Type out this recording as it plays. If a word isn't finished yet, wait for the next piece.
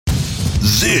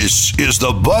This is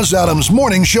the Buzz Adams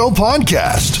Morning Show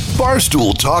podcast.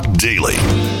 Barstool Talk Daily.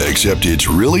 Except it's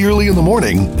really early in the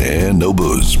morning and no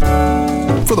booze. For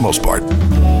the most part.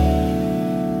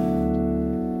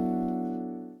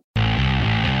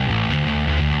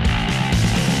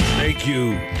 Thank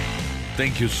you.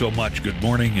 Thank you so much. Good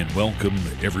morning and welcome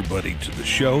everybody to the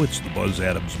show. It's the Buzz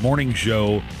Adams Morning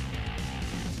Show.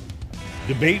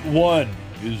 Debate 1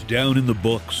 is down in the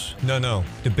books. No.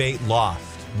 Debate lost.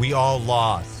 We all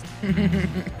lost.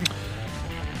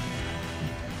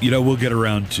 We'll get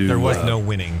around to... There was no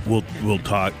winning. We'll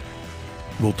talk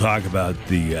about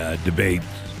the debate,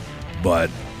 but...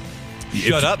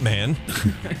 Shut up, man.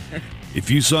 If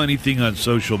you saw anything on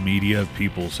social media of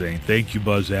people saying, thank you,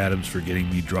 Buzz Adams, for getting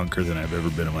me drunker than I've ever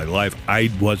been in my life, I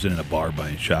wasn't in a bar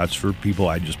buying shots for people.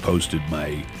 I just posted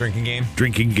my...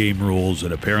 Drinking game rules,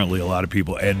 and apparently a lot of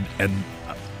people... And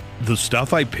the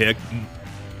stuff I picked,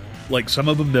 like some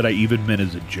of them that I even meant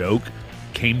as a joke,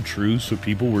 came true, so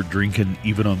people were drinking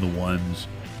even on the ones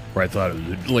where I thought it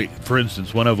was... Like, for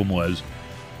instance, one of them was,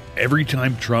 every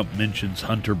time Trump mentions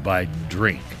Hunter Biden,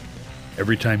 drink.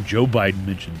 Every time Joe Biden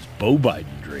mentions Beau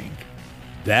Biden, drink.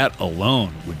 That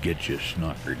alone would get you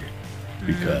snockered.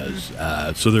 Because,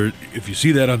 if you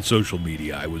see that on social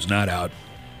media, I was not out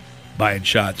buying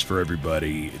shots for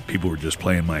everybody. People were just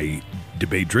playing my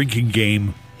debate drinking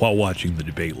game while watching the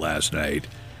debate last night.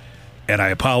 And I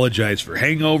apologize for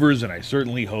hangovers, and I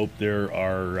certainly hope there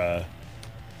are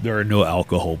no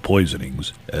alcohol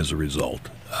poisonings as a result.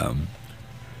 I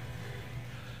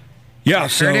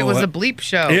heard it was a bleep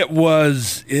show. It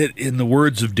was, in the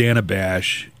words of Dana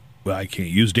Bash. Well, I can't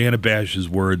use Dana Bash's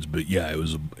words, but yeah, it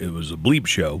was a bleep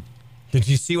show. Did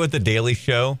you see what the Daily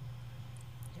Show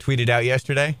tweeted out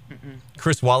yesterday? Mm-mm.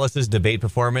 Chris Wallace's debate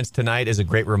performance tonight is a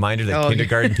great reminder that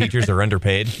kindergarten teachers are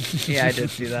underpaid. Yeah, I did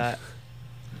see that.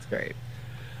 It's great.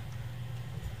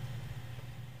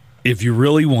 If you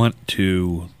really want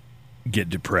to get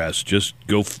depressed, just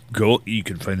go. You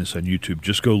can find this on YouTube.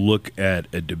 Just go look at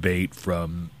a debate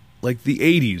from like the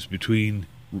 80s between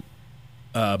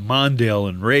Mondale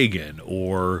and Reagan,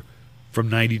 or from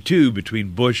 92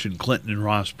 between Bush and Clinton and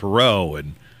Ross Perot.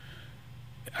 And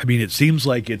I mean, it seems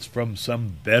like it's from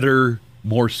some better,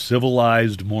 more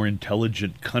civilized, more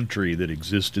intelligent country that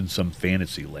exists in some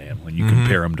fantasy land when you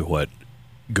compare them to what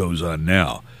goes on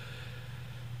now.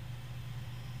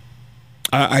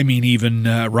 I mean, even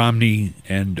Romney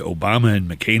and Obama and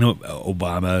McCain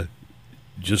Obama,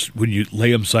 just when you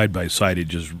lay them side by side, it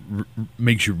just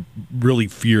makes you really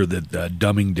fear that the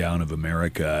dumbing down of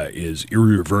America is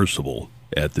irreversible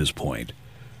at this point.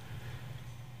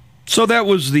 So that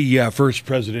was the first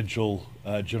presidential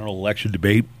general election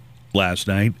debate last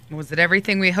night. Was it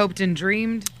everything we hoped and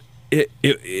dreamed?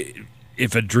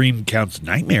 If a dream counts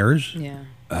nightmares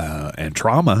and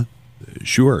trauma,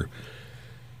 sure.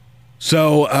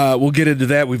 So we'll get into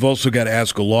that. We've also got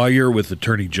Ask a Lawyer with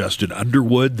attorney Justin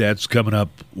Underwood. That's coming up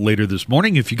later this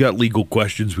morning. If you got legal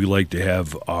questions, we like to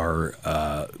have our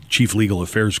chief legal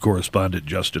affairs correspondent,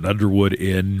 Justin Underwood,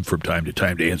 in from time to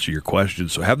time to answer your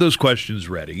questions. So have those questions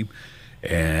ready,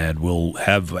 and we'll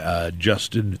have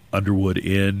Justin Underwood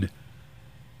in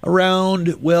around,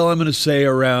 I'm going to say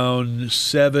around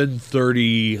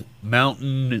 7:30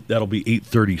 Mountain. That'll be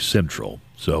 8:30 Central.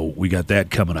 So we got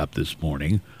that coming up this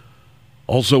morning.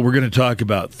 Also, we're going to talk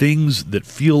about things that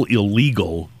feel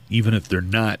illegal, even if they're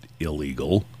not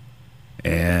illegal.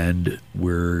 And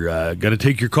we're going to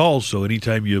take your calls. So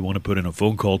anytime you want to put in a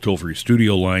phone call, toll-free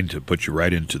studio line to put you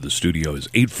right into the studio is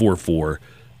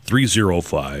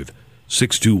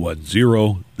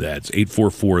 844-305-6210. That's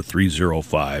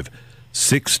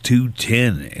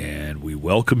 844-305-6210. And we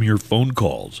welcome your phone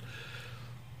calls.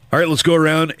 All right, let's go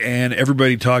around and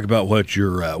everybody talk about what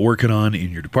you're working on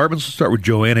in your departments. Let's start with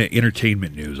Joanna,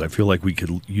 entertainment news. I feel like we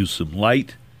could use some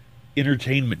light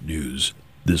entertainment news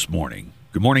this morning.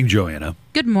 Good morning, Joanna.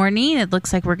 Good morning. It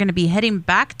looks like we're going to be heading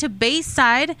back to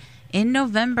Bayside in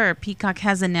November. Peacock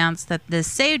has announced that the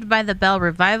Saved by the Bell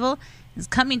revival is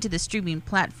coming to the streaming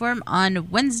platform on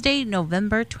Wednesday,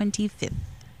 November 25th.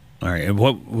 All right, and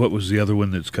what was the other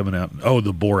one that's coming out? Oh,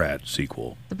 the Borat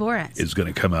sequel. The Borat is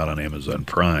going to come out on Amazon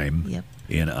Prime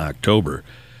in October.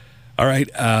 All right,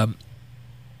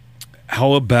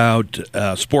 how about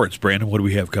sports, Brandon? What do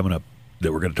we have coming up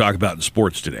that we're going to talk about in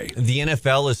sports today? The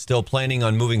NFL is still planning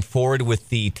on moving forward with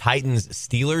the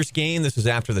Titans-Steelers game. This was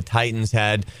after the Titans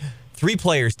had 3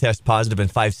 players test positive and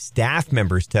 5 staff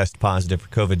members test positive for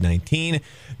COVID-19.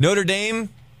 Notre Dame,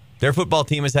 their football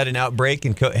team has had an outbreak,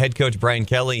 and head coach Brian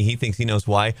Kelly, he thinks he knows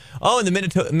why. Oh, and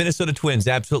the Minnesota Twins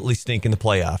absolutely stink in the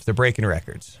playoffs. They're breaking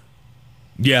records.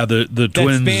 Yeah, the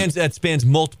Twins. That spans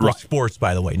multiple sports,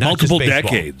 by the way. Not multiple just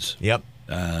baseball. decades. Yep.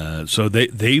 So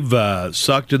they've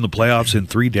sucked in the playoffs in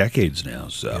 3 decades now.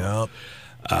 So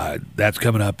that's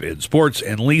coming up in sports.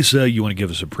 And Lisa, you want to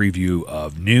give us a preview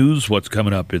of news? What's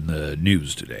coming up in the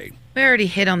news today? We already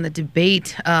hit on the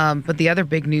debate, but the other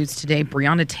big news today,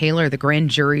 Breonna Taylor, the grand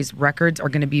jury's records are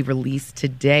going to be released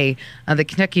today. The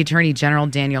Kentucky Attorney General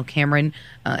Daniel Cameron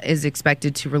is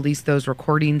expected to release those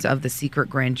recordings of the secret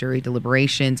grand jury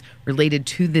deliberations related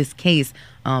to this case.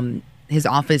 His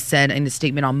office said in a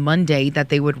statement on Monday that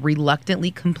they would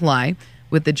reluctantly comply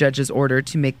with the judge's order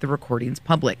to make the recordings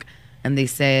public. And they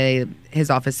say his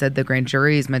office said the grand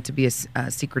jury is meant to be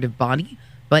a secretive body,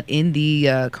 but in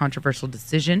the controversial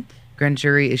decision, grand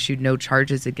jury issued no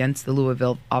charges against the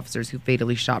Louisville officers who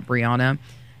fatally shot Breonna.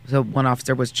 So one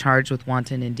officer was charged with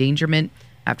wanton endangerment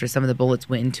after some of the bullets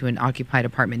went into an occupied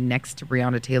apartment next to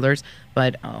Breonna Taylor's.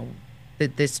 But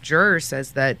this juror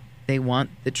says that they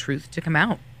want the truth to come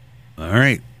out. All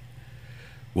right.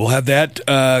 We'll have that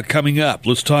coming up.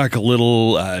 Let's talk a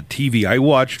little TV. I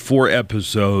watched 4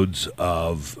 episodes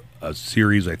of a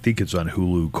series, I think it's on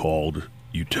Hulu, called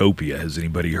Utopia. Has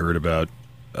anybody heard about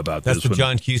this one? That's the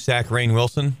John Cusack, Rainn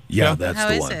Wilson? Yeah, that's How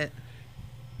the is one. it?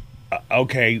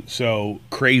 Okay, so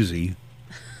crazy,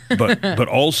 but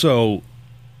also,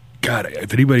 God,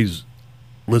 if anybody's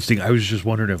listening, I was just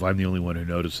wondering if I'm the only one who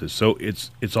noticed this. So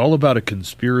it's all about a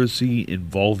conspiracy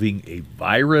involving a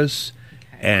virus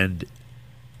and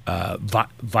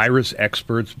virus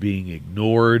experts being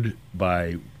ignored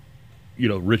by,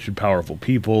 rich and powerful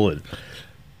people. And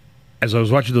as I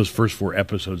was watching those first 4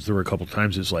 episodes, there were a couple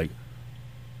times it's like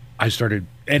I started,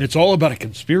 and it's all about a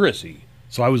conspiracy.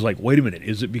 So I was like, wait a minute,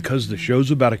 is it because the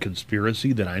show's about a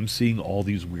conspiracy that I'm seeing all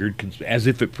these weird, as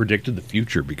if it predicted the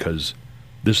future? Because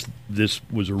this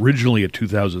was originally a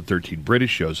 2013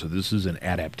 British show, so this is an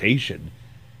adaptation.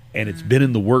 And it's been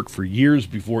in the work for years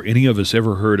before any of us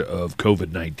ever heard of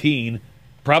COVID-19,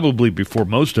 probably before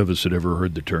most of us had ever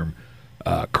heard the term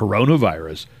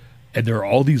coronavirus. And there are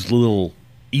all these little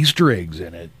Easter eggs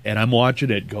in it. And I'm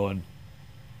watching it going,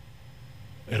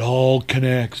 it all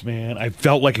connects, man. I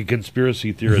felt like a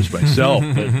conspiracy theorist myself.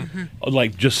 But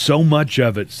like just so much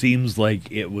of it seems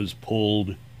like it was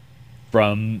pulled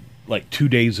from like 2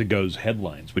 days ago's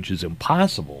headlines, which is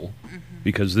impossible.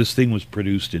 Because this thing was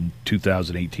produced in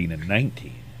 2018 and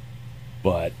 19.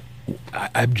 But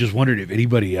I'm just wondering if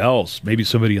anybody else, maybe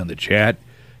somebody on the chat,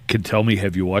 can tell me,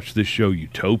 have you watched this show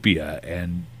Utopia?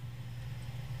 And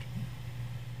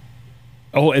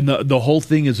the whole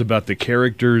thing is about the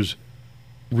characters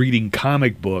reading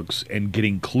comic books and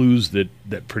getting clues that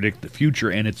predict the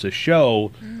future. And it's a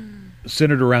show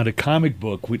centered around a comic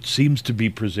book which seems to be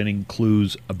presenting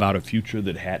clues about a future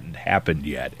that hadn't happened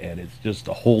yet. And it's just,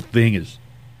 the whole thing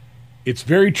it's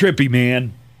very trippy,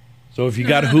 man. So if you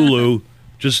got Hulu,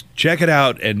 just check it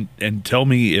out and tell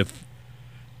me if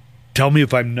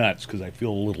I'm nuts, because I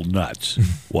feel a little nuts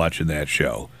watching that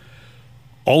show.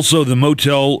 Also, the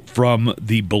motel from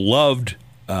the beloved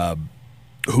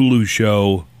Hulu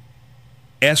show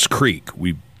S Creek.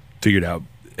 We figured out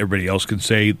everybody else can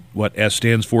say what S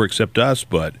stands for except us,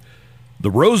 but the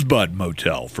Rosebud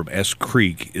Motel from S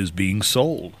Creek is being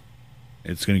sold.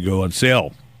 It's going to go on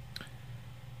sale.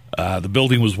 The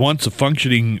building was once a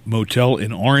functioning motel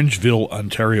in Orangeville,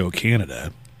 Ontario,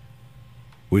 Canada,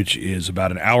 which is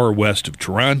about an hour west of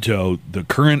Toronto. The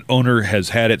current owner has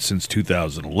had it since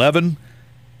 2011,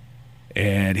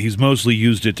 and he's mostly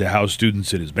used it to house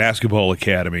students at his basketball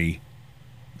academy.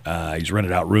 He's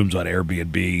rented out rooms on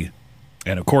Airbnb.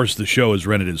 And, of course, the show has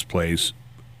rented his place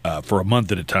for a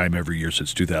month at a time every year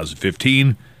since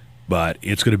 2015, but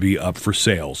it's going to be up for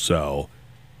sale. So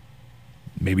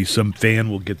maybe some fan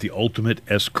will get the ultimate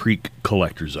S Creek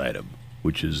collector's item,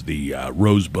 which is the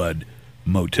Rosebud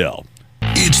Motel.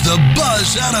 It's the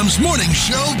Buzz Adams Morning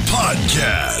Show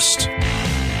podcast.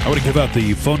 I want to give out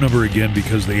the phone number again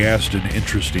because they asked an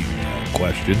interesting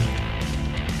question.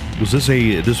 This was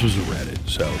a Reddit.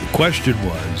 So the question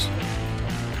was,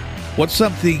 what's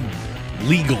something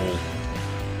legal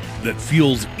that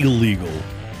feels illegal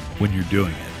when you're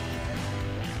doing it?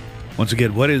 Once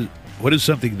again, what is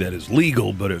something that is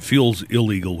legal but it feels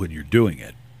illegal when you're doing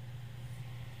it?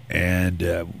 And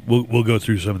we'll go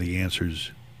through some of the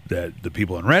answers that the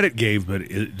people on Reddit gave, but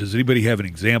does anybody have an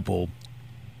example?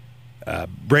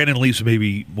 Brandon, Lisa,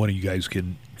 maybe one of you guys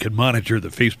can monitor the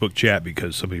Facebook chat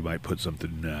because somebody might put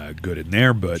something good in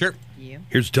there. But sure.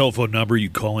 Here's the telephone number. You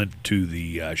call into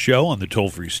the show on the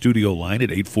toll-free studio line at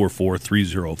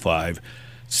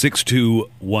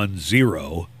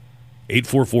 844-305-6210,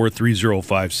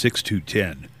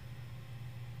 844-305-6210.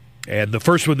 And the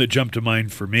first one that jumped to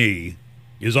mind for me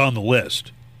is on the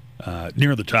list,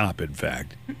 near the top, in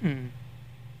fact. Mm-hmm.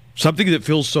 Something that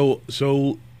feels so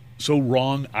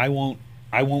wrong, I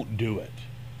won't do it.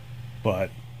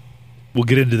 But we'll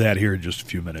get into that here in just a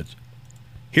few minutes.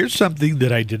 Here's something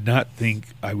that I did not think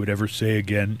I would ever say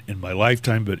again in my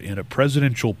lifetime, but in a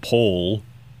presidential poll,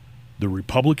 the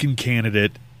Republican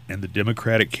candidate and the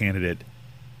Democratic candidate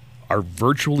are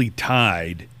virtually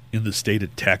tied in the state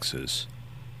of Texas.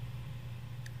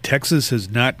 Texas has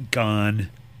not gone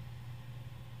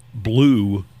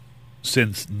blue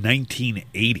since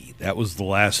 1980. That was the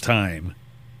last time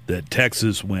that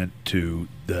Texas went to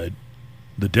the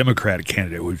Democratic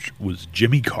candidate, which was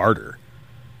Jimmy Carter.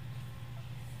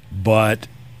 But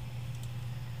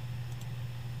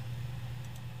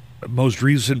most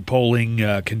recent polling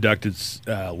conducted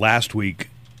last week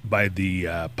by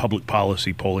the public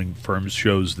policy polling firms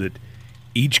shows that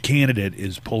each candidate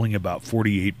is polling about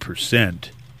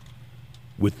 48%,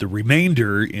 with the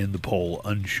remainder in the poll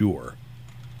unsure.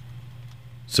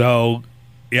 So,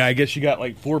 yeah, I guess you got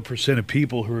like 4% of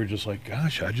people who are just like,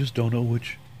 gosh, I just don't know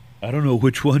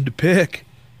which one to pick.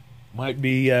 Might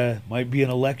be an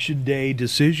election day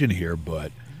decision here,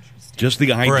 but just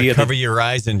the idea or cover your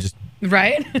eyes and just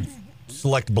right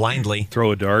select blindly,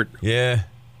 throw a dart. Yeah,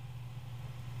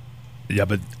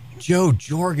 but Joe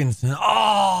Jorgensen.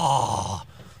 Oh,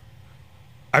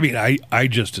 I mean, I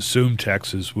just assumed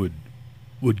Texas would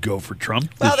go for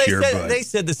Trump this year. But they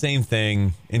said the same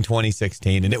thing in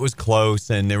 2016, and it was close,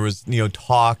 and there was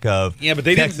talk of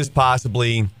Texas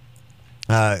possibly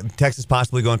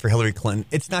going for Hillary Clinton.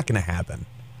 It's not going to happen.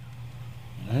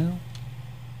 Well,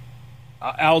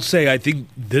 I'll say I think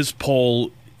this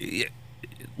poll,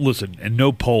 listen, and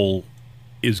no poll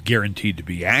is guaranteed to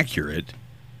be accurate,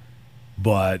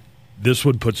 but this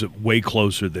one puts it way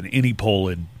closer than any poll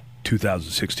in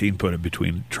 2016 put it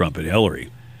between Trump and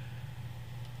Hillary.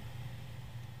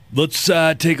 Let's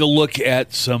take a look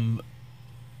at some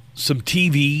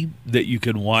TV that you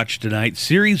can watch tonight.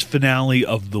 Series finale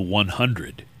of The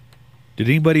 100. Did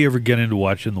anybody ever get into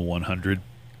watching The 100?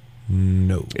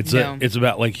 No. It's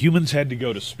about like humans had to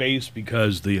go to space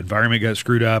because the environment got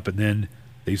screwed up, and then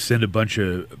they send a bunch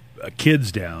of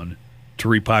kids down to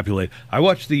repopulate. I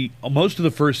watched most of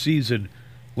the first season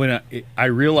when I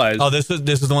realized. Oh, this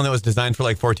is the one that was designed for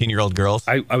like 14-year-old girls.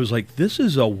 I was like, this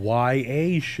is a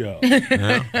YA show.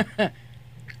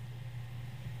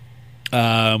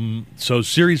 So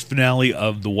series finale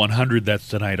of The 100, that's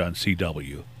tonight on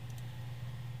CW.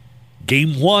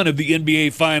 Game 1 of the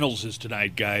NBA Finals is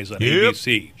tonight, guys, on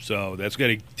ABC. So that's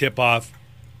going to tip off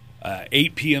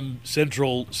 8 p.m.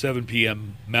 Central, 7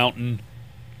 p.m. Mountain.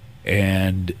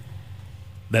 And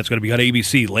that's going to be on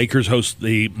ABC. Lakers host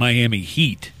the Miami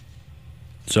Heat.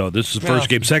 So this is the first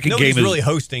game. Second game is really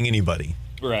hosting anybody.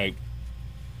 Right.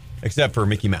 Except for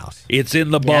Mickey Mouse. It's in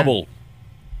the bubble.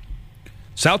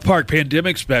 South Park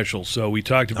Pandemic Special. So we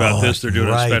talked about this. They're doing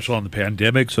a special on the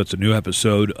pandemic. So it's a new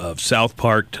episode of South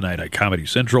Park tonight on Comedy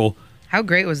Central. How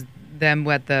great was them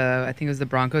at I think it was the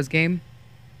Broncos game?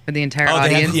 For the entire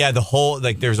audience? The whole,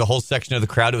 there's a whole section of the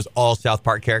crowd. It was all South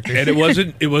Park characters. And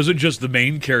it wasn't just the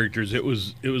main characters. It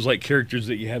was like characters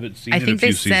that you haven't seen in a few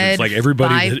seasons. I think they said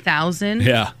everybody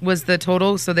 5,000 was the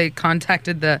total. So they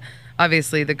contacted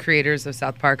obviously the creators of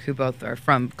South Park, who both are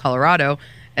from Colorado.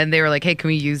 And they were like, hey, can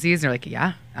we use these? And they're like,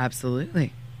 yeah,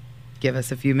 absolutely. Give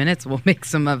us a few minutes. We'll make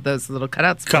some of those little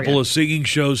cutouts for you. Couple of singing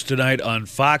shows tonight on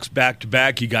Fox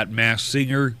back-to-back. You got Masked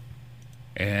Singer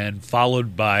and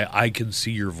followed by I Can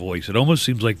See Your Voice. It almost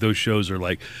seems like those shows are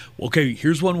like, okay,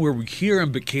 here's one where we hear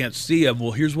him but can't see him.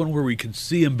 Well, here's one where we can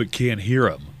see him but can't hear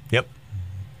him. Yep.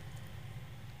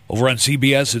 Over on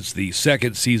CBS, it's the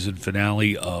second season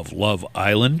finale of Love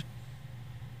Island.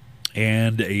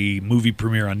 And a movie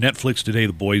premiere on Netflix today,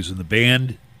 The Boys in the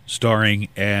Band, starring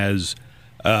as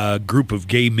a group of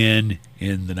gay men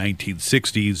in the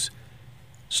 1960s,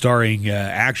 starring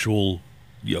actual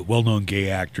well-known gay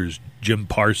actors, Jim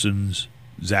Parsons,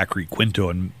 Zachary Quinto,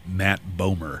 and Matt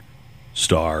Bomer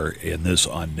star in this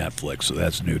on Netflix. So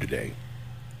that's new today.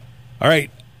 All right.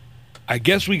 I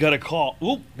guess we got a call.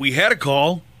 Oh, we had a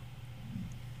call,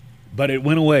 but it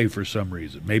went away for some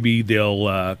reason. Maybe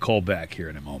they'll call back here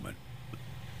in a moment.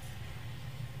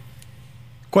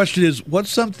 Question is, what's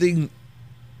something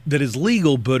that is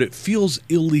legal, but it feels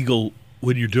illegal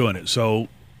when you're doing it? So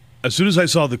as soon as I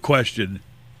saw the question,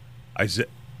 I said,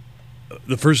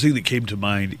 the first thing that came to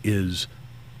mind is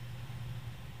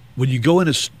when you go in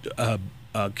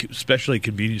especially a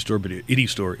convenience store, but any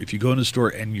store, if you go in a store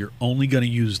and you're only going to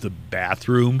use the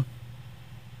bathroom,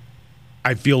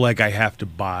 I feel like I have to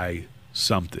buy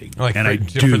something. For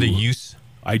the use?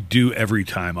 I do every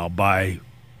time. I'll buy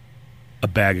a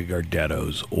bag of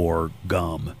Gardettos or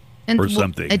gum or well,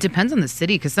 something. It depends on the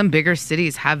city because some bigger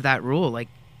cities have that rule, like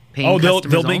paying they'll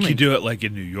customers make only. you do it like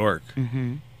in New York.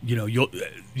 Mm-hmm. You know,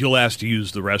 you'll ask to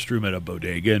use the restroom at a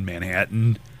bodega in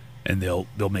Manhattan, and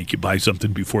they'll make you buy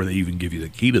something before they even give you the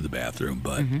key to the bathroom.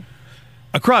 But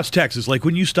across Texas, like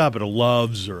when you stop at a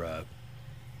Love's or a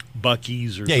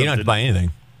Buc-ee's or something, you don't have to buy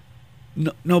anything.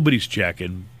 No, nobody's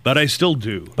checking, but I still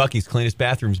do. Buc-ee's cleanest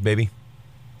bathrooms, baby.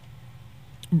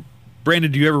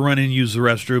 Brandon, do you ever run in and use the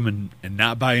restroom and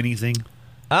not buy anything?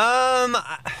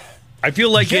 I feel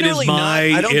like it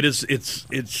is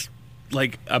it's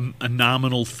like a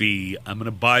nominal fee. I'm going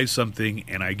to buy something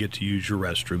and I get to use your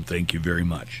restroom. Thank you very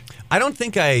much. I don't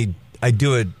think I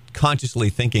do it consciously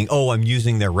thinking, oh, I'm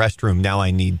using their restroom. Now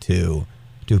I need to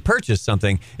purchase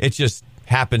something. It just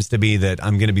happens to be that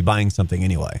I'm going to be buying something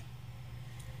anyway.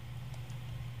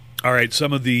 All right.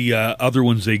 Some of the other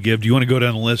ones they give. Do you want to go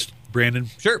down the list, Brandon?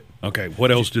 Sure. Okay.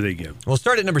 What else do they give? We'll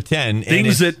start at number 10.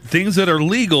 Things that are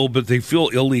legal, but they feel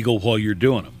illegal while you're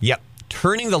doing them. Yep.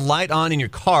 Turning the light on in your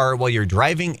car while you're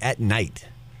driving at night.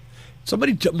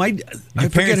 Somebody, my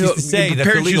parents used to say that's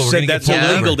illegal. Used to say that's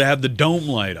illegal to have the dome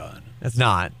light on. That's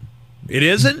not. It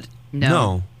isn't?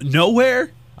 No.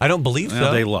 Nowhere? I don't believe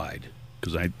so. They lied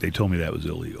because they told me that was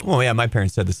illegal. Well, yeah, my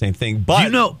parents said the same thing. But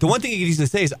the one thing you could easily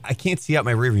say is I can't see out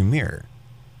my rearview mirror.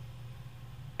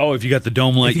 Oh, if you got the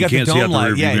dome light, you can't see out the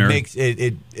rearview mirror. It makes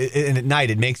and at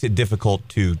night it makes it difficult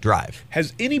to drive.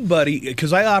 Has anybody?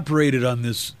 Because I operated on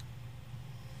this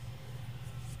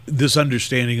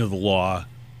understanding of the law.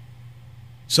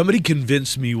 Somebody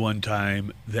convinced me one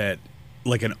time that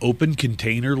like an open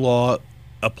container law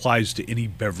applies to any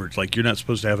beverage. Like you're not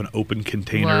supposed to have an open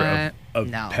container of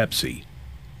Pepsi.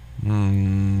 I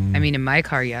mean, in my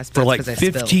car, yes. For like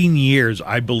 15 years,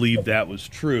 I believed that was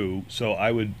true. So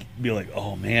I would be like,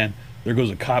 oh, man, there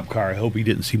goes a cop car. I hope he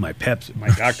didn't see my Pepsi, my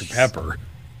Dr. Pepper.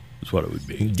 That's what it would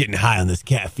be. Getting high on this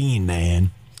caffeine,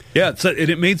 man. Yeah, and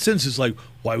it made sense. It's like,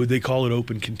 why would they call it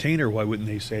open container? Why wouldn't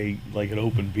they say like an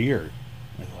open beer?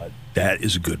 I thought, that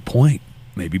is a good point.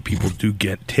 Maybe people do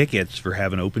get tickets for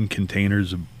having open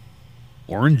containers of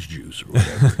orange juice or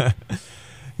whatever.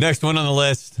 Next one on the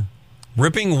list.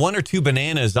 Ripping one or two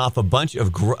bananas off a bunch at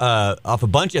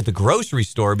the grocery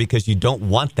store because you don't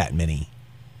want that many.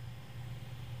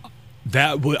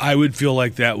 I would feel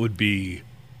like that would be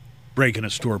breaking a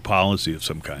store policy of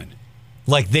some kind.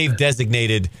 Like they've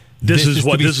designated this is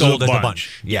what this sold is as a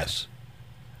bunch. Yes.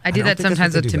 I do that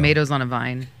sometimes with tomatoes on a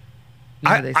vine.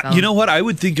 You know what? I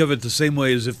would think of it the same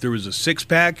way as if there was a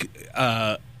 6-pack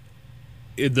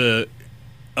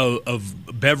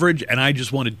of beverage and I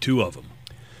just wanted 2 of them.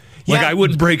 Like, I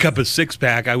wouldn't break up a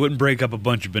 6-pack. I wouldn't break up a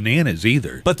bunch of bananas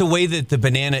either. But the way that the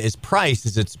banana is priced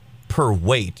is it's per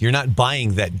weight. You're not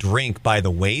buying that drink by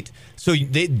the weight. So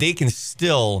they can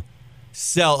still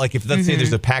sell, like if let's say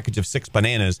there's a package of 6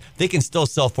 bananas, they can still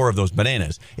sell 4 of those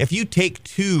bananas. If you take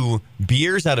 2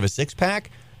 beers out of a 6-pack,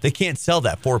 they can't sell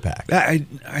that 4-pack. I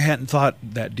hadn't thought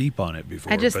that deep on it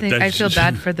before. I just think I feel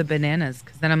bad for the bananas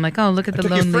because then I'm like, oh, look at the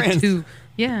lonely 2.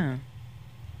 Yeah.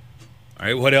 All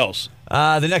right, what else?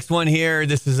 The next one here,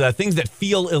 this is things that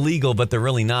feel illegal, but they're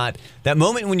really not. That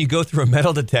moment when you go through a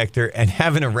metal detector and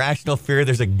have an irrational fear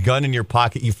there's a gun in your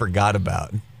pocket you forgot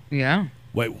about. Yeah.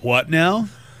 Wait, what now?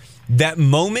 That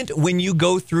moment when you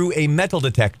go through a metal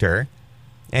detector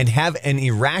and have an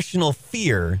irrational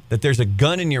fear that there's a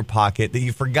gun in your pocket that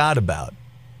you forgot about.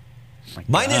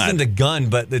 Mine isn't a gun,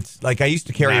 but it's like I used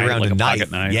to carry around like a knife.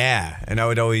 Pocket knife. Yeah, and I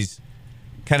would always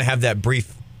kind of have that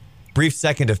brief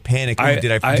second of panic.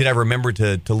 Did I remember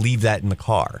to leave that in the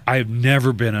car? I've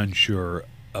never been unsure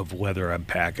of whether I'm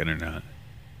packing or not.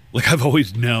 Like I've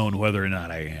always known whether or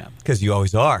not I am. Because you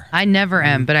always are. I never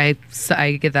am, but I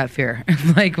get that fear.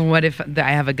 Like, what if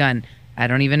I have a gun? I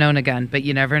don't even own a gun, but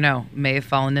you never know. May have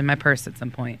fallen in my purse at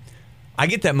some point. I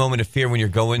get that moment of fear when you're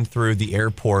going through the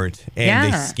airport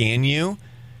and they scan you.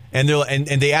 And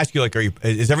they ask you, like,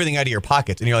 is everything out of your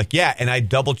pockets? And you're like, yeah. And I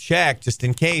double check just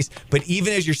in case. But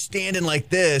even as you're standing like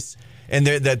this and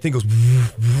that thing goes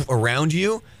around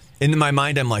you, in my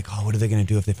mind, I'm like, oh, what are they going to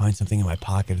do if they find something in my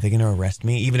pocket? Are they going to arrest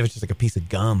me? Even if it's just like a piece of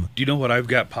gum. Do you know what I've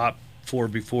got popped for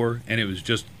before? And it was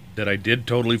just that I did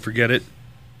totally forget it.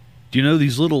 Do you know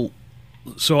these little...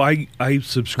 So I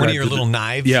subscribe one of your little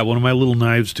knives? Yeah, one of my little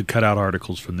knives to cut out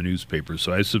articles from the newspaper.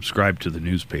 So I subscribed to the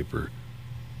newspaper.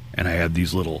 And I had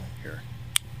this little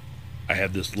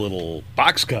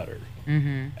box cutter.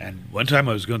 Mm-hmm. And one time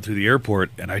I was going through the airport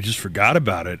and I just forgot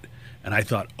about it. And I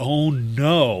thought, oh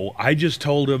no, I just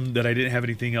told them that I didn't have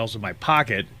anything else in my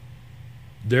pocket.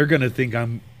 They're going to think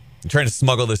I'm You're trying to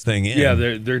smuggle this thing in. Yeah,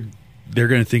 they're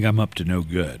going to think I'm up to no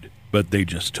good. But they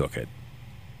just took it.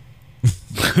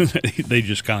 They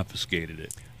just confiscated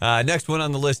it. Next one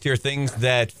on the list here, things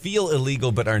that feel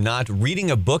illegal but are not.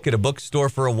 Reading a book at a bookstore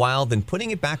for a while, then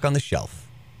putting it back on the shelf.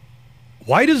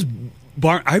 Why does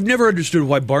I've never understood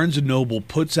why Barnes & Noble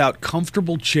puts out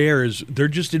comfortable chairs. They're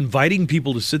just inviting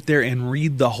people to sit there and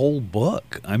read the whole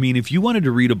book. I mean, if you wanted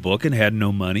to read a book and had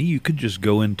no money, you could just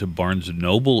go into Barnes &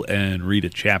 Noble and read a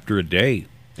chapter a day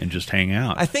and just hang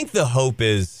out. I think the hope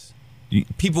is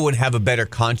people would have a better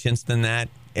conscience than that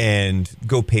and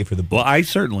go pay for the book. Well, I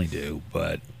certainly do,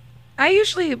 but I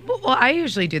usually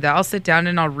do that. I'll sit down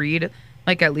and I'll read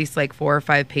at least 4 or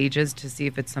 5 pages to see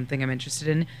if it's something I'm interested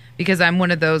in, because I'm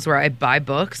one of those where I buy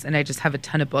books and I just have a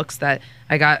ton of books that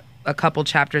I got a couple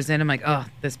chapters in. I'm like, oh,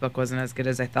 this book wasn't as good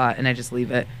as I thought, and I just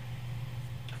leave it.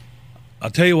 I'll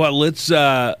tell you what,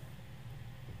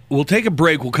 we'll take a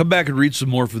break. We'll come back and read some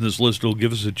more from this list. It'll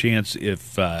give us a chance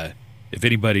if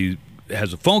anybody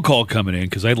has a phone call coming in,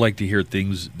 because I'd like to hear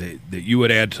things that you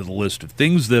would add to the list of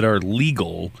things that are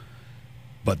legal,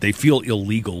 but they feel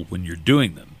illegal when you're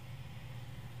doing them.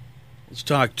 Let's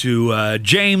talk to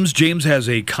James. James has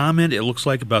a comment, it looks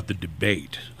like, about the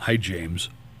debate. Hi, James.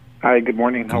 Hi, good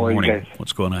morning. How are you guys?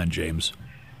 What's going on, James?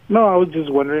 No, I was just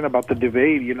wondering about the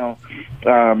debate.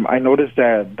 I noticed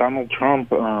that Donald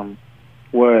Trump, I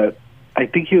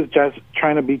think he was just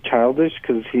trying to be childish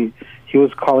because he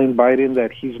was calling Biden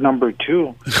that he's number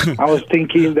 2. I was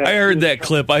thinking that I heard that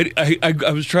clip.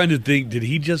 I was trying to think, did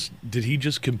he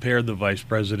just compare the vice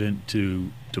president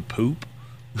to poop?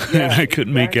 Yeah, and I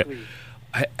couldn't make it.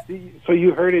 So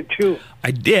you heard it too?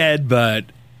 I did, but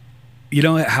you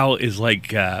know how it's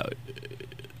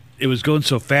it was going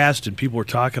so fast and people were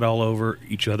talking all over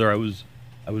each other. I was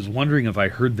wondering if I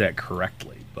heard that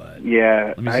correctly, but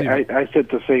yeah, I said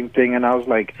the same thing, and I was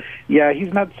like, yeah,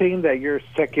 he's not saying that you're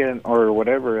second or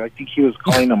whatever. I think he was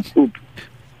calling him poop.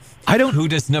 Who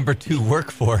does number 2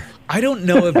 work for? I don't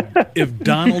know if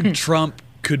Donald Trump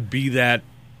could be that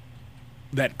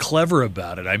clever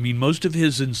about it. I mean, most of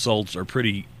his insults are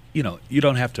pretty, you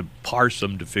don't have to parse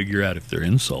them to figure out if they're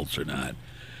insults or not.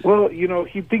 Well,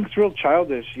 he thinks real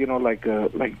childish, like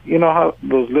how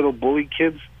those little bully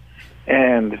kids,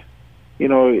 and,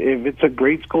 if it's a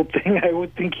grade school thing, I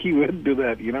would think he would do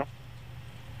that,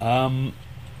 I'm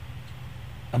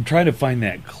trying to find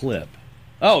that clip.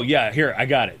 Oh, yeah, here, I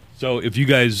got it. So if you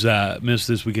guys missed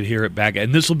this, we could hear it back.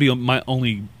 And this will be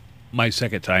my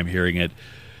second time hearing it.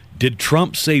 Did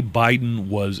Trump say Biden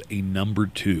was a number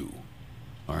 2?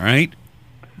 All right.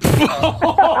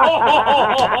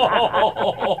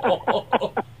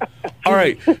 All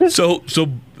right. So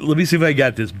let me see if I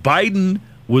got this. Biden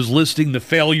was listing the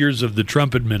failures of the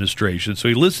Trump administration. So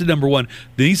he listed number 1.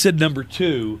 Then he said number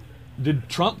 2. Did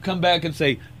Trump come back and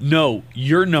say, no,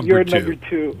 you're number 2? You're number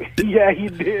 2. Yeah, he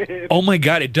did. Oh, my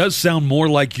God. It does sound more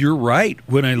like you're right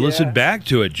when I listen back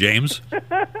to it, James.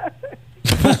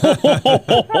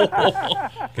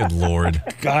 Good Lord.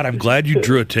 God, I'm glad you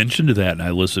drew attention to that and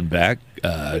I listened back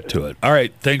to it. All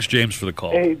right. Thanks, James, for the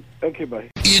call. Hey, okay, bye.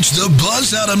 It's the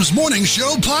Buzz Adams Morning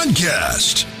Show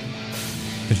podcast.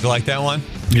 Did you like that one?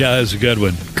 Yeah, that's a good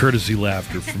one. Courtesy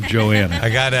laughter from Joanna. I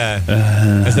got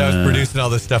as I was producing all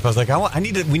this stuff, I was like,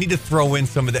 we need to throw in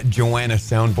some of that Joanna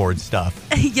soundboard stuff.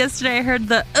 Yesterday I heard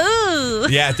the ooh.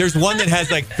 Yeah, there's one that has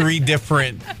 3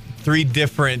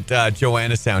 different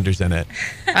Joanna sounders in it.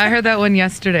 I heard that one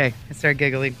yesterday. I started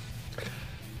giggling.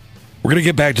 We're going to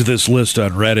get back to this list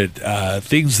on Reddit.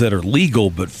 Things that are legal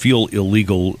but feel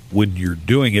illegal when you're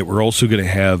doing it. We're also going to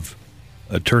have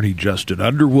attorney Justin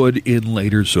Underwood in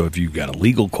later. So if you've got a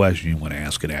legal question you want to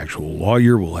ask an actual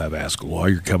lawyer, we'll have Ask a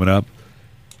Lawyer coming up.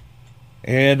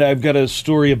 And I've got a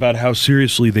story about how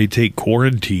seriously they take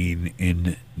quarantine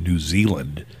in New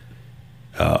Zealand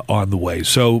on the way.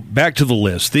 So back to the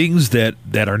list. Things that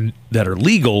are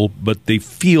legal, but they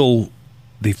feel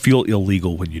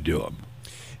illegal when you do them.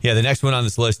 Yeah, the next one on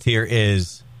this list here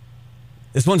is,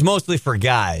 this one's mostly for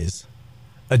guys.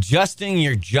 Adjusting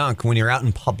your junk when you're out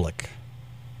in public.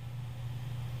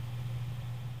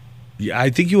 Yeah,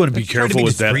 I think you want to be careful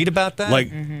with that. Discreet about that?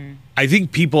 I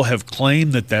think people have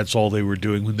claimed that that's all they were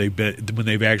doing when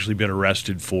they've actually been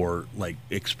arrested for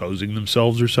exposing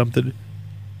themselves or something.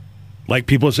 Like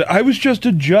people say, I was just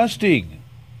adjusting.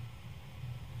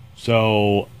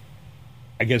 So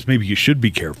I guess maybe you should be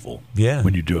careful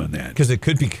when you're doing that. Because it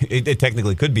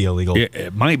technically could be illegal.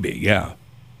 It might be, yeah.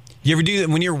 You ever do that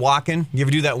when you're walking? You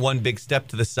ever do that one big step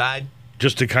to the side?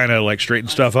 Just to kind of straighten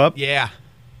stuff up? Yeah.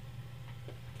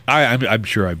 I'm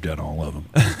sure I've done all of them.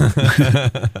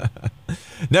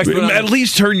 Next one at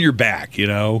least turn your back,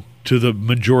 to the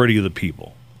majority of the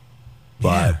people.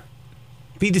 But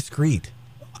be discreet.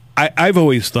 I've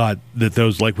always thought that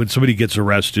those, like when somebody gets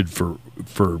arrested for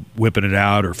whipping it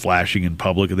out or flashing in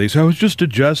public, and they say, I was just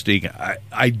adjusting.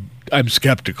 I'm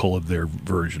skeptical of their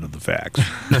version of the facts.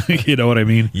 You know what I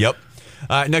mean? Yep.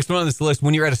 Next one on this list,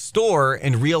 when you're at a store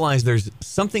and realize there's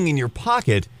something in your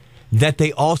pocket that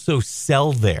they also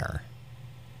sell there.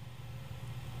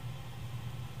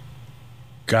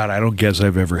 God, I don't guess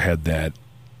I've ever had that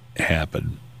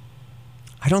happen.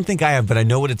 I don't think I have, but I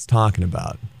know what it's talking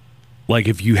about. Like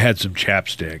if you had some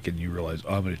chapstick and you realize,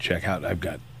 I'm going to check out, I've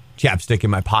got chapstick in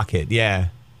my pocket, yeah.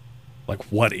 Like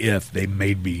what if they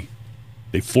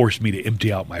forced me to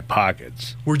empty out my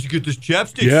pockets? Where'd you get this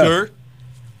chapstick, sir?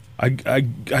 I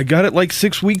got it like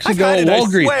 6 weeks ago at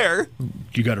Walgreens. I swear.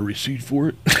 You got a receipt for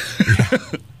it?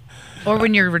 Or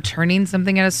when you're returning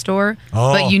something at a store,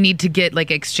 but you need to get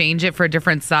exchange it for a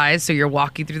different size, so you're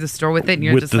walking through the store with it, and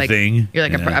you're with just the like, thing. You're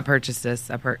like, I purchased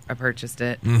this. I purchased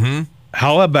it. Mm-hmm.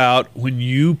 How about when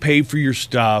you pay for your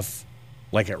stuff,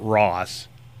 like at Ross,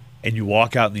 and you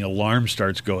walk out and the alarm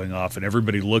starts going off, and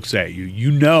everybody looks at you?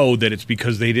 You know that it's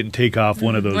because they didn't take off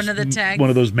one of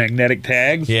those magnetic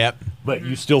tags. Yep. But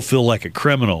you still feel like a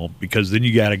criminal because then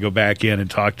you got to go back in and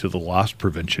talk to the loss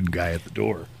prevention guy at the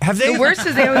door. The worst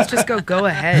is they always just go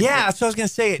ahead. Yeah, that's what I was going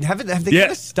to say. Have they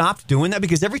kind of stopped doing that?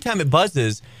 Because every time it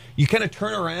buzzes, you kind of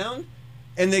turn around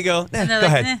and they go, go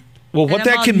ahead. Well, what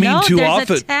that can mean too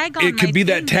often, it could be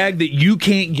that tag that you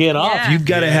can't get off. You've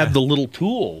got to have the little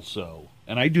tool.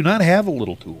 And I do not have a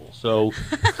little tool, so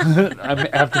I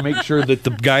have to make sure that the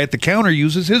guy at the counter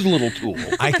uses his little tool.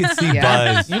 I can see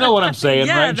Buzz. You know what I'm saying,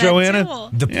 right, Joanna? Tool.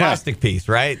 The plastic piece,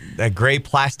 right? That gray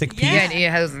plastic piece. Yeah,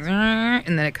 it has,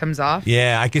 and then it comes off.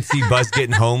 Yeah, I could see Buzz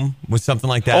getting home with something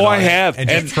like that. Oh, I have. And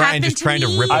just trying to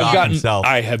rip it off himself.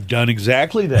 I have done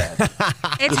exactly that.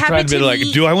 It's happened to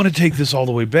me. Do I want to take this all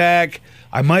the way back?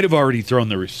 I might have already thrown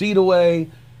the receipt away.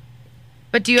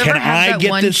 But do you ever have that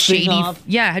one shady? Off?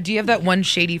 Yeah. Do you have that one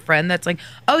shady friend that's like,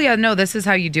 oh yeah, no, this is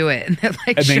how you do it, and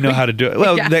they know how to do it?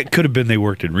 Well, that could have been they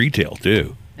worked in retail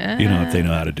too. If they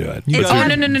know how to do it.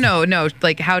 No.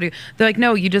 Like how do they're like?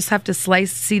 No, you just have to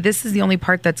slice. See, this is the only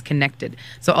part that's connected.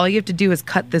 So all you have to do is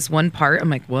cut this one part. I'm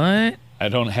like, what? I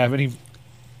don't have any.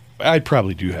 I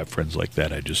probably do have friends like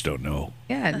that. I just don't know.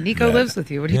 Yeah, Nico lives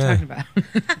with you. What are you talking about?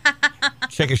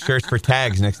 Check his shirts for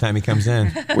tags next time he comes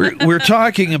in. We're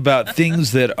talking about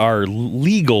things that are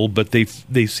legal, but they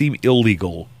seem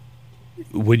illegal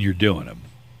when you're doing them.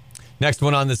 Next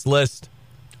one on this list: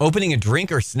 opening a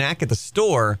drink or snack at the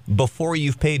store before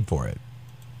you've paid for it.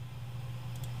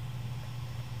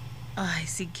 Oh, I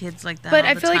see kids like that but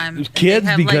all I the feel time. like kids,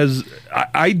 because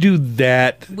I do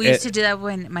that. We used to do that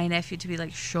when my nephew to be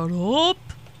like, shut up,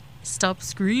 stop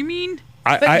screaming.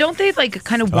 But don't they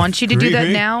kind of want you to do that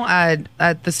now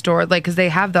at the store? Because they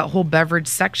have that whole beverage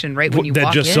section, right? When you walk in.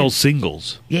 That just sells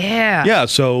singles. Yeah. Yeah,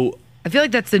 so. I feel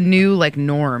like that's the new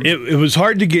norm. It was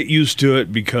hard to get used to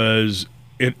it because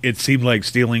it seemed like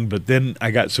stealing, but then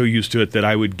I got so used to it that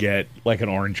I would get like an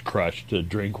Orange Crush to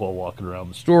drink while walking around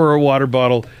the store, or a water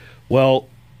bottle. Well,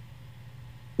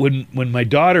 when my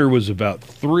daughter was about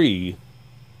 3,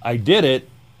 I did it,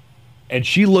 and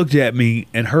she looked at me,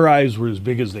 and her eyes were as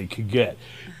big as they could get.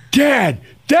 Dad,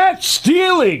 that's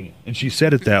stealing! And she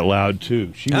said it that loud,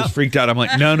 too. She was freaked out. I'm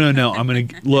like, no. I'm going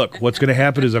to, look, what's going to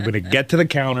happen is I'm going to get to the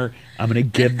counter, I'm going to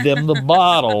give them the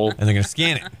bottle. And they're going to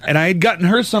scan it. And I had gotten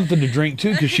her something to drink,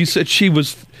 too, because she said she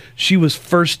was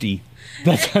thirsty.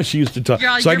 That's how she used to talk.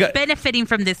 You're benefiting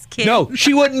from this kid. No,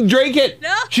 she wouldn't drink it.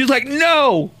 No. She's like,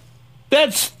 no.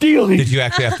 That's stealing. Did you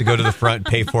actually have to go to the front,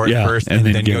 pay for it first, and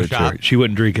then go shop? She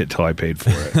wouldn't drink it till I paid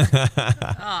for it.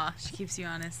 Oh, she keeps you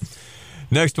honest.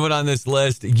 Next one on this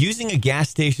list: using a gas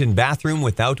station bathroom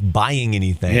without buying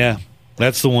anything. Yeah,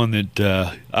 that's the one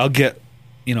that I'll get,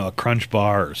 a Crunch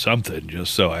Bar or something,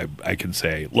 just so I can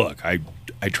say, look, I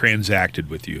transacted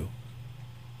with you.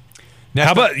 Next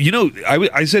How about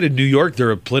I said in New York there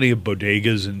are plenty of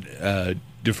bodegas and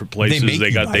different places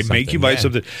they make you buy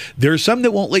something. There are some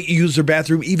that won't let you use their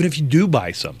bathroom even if you do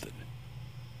buy something.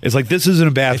 It's like, this isn't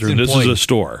a bathroom, this is a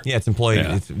store. Yeah, it's employee.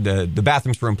 Yeah. It's the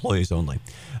bathroom's for employees only.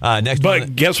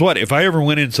 Guess what? If I ever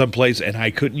went in someplace and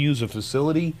I couldn't use a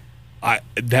facility,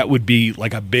 that would be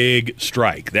like a big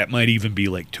strike. That might even be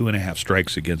like 2.5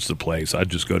 strikes against the place. I'd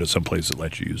just go to some place that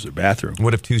lets you use their bathroom.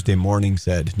 What if Tuesday morning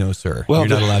said, no, sir, you're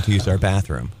not allowed to use our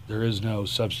bathroom? There is no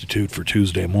substitute for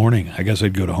Tuesday morning. I guess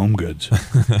I'd go to Home Goods.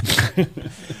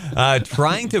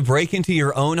 Trying to break into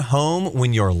your own home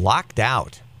when you're locked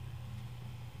out.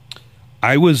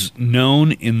 I was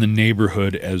known in the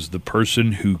neighborhood as the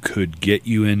person who could get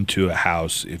you into a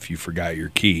house if you forgot your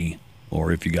key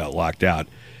or if you got locked out.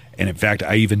 And in fact,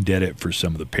 I even did it for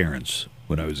some of the parents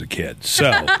when I was a kid.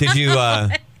 So, Did you?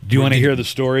 Do you want to hear the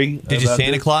story? Did you about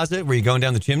Santa this? Claus it? Were you going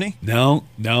down the chimney? No.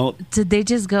 Did they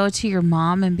just go to your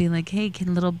mom and be like, "Hey,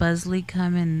 can little Buzzley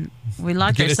come and we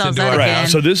locked Get us ourselves into out our again"?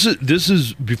 So this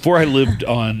is before I lived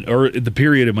on, or the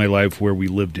period of my life where we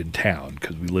lived in town,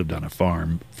 because we lived on a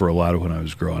farm for a lot of when I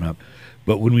was growing up.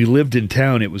 But when we lived in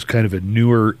town, it was kind of a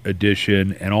newer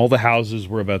addition, and all the houses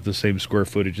were about the same square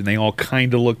footage, and they all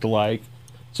kind of looked alike.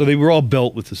 So they were all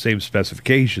built with the same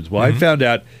specifications. Well, I found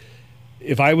out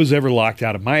if I was ever locked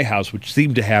out of my house, which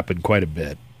seemed to happen quite a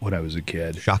bit when I was a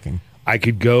kid, Shocking. I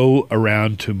could go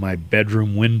around to my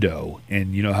bedroom window,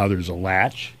 and you know how there's a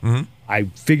latch? Mm-hmm. I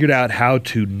figured out how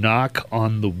to knock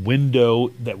on the window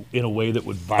that in a way that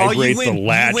would vibrate the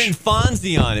latch. You went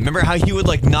Fonzie on it. Remember how he would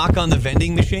like knock on the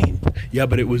vending machine? Yeah,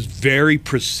 but it was very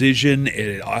precision.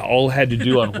 It all had to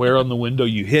do on where on the window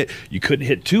you hit. You couldn't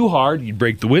hit too hard; you'd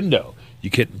break the window. You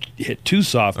couldn't hit too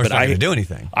soft. Or it's not going to do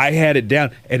anything. I had it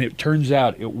down, and it turns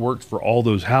out it worked for all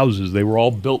those houses. They were all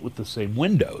built with the same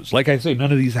windows. Like I say,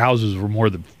 none of these houses were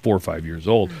more than 4 or 5 years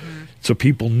old. Mm-hmm. So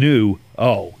people knew,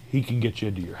 oh, he can get you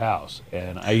into your house.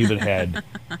 And I even had,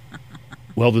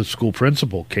 well, the school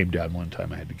principal came down one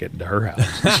time. I had to get into her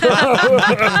house.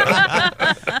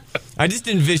 I just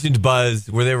envisioned Buzz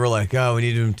where they were like, "Oh, we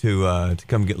need him to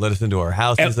come let us into our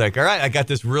house." He's like, "All right, I got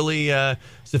this really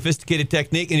sophisticated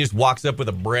technique," and he just walks up with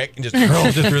a brick and just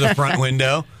hurls it through the front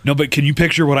window. No, but can you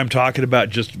picture what I'm talking about?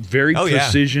 Just very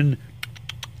precision,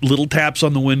 little taps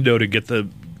on the window to get the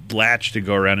latch to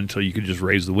go around until you could just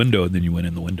raise the window, and then you went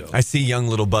in the window. I see young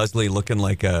little Buzzley looking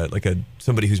like a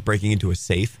somebody who's breaking into a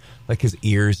safe, like his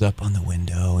ears up on the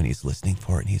window, and he's listening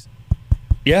for it, and he's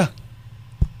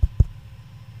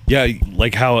Yeah,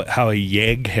 like how a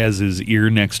yegg has his ear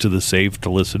next to the safe to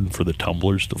listen for the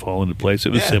tumblers to fall into place.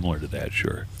 It was similar to that,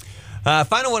 sure.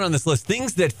 Final one on this list.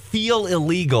 Things that feel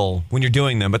illegal when you're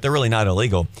doing them, but they're really not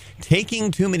illegal.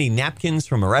 Taking too many napkins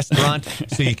from a restaurant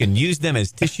so you can use them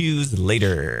as tissues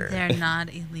later. They're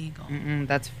not illegal.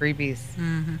 That's freebies.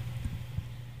 Mm-hmm.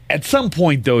 At some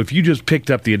point, though, if you just picked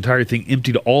up the entire thing,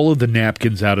 emptied all of the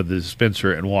napkins out of the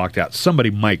dispenser and walked out, somebody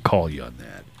might call you on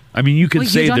that. I mean, you could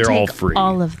say they're all free.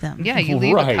 All of them. Yeah, you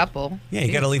leave a couple. Yeah,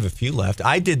 you got to leave a few left.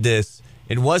 I did this.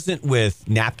 It wasn't with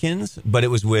napkins, but it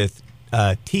was with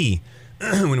tea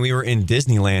when we were in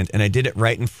Disneyland, and I did it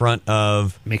right in front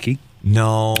of Mickey.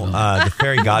 No, the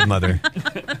fairy godmother.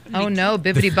 Oh no,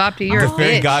 bibbity boppity, you're The a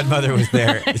fairy bitch. godmother was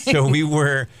there. So we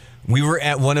were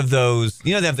at one of those.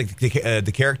 You know, they have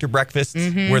the character breakfasts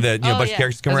where the bunch of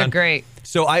characters come Those around. are great.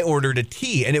 So I ordered a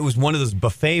tea, and it was one of those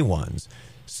buffet ones.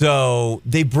 So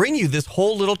they bring you this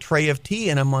whole little tray of tea,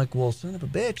 and I'm like, well, son of a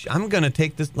bitch, I'm going to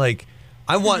take this, like,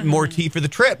 I want more tea for the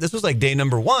trip. This was like day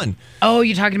number 1. Oh,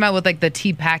 you're talking about with like the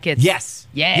tea packets? Yes.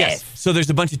 So there's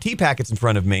a bunch of tea packets in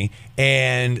front of me,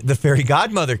 and the fairy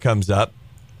godmother comes up,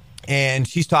 and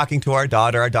she's talking to our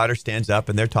daughter. Our daughter stands up,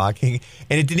 and they're talking,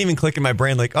 and it didn't even click in my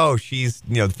brain, like, oh, she's,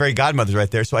 the fairy godmother's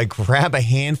right there. So I grab a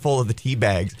handful of the tea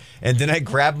bags, and then I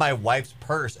grab my wife's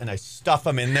purse, and I stuff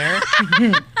them in there.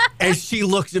 And she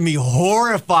looks at me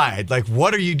horrified, like,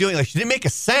 what are you doing? Like, she didn't make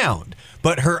a sound,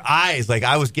 but her eyes, like,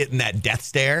 I was getting that death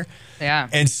stare. Yeah.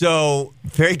 And so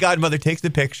fairy godmother takes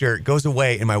the picture, goes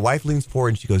away, and my wife leans forward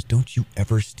and she goes, "Don't you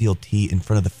ever steal tea in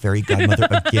front of the fairy godmother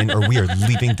again, or we are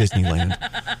leaving Disneyland."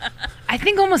 I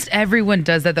think almost everyone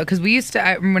does that, though, because we used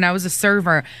to, when I was a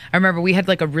server, I remember we had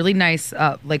like a really nice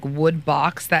like wood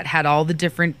box that had all the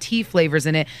different tea flavors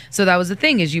in it. So that was the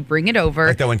thing, is you bring it over.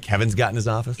 Like that one Kevin's got in his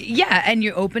office? Yeah, and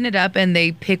you open it up and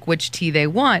they pick which tea they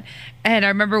want. And I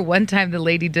remember one time the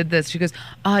lady did this. She goes,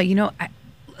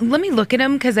 let me look at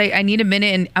them because I need a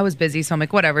minute, and I was busy, so I'm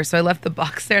like, whatever. So I left the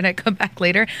box there, and I come back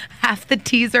later, half the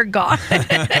teas are gone.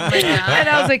 And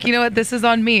I was like, you know what, this is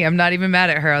on me. I'm not even mad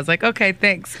at her. I was like, okay,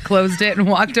 thanks. Closed it and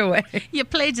walked away. You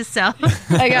played yourself.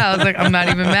 I was like, I'm not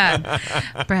even mad.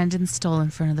 Brandon stole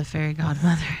in front of the fairy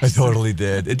godmother. I totally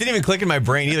did. It didn't even click in my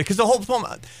brain either, because the whole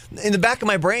time, in the back of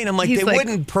my brain, I'm like, they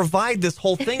wouldn't provide this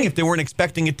whole thing if they weren't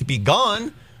expecting it to be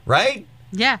gone, right?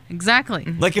 Yeah, exactly.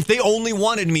 Like, if they only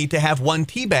wanted me to have one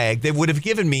tea bag, they would have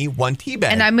given me one tea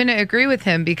bag. And I'm going to agree with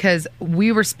him, because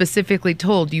we were specifically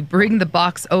told you bring the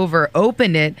box over,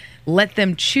 open it, let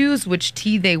them choose which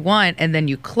tea they want, and then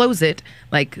you close it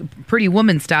like Pretty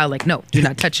Woman style. Like, no, do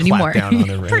not touch anymore. Clap down on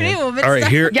it, right? Pretty Woman. All right,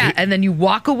 here. Yeah, and then you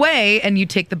walk away and you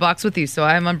take the box with you. So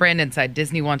I'm on Brandon's side.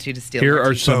 Disney wants you to steal. Here more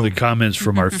are tea. some of the comments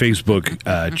from our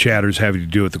Facebook chatters having to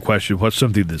do with the question, what's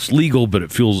something that's legal but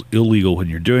it feels illegal when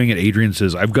you're doing it? Adrian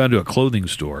says, I've gone to a clothing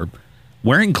store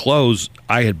wearing clothes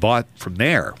I had bought from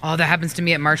there. Oh, that happens to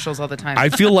me at Marshall's all the time. I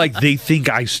feel like they think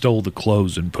I stole the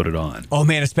clothes and put it on. Oh,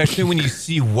 man, especially when you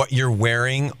see what you're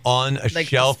wearing on a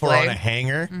shelf display. or on a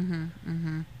hanger.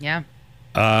 Yeah.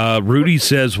 Rudy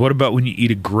says, what about when you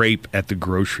eat a grape at the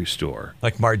grocery store?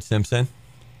 Like Marge Simpson.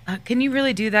 Can you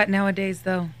really do that nowadays,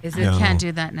 though? Is it? No. Can't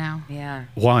do that now. Yeah.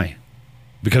 Why?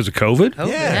 Because of COVID? Oh,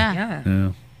 Yeah.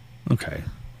 Yeah. Okay.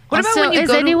 What about Also, when you is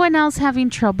go to- anyone else having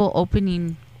trouble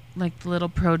opening like the little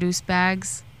produce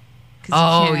bags? 'Cause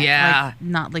Oh, you can't, yeah. like,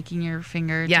 not licking your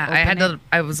finger. Yeah, to I had open to.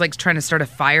 I was like trying to start a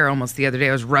fire almost the other day.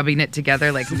 I was rubbing it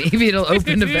together, like maybe it'll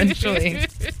open eventually.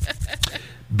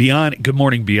 Good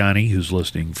morning, Biani, who's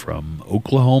listening from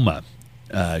Oklahoma.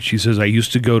 She says, I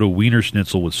used to go to Wiener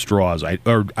Schnitzel with straws.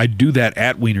 I'd do that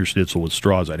at Wiener Schnitzel with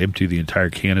straws. I'd empty the entire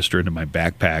canister into my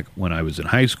backpack. When I was in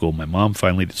high school, my mom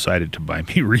finally decided to buy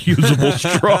me reusable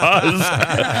straws.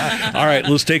 All right,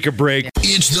 let's take a break.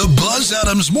 It's the Buzz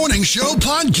Adams Morning Show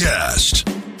podcast.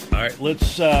 All right,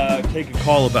 let's take a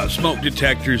call about smoke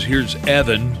detectors. Here's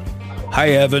Evan. Hi,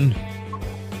 Evan.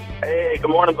 Hey,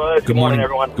 good morning, Bud. Good morning,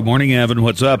 everyone. Good morning, Evan.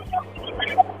 What's up?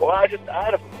 Well, you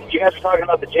guys were talking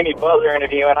about the Jimmy Butler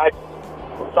interview, and I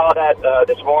saw that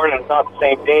this morning. It's not the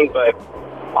same thing, but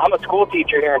I'm a school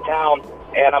teacher here in town,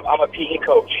 and I'm a PE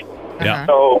coach. Yeah.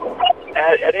 So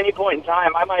at any point in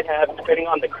time, I might have, depending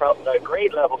on the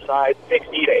grade level size,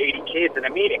 60 to 80 kids in a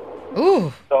meeting.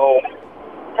 Ooh. So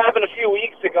it happened a few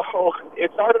weeks ago.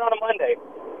 It started on a Monday,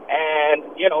 and,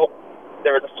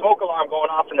 there was a smoke alarm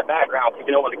going off in the background because,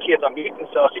 when the kids unmute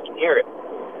themselves, you can hear it.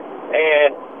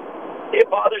 And it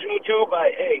bothers me too,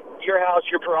 but hey, your house,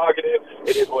 your prerogative,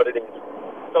 it is what it is.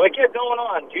 So it kept going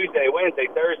on Tuesday, Wednesday,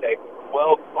 Thursday.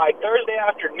 Well, by Thursday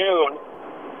afternoon,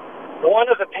 one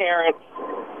of the parents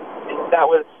that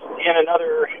was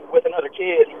with another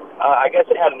kid, I guess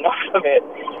it had enough of it.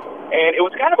 And it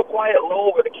was kind of a quiet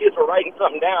lull where the kids were writing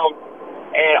something down.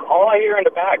 And all I hear in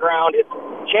the background is,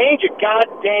 change your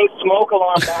goddamn smoke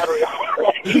alarm battery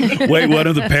already. Wait, one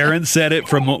of the parents said it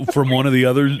from one of the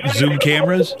other Zoom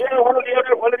cameras? Yeah, one of the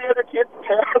other kids'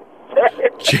 parents said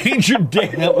it. Change your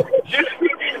damn... It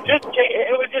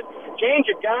was just change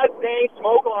your goddamn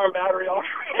smoke alarm battery already.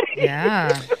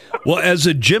 Yeah. Well, as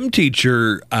a gym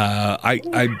teacher,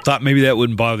 I thought maybe that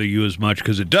wouldn't bother you as much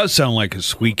because it does sound like a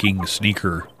squeaking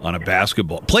sneaker on a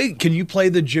basketball. Can you play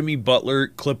the Jimmy Butler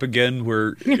clip again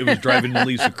where it was driving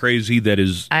Lisa crazy that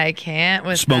his I can't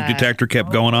with smoke that. detector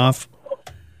kept going off?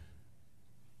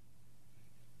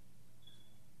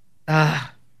 Lisa,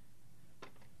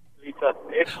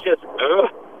 it's just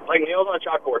like nails on a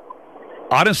chalkboard.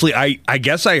 Honestly, I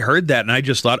guess I heard that and I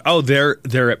just thought, oh,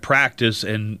 they're at practice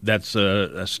and that's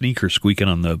a sneaker squeaking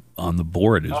on the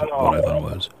board is what I thought it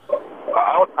was.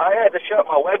 I had to shut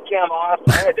my webcam off.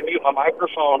 I had to mute my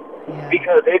microphone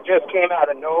because it just came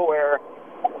out of nowhere.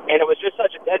 And it was just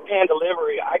such a deadpan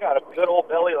delivery. I got a good old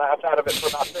belly laugh out of it for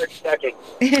about 30 seconds.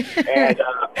 And,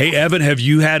 hey, Evan, have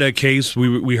you had a case?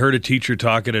 We heard a teacher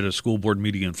talking at a school board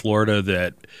meeting in Florida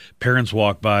that parents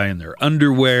walk by in their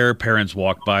underwear, parents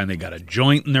walk by and they got a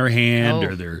joint in their hand,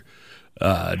 or they're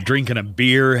drinking a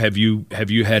beer. Have you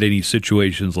had any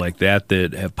situations like that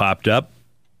have popped up?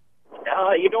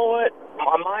 You know what?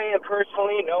 On my end,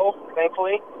 personally, no,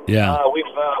 thankfully. Yeah. We've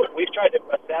tried to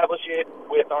establish it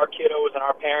with our kiddos and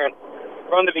our parents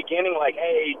from the beginning. Like,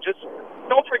 hey, just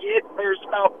don't forget. There's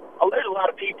a lot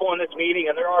of people in this meeting,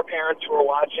 and there are parents who are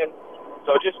watching.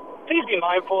 So just please be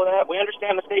mindful of that. We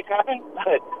understand mistakes happen,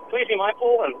 but please be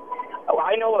mindful. And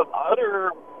I know of other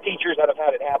teachers that have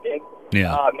had it happen.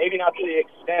 Yeah. Maybe not to the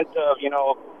extent of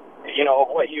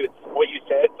what you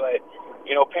said, but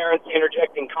parents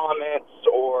interjecting comments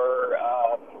or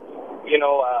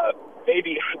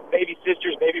baby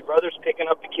sisters, baby brothers picking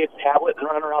up the kid's tablet and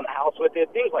running around the house with it,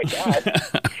 things like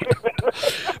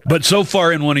that. But so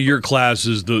far in one of your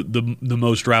classes, the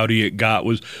most rowdy it got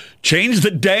was change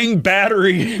the dang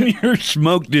battery in your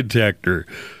smoke detector.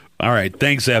 All right,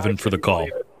 thanks, Evan, for the call.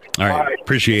 All right,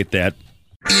 appreciate that.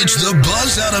 It's the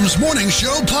Buzz Adams Morning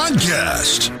Show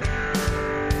podcast.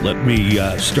 Let me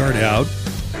start out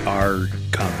our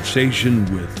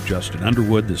conversation with Justin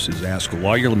Underwood. This is Ask a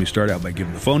Lawyer. Let me start out by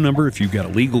giving the phone number if you've got a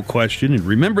legal question. And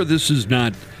remember, this is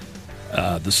not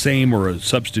the same or a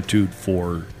substitute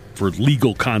for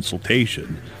legal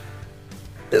consultation.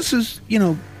 This is,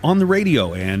 on the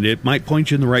radio, and it might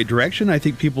point you in the right direction. I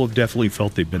think people have definitely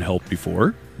felt they've been helped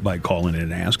before by calling in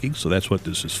and asking. So that's what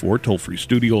this is for. Toll-free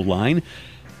studio line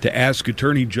to ask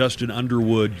attorney Justin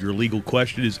Underwood your legal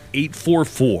question is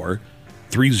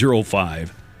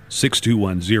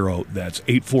 844-305-6210. That's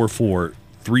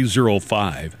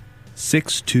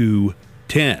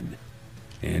 844-305-6210.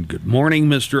 And good morning,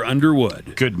 Mr.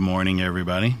 Underwood. Good morning,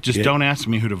 everybody. Just don't ask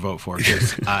me who to vote for,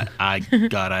 because I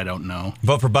don't know.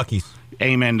 Vote for Buc-ee's.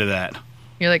 Amen to that.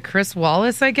 You're like Chris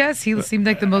Wallace, I guess. He seemed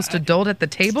like the most adult at the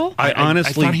table. I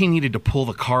honestly I thought he needed to pull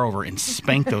the car over and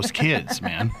spank those kids,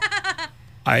 man.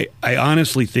 I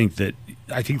honestly think that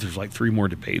there's like 3 more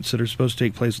debates that are supposed to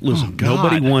take place. Listen, God.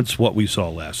 nobody wants what we saw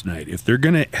last night. If they're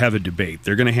going to have a debate,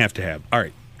 they're going to have all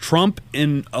right, Trump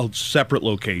in a separate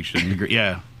location.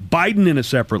 Yeah. Biden in a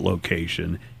separate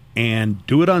location, and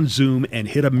do it on Zoom and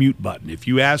hit a mute button. If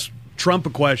you ask Trump a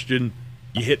question,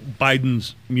 you hit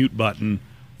Biden's mute button,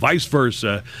 vice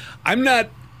versa. I'm not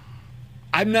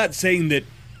saying that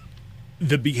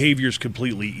the behavior is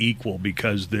completely equal,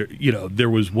 because there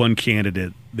was one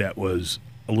candidate that was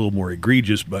a little more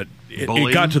egregious, but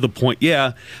it got to the point.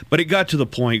 Yeah, but it got to the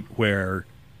point where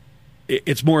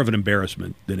it's more of an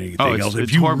embarrassment than anything else.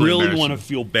 If you really want to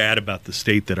feel bad about the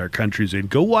state that our country's in,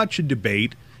 go watch a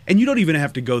debate, and you don't even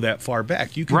have to go that far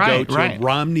back. You can go to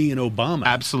Romney and Obama.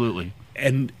 Absolutely.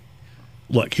 And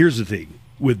look, here's the thing.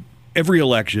 With every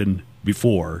election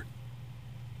before,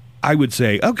 I would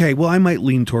say, okay, well, I might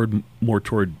lean more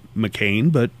toward McCain,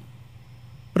 but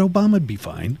Obama'd be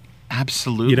fine.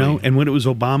 Absolutely. And when it was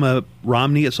Obama,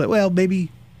 Romney, it's like, well, maybe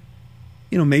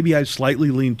I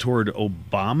slightly lean toward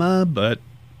Obama, but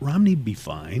Romney'd be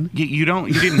fine. You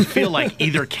didn't feel like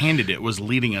either candidate was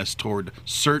leading us toward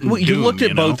certain doom, you looked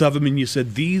at both of them and you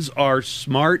said, these are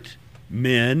smart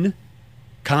men,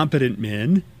 competent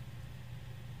men.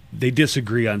 They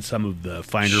disagree on some of the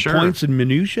finer points and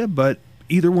minutia, but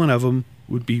either one of them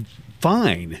would be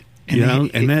fine.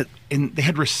 And they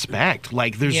had respect.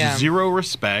 Like, there's zero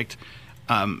respect.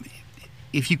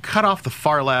 If you cut off the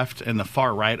far left and the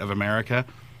far right of America,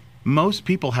 most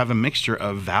people have a mixture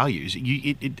of values.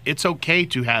 It's okay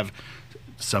to have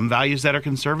some values that are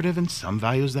conservative and some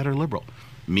values that are liberal.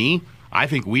 Me, I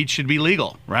think weed should be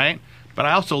legal, right? But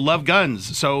I also love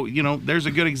guns. So, there's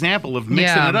a good example of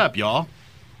mixing it up, y'all.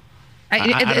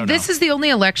 This is the only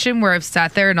election where I've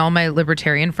sat there and all my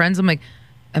libertarian friends, I'm like,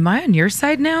 am I on your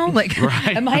side now? Like,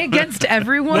 am I against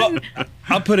everyone? Well,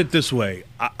 I'll put it this way.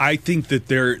 I think that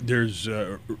there's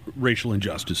racial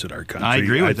injustice in our country. I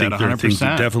agree with that 100%. There are things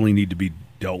that definitely need to be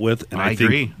dealt with. And I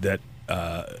agree. think that,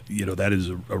 that is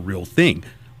a real thing.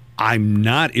 I'm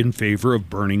not in favor of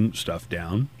burning stuff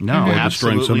down. No, or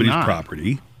absolutely destroying somebody's not.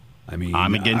 property. I mean,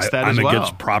 I'm against that as well. I'm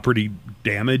against property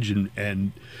damage.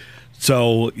 And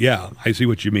so, yeah, I see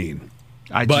what you mean.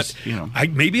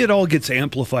 Maybe it all gets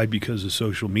amplified because of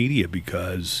social media,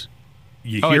 because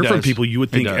you hear from people, you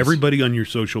would think everybody on your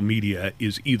social media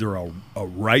is either a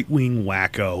right-wing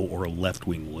wacko or a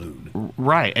left-wing loon.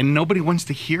 Right, and nobody wants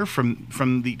to hear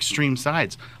from the extreme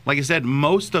sides. Like I said,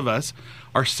 most of us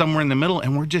are somewhere in the middle,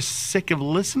 and we're just sick of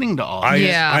listening to all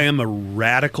this. I am a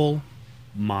radical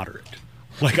moderate.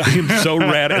 Like, I am so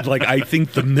radical. Like, I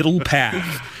think the middle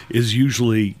path is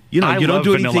usually, you don't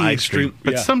do anything extreme.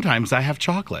 But sometimes I have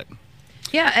chocolate.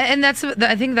 Yeah, and I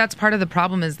think that's part of the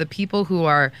problem, is the people who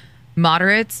are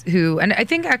moderates and I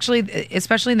think actually,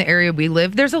 especially in the area we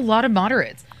live, there's a lot of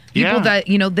moderates. People that,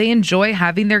 they enjoy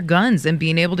having their guns and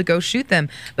being able to go shoot them,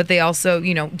 but they also,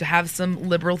 have some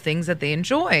liberal things that they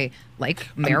enjoy, like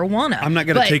marijuana. I'm not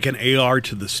going to take an AR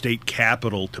to the state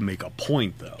capitol to make a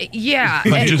point, though. Yeah.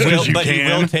 But you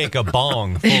will take a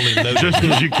bong fully loaded. Just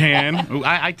as you can.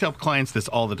 I tell clients this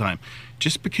all the time.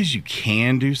 Just because you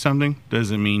can do something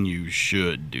doesn't mean you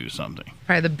should do something.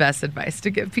 Probably the best advice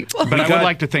to give people. But I would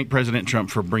like to thank President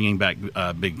Trump for bringing back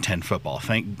Big Ten football.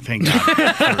 Thank God.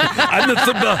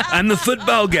 I'm the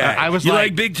football guy. You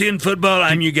like Big Ten football?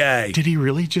 I'm your guy. Did he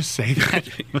really just say that?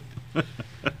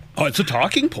 Oh, it's a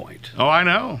talking point. Oh, I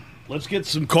know. Let's get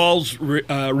some calls.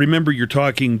 Remember, you're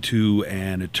talking to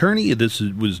an attorney. This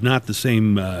was not the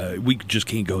same. We just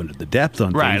can't go into the depth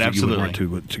on things that you would want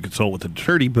to consult with an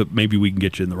attorney, but maybe we can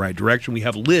get you in the right direction. We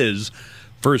have Liz,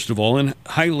 first of all. And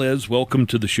hi, Liz. Welcome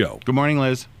to the show. Good morning,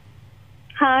 Liz.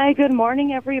 Hi. Good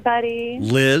morning, everybody.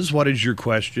 Liz, what is your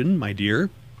question, my dear?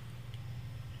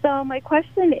 So my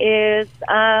question is,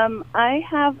 I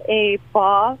have a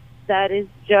boss that is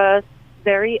just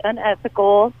very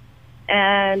unethical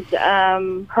and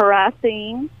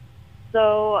harassing.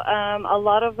 So a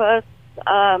lot of us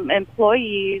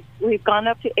employees, we've gone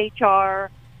up to HR,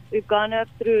 we've gone up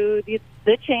through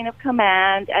the chain of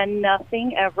command, and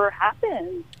nothing ever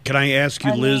happens. Can I ask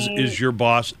you, Liz, is your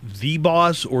boss the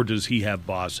boss, or does he have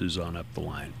bosses on up the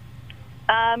line?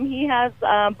 He has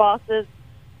bosses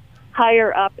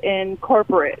higher up in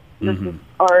corporate. This is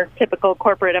our typical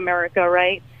corporate America,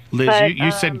 right? Liz,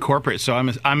 you said corporate, so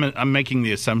I'm making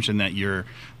the assumption that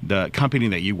the company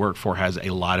that you work for has a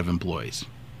lot of employees.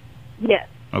 Yes.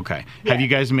 Okay. Have you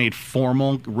guys made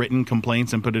formal written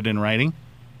complaints and put it in writing?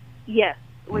 Yes,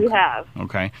 we have.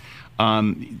 Okay.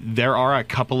 There are a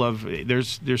couple of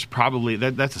there's probably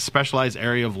that's a specialized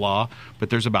area of law, but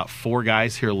there's about 4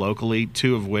 guys here locally,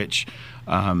 2 of which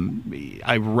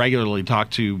I regularly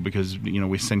talk to because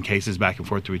we send cases back and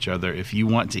forth to each other. If you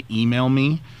want to email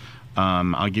me,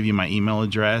 I'll give you my email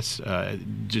address.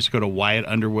 Just go to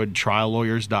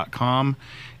WyattUnderwoodTrialLawyers.com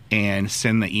and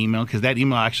send the email, because that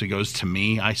email actually goes to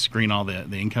me. I screen all the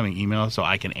incoming emails so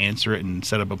I can answer it and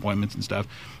set up appointments and stuff.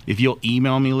 If you'll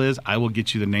email me, Liz, I will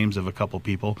get you the names of a couple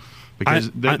people, because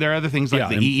there are other things like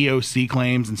the EEOC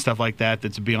claims and stuff like that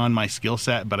that's beyond my skill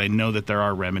set, but I know that there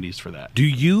are remedies for that. Do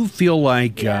you feel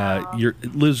like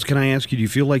Liz, can I ask you, do you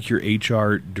feel like your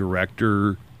HR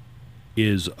director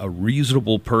is a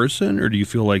reasonable person, or do you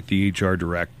feel like the HR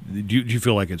do you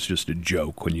feel like it's just a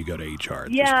joke when you go to HR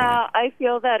at this point? I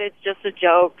feel that it's just a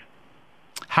joke.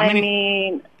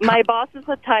 My boss is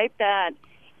the type that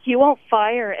he won't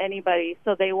fire anybody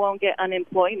so they won't get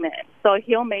unemployment. So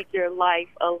he'll make your life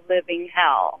a living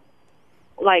hell.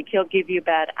 Like, he'll give you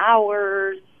bad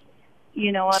hours.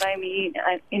 You know what I mean?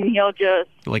 And he'll just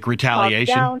like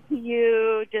retaliation talk down to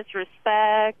you,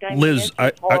 disrespect. Liz,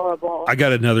 it's horrible. I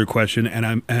got another question,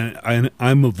 and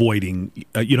I'm avoiding.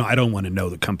 I don't want to know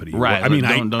the company. Right. I mean,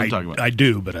 don't talk about it. I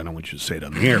do, but I don't want you to say it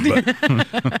on the air. But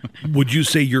would you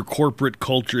say your corporate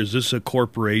culture, is this a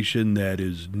corporation that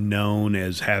is known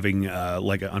as having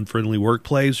like an unfriendly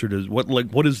workplace, or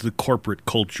what is the corporate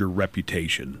culture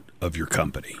reputation of your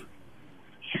company?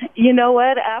 You know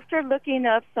what? After looking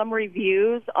up some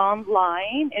reviews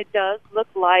online, it does look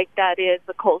like that is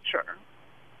the culture.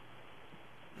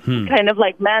 Kind of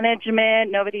like management.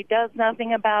 Nobody does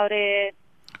nothing about it.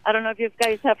 I don't know if you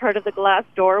guys have heard of the glass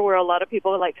door, where a lot of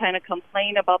people like kind of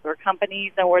complain about their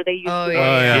companies and where they used to work.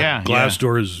 Yeah.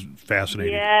 Glassdoor is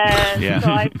fascinating. Yes.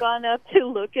 So I've gone up to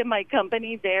look at my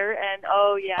company there, and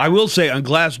I will say on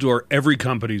Glassdoor, every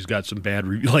company's got some bad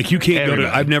reviews. Like, you can't go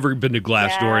to. I've never been to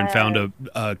Glassdoor and found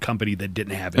a company that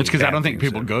didn't have any. It's because I don't think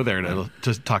people go there to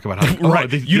talk about how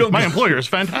my employer is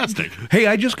fantastic. Hey,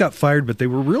 I just got fired, but they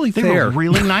were really fair. They were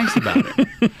really nice about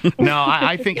it. No,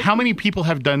 I think, how many people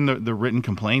have done the written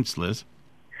complaints, Liz?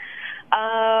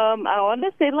 I want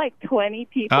to say like 20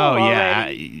 people. Oh,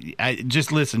 already. yeah.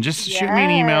 Just listen. Just shoot me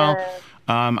an email.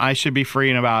 I should be free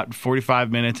in about 45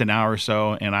 minutes, an hour or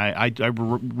so, and I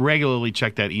regularly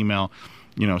check that email,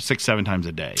 6-7 times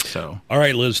a day. So, all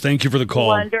right, Liz, thank you for the call.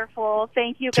 Wonderful.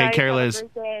 Thank you, guys. Take care, Liz. Have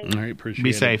a great day. All right, appreciate it.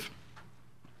 Be safe.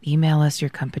 Email us your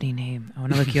company name. I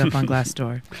want to look you up on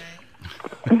Glassdoor.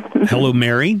 Hello,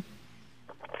 Mary.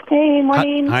 Hey,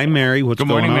 morning. Hi, Mary. What's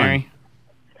going on? Good morning, Mary.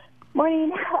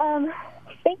 Morning.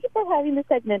 Thank you for having the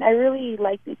segment. I really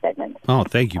like these segments. Oh,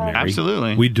 thank you, Mary.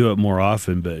 Absolutely. We do it more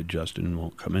often, but Justin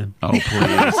won't come in. Oh,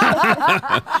 please.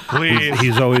 Please.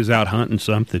 He's always out hunting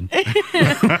something.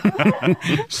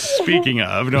 Speaking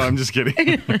of, no, I'm just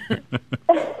kidding.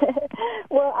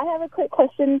 Well, I have a quick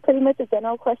question, pretty much a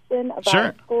general question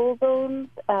about school zones.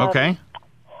 Okay.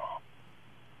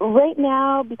 Right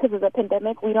now, because of the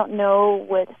pandemic, we don't know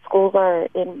what schools are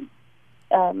in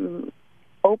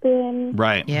open.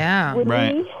 Right. Yeah.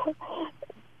 Right.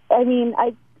 I mean,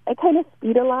 I kind of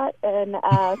speed a lot, and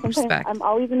sometimes I'm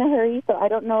always in a hurry, so I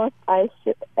don't know if I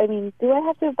should. I mean, do I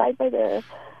have to abide by the?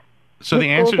 So the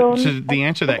answer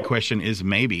to that question is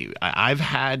maybe. I've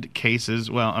had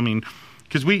cases. Well, I mean,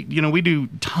 because we do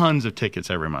tons of tickets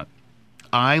every month.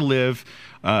 I live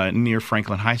near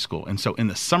Franklin High School, and so in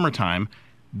the summertime,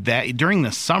 during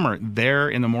the summer, there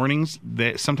in the mornings,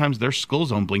 sometimes their school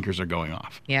zone blinkers are going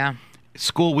off. Yeah.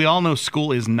 School, we all know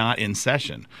school is not in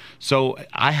session. So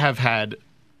I have had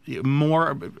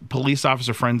more police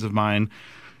officer friends of mine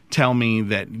tell me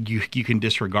that you can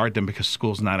disregard them because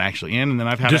school's not actually in. And then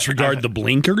I've had the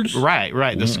blinkers?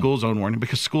 Right. The school zone warning,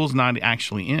 because school's not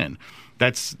actually in.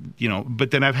 That's,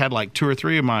 but then I've had like 2 or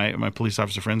 3 of my police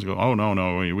officer friends go, oh,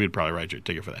 no, we'd probably write you a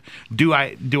ticket for that. Do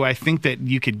I think that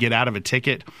you could get out of a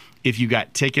ticket if you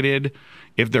got ticketed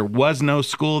if there was no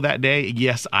school that day?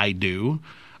 Yes, I do.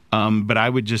 But I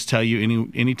would just tell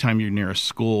you, anytime you're near a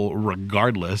school,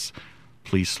 regardless,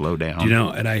 please slow down.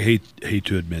 And I hate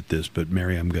to admit this, but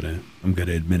Mary, I'm gonna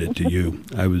admit it to you.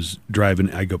 I was driving.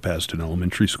 I go past an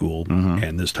elementary school,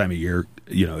 and this time of year,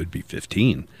 it'd be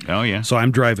 15. Oh yeah. So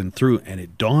I'm driving through, and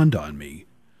it dawned on me.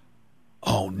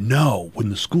 Oh no! When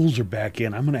the schools are back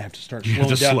in, I'm gonna have to start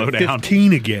slowing down to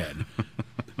 15 again.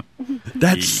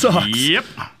 That sucks. Yep.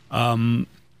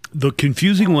 The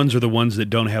confusing ones are the ones that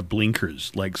don't have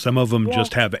blinkers. Like some of them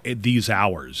just have these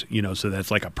hours, so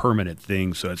that's like a permanent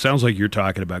thing. So it sounds like you're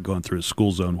talking about going through a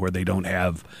school zone where they don't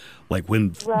have like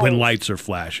when lights are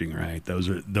flashing, right? Those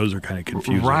are kind of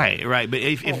confusing. Right. But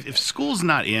if school's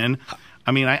not in,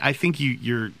 I mean, I think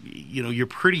you're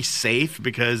pretty safe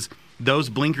because those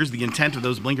blinkers, the intent of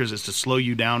those blinkers is to slow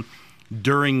you down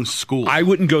during school. I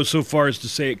wouldn't go so far as to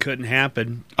say it couldn't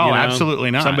happen. Absolutely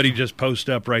not. Somebody just post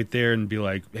up right there and be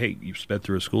like, "Hey, you sped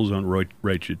through a school zone,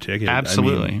 write your ticket."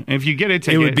 Absolutely. I mean, if you get a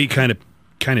ticket, it would be kind of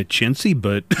chintzy,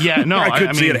 but I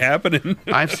could see it happening.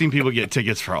 I've seen people get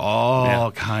tickets for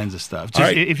all kinds of stuff.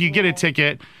 Just if you get a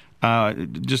ticket,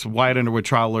 just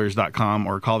WyattUnderwoodTrialLawyers.com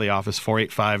or call the office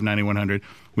 485-9100.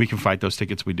 We can fight those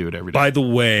tickets. We do it every day. By the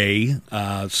way,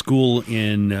 school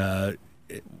in a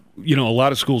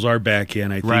lot of schools are back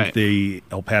in. I think the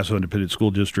El Paso Independent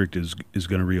School District is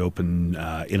going to reopen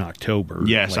in October.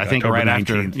 Yes, I think October right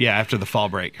 19th. after the fall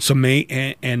break. So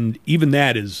and even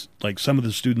that is like some of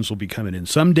the students will be coming in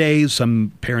some days.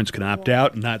 Some parents can opt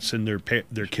out and not send their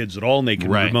kids at all, and they can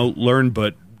remote learn.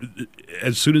 But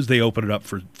as soon as they open it up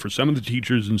for some of the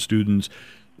teachers and students,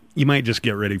 you might just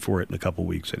get ready for it in a couple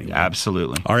weeks anyway.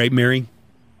 Absolutely. All right, Mary.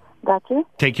 Gotcha.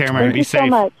 Take care, Mary. Thank Be you safe. So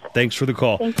much. Thanks for the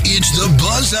call. It's the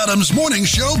Buzz Adams Morning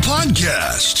Show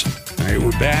podcast. All right,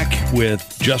 we're back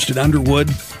with Justin Underwood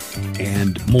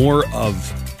and more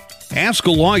of Ask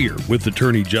a Lawyer with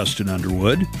attorney Justin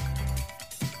Underwood.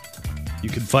 You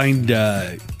can find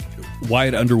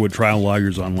Wyatt Underwood Trial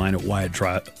Lawyers online at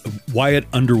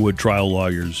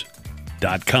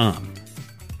WyattUnderwoodTrialLawyers.com.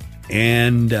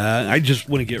 And I just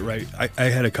want to get right. I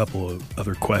had a couple of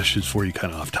other questions for you,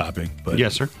 kind of off topic. But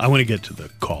yes, sir. I want to get to the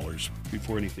callers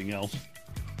before anything else.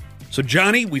 So,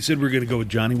 Johnny, we said we were going to go with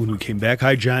Johnny when we came back.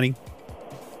 Hi, Johnny.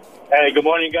 Hey, good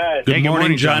morning, guys. Good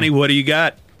morning, Johnny. What do you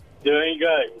got? Doing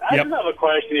good. I just have a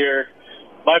question here.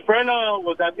 My friend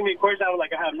was asking me a question. I was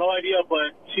like, I have no idea,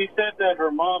 but she said that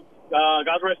her mom,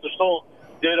 God rest her soul,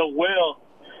 did a will,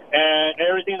 and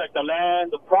everything like the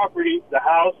land, the property, the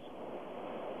house,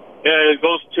 it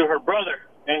goes to her brother,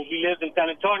 and he lives in San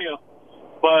Antonio.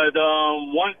 But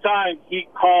one time he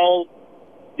called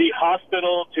the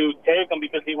hospital to take him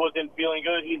because he wasn't feeling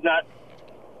good. I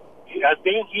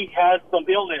think he has some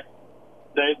illness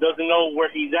that doesn't know where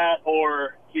he's at,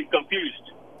 or he's confused.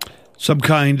 Some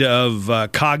kind of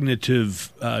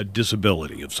cognitive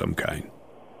disability of some kind.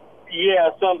 Yeah,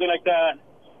 something like that.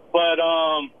 But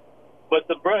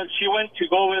the brother, she went to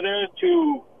go over there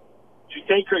to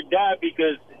take her dad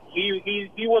because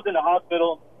he was in the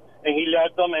hospital and he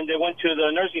left them, and they went to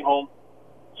the nursing home.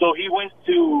 So she went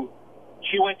to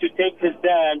take his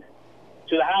dad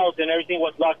to the house, and everything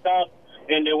was locked up.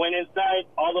 And they went inside.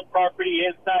 All the property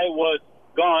inside was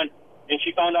gone, and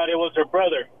she found out it was her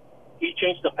brother. He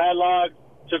changed the padlock,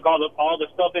 took all the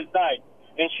stuff inside,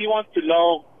 and she wants to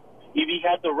know if he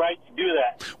had the right to do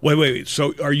that. Wait.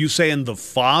 So are you saying the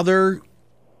father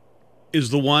is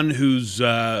the one who's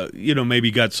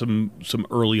maybe got some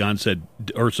early onset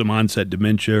or some onset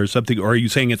dementia or something, or are you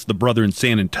saying it's the brother in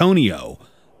San Antonio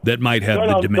that might have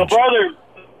the dementia? The brother,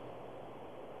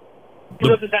 he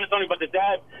lives in San Antonio, but the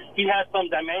dad, he has some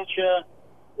dementia.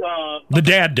 The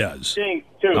dad does. Things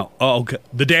too. Oh, okay.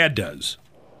 The dad does.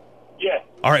 Yes.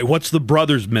 All right. What's the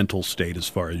brother's mental state, as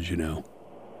far as you know?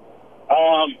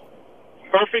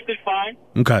 Perfectly fine.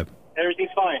 Okay.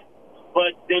 Everything's fine,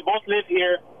 but they both live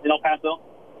here in El Paso,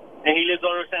 and he lives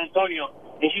over in San Antonio,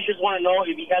 and she just want to know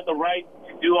if he had the right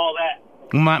to do all that.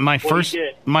 My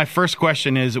first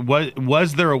question is: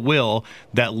 was there a will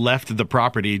that left the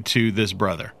property to this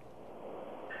brother?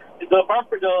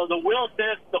 The will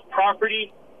says the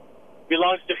property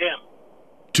belongs to him.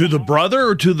 To the brother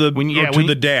or to the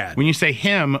the dad? When you say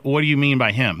him, what do you mean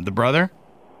by him? The brother?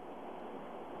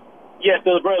 Yes,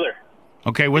 to the brother.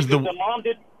 Okay, the mom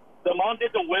did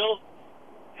the will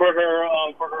for her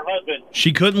husband.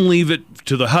 She couldn't leave it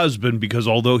to the husband because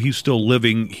although he's still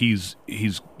living, he's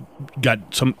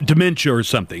got some dementia or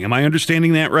something. Am I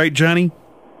understanding that right, Johnny?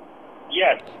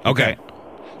 Yes. Okay.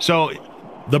 So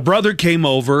the brother came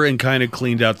over and kind of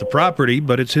cleaned out the property,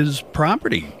 but it's his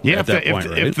property. Yeah, at that point,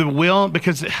 right? If the will,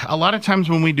 because a lot of times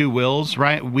when we do wills,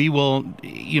 right, we will,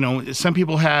 some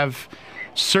people have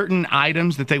certain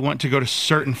items that they want to go to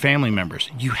certain family members.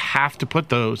 You have to put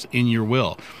those in your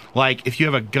will. Like if you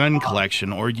have a gun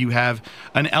collection or you have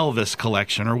an Elvis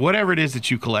collection or whatever it is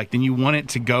that you collect and you want it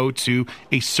to go to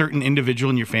a certain individual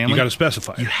in your family. You got to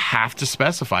specify it. You have to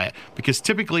specify it because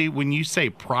typically when you say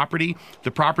property,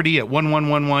 the property at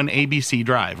 1111 ABC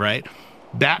Drive, right?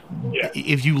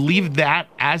 If you leave that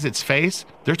as its face,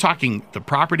 they're talking the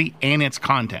property and its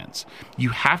contents.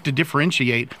 You have to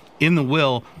differentiate in the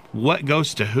will what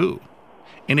goes to who.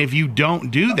 And if you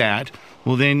don't do that,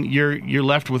 well, then you're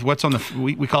left with what's on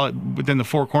we call it within the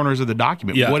four corners of the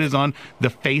document. Yeah. What is on the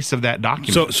face of that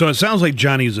document? So it sounds like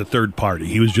Johnny is a third party.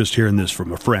 He was just hearing this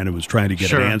from a friend who was trying to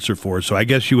get an answer for it. So I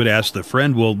guess you would ask the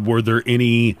friend, well, were there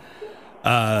any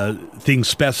things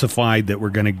specified that were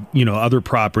going to, other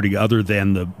property other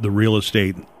than the real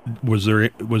estate? Was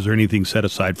there anything set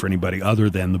aside for anybody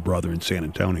other than the brother in San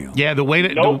Antonio? Yeah, the way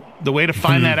to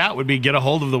find that out would be get a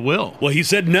hold of the will. Well, he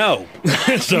said no.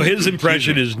 So his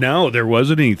impression is no, there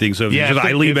wasn't anything. So if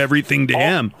I leave everything to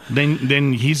him,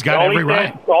 then he's got every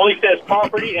right. All he says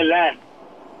property and land.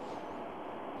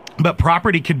 But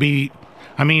property could be,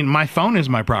 my phone is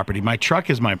my property. My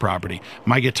truck is my property.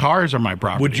 My guitars are my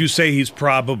property. Would you say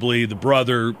the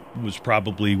brother was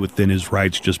probably within his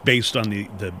rights just based on the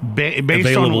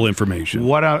available information?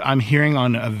 What I'm hearing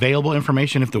on available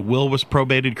information, if the will was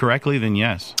probated correctly, then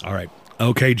yes. All right.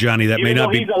 Okay, Johnny, that may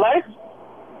not be... He's alive?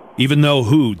 Even though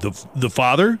who? The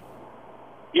father?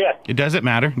 Yeah. It doesn't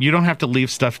matter. You don't have to leave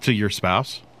stuff to your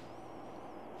spouse.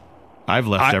 I've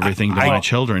left everything to my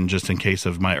children just in case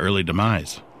of my early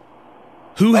demise.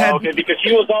 Who had? Okay, because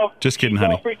she was all just kidding,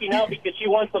 honey. All freaking out because she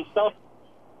wants some stuff.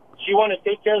 She wanted to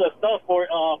take care of the stuff for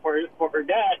her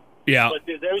dad. Yeah. But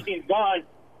since everything's gone,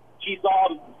 she's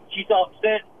all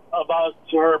upset about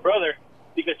her brother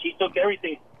because she took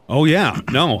everything. Oh yeah,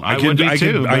 no, I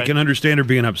can understand her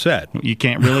being upset. You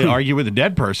can't really argue with a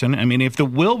dead person. If the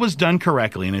will was done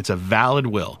correctly and it's a valid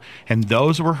will, and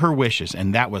those were her wishes,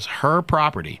 and that was her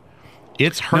property.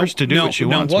 It's hers to do what she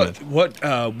wants with. What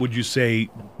would you say,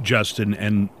 Justin,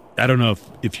 and I don't know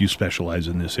if you specialize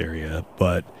in this area,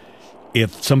 but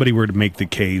if somebody were to make the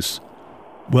case,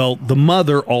 well, the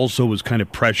mother also was kind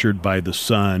of pressured by the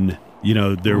son.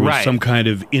 There was some kind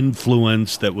of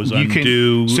influence that was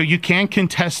undue. So you can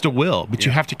contest a will, but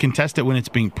you have to contest it when it's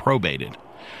being probated.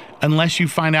 Unless you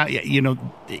find out,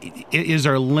 is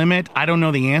there a limit? I don't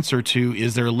know the answer to,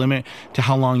 is there a limit to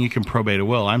how long you can probate a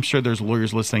will? I'm sure there's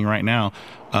lawyers listening right now,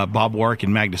 Bob Warwick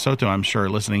and Mag DeSoto, I'm sure,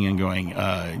 listening and going,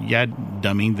 yeah,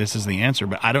 dummy, this is the answer.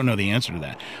 But I don't know the answer to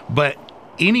that. But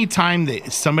anytime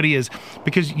that somebody is,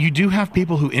 because you do have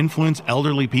people who influence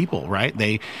elderly people, right?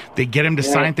 They get them to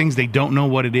sign things, they don't know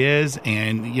what it is,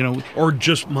 and or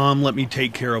just, Mom, let me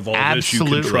take care of all this. You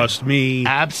can trust me.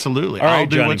 Absolutely, I'll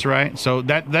do what's right. So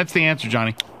that's the answer,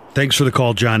 Johnny. Thanks for the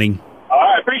call, Johnny. All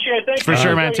right, appreciate it. Thanks for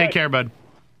sure, man. Take care, bud.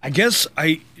 I guess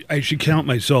I should count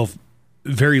myself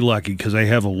very lucky because I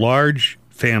have a large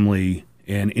family,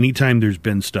 and anytime there's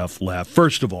been stuff left,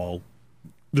 first of all,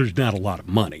 there's not a lot of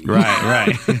money.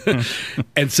 Right.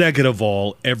 And second of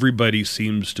all, everybody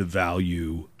seems to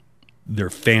value their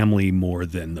family more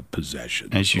than the possession.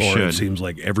 As you should. It seems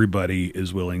like everybody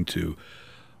is willing to,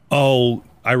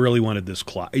 I really wanted this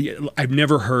clock. I've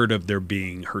never heard of there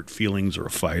being hurt feelings or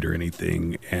a fight or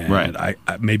anything. And I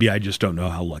maybe I just don't know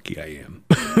how lucky I am,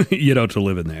 to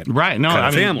live in that kind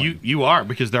of family. You are,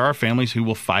 because there are families who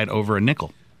will fight over a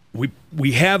nickel.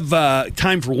 We have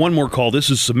time for one more call. This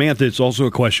is Samantha. It's also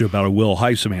a question about a will.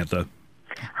 Hi, Samantha.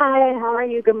 Hi, how are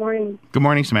you? Good morning. Good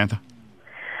morning, Samantha.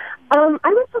 I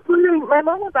was just wondering, my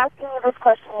mom was asking me this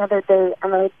question the other day,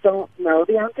 and I don't know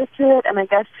the answer to it, and I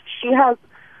guess she has,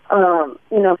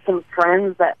 some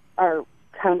friends that are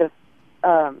kind of,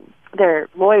 they're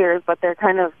lawyers, but they're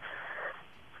kind of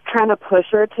trying to push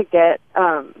her to get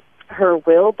her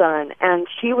will done, and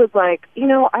she was like,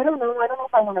 I don't know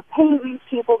if I want to pay these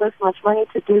people this much money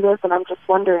to do this, and I'm just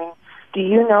wondering, do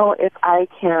you know if I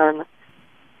can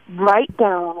write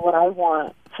down what I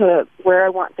want to where I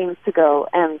want things to go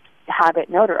and have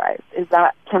it notarized?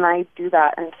 Can I do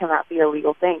that, and can that be a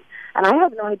legal thing? And I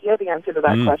have no idea the answer to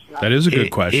that question. That is a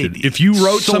good question. If you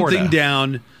wrote something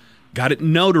down, got it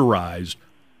notarized,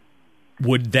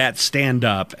 would that stand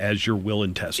up as your will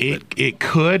and testament? It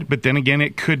could, but then again,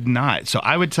 it could not. So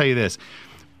I would tell you this.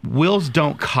 Wills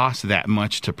don't cost that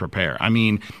much to prepare.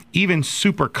 Even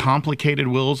super complicated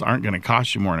wills aren't going to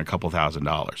cost you more than a couple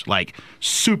 $1,000s. Like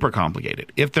super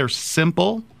complicated. If they're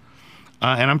simple,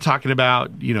 and I'm talking about,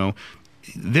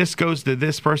 this goes to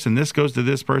this person, this goes to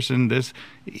this person,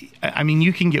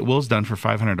 you can get wills done for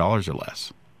 $500 or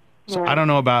less. So I don't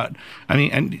know about,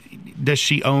 and does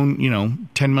she own,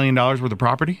 $10 million worth of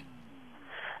property?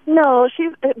 No,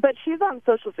 she's on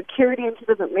Social Security and she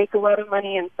doesn't make a lot of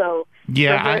money, and so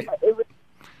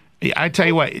I tell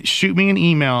you what, shoot me an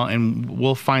email and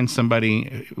we'll find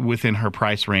somebody within her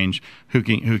price range who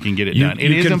can get it done.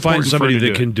 You can find somebody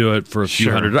that can do it for a few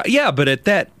 $100. Yeah, but at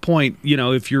that point,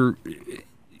 if you're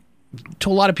to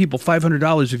a lot of people,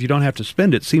 $500 if you don't have to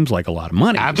spend it seems like a lot of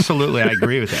money. Absolutely, I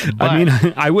agree with that. But, I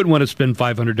mean, I wouldn't want to spend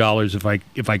 $500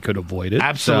 if I could avoid it.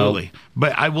 Absolutely. So,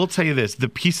 but I will tell you this: the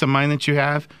peace of mind that you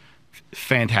have,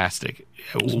 fantastic.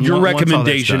 Your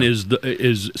recommendation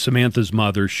is Samantha's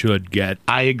mother should get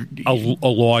a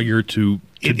lawyer to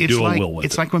do a will with it.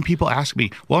 It's like when people ask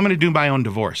me, well, I'm going to do my own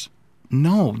divorce.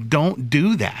 No, don't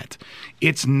do that.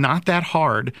 It's not that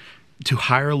hard to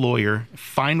hire a lawyer,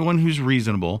 find one who's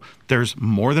reasonable. There's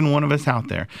more than one of us out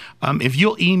there. If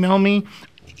you'll email me,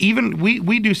 even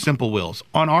we do simple wills.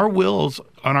 On our wills,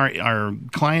 on our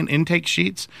client intake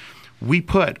sheets, we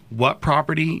put what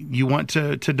property you want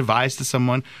to devise to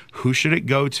someone, who should it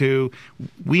go to.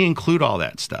 We include all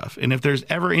that stuff. And if there's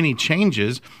ever any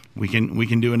changes, we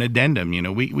can do an addendum.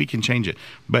 We can change it.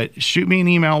 But shoot me an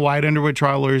email,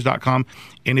 wyattunderdwoodtriallawyers.com,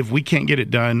 and if we can't get it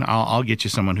done, I'll get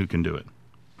you someone who can do it.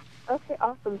 Okay,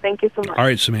 awesome. Thank you so much. All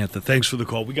right, Samantha, thanks for the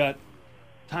call. We got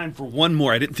time for one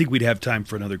more. I didn't think we'd have time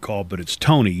for another call, but it's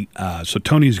Tony. So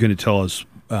Tony's going to tell us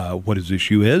what his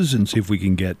issue is and see if we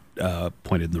can get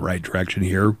pointed in the right direction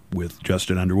here with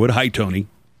Justin Underwood. Hi, Tony.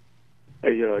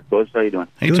 Hey, Buzz, how you doing?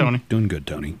 Hey, Tony. Doing good,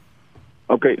 Tony.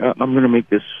 Okay, I'm going to make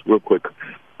this real quick.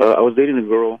 I was dating a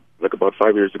girl like about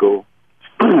 5 years ago.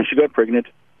 She got pregnant,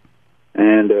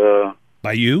 and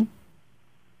by you?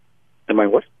 Am I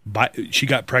what? She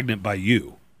got pregnant by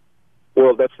you.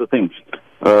 Well, that's the thing.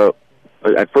 At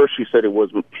first, she said it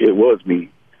was me,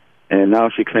 and now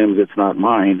she claims it's not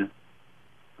mine.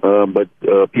 But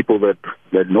people that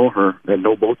know her, that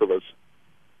know both of us,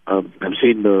 I've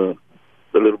seen the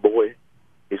little boy.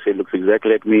 They say it looks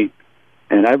exactly like me,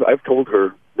 and I've told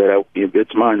her that if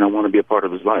it's mine, I want to be a part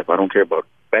of his life. I don't care about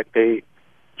back pay,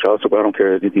 child support. I don't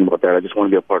care anything about that. I just want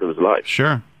to be a part of his life.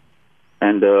 Sure.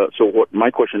 And so, what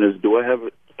my question is, do I have?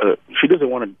 She doesn't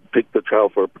want to take the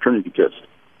child for a paternity test.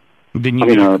 Then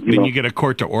you get a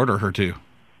court to order her to.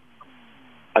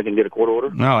 I can get a court order?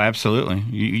 No, absolutely.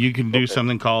 You can do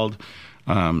something called,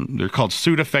 they're called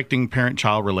suit affecting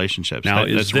parent-child relationships. Now,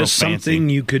 is this something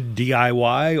you could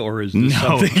DIY, or is this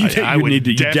something that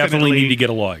you definitely need to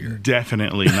get a lawyer?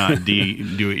 Definitely not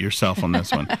do it yourself on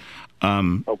this one.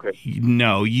 Okay.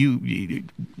 No,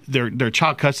 they're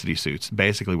child custody suits,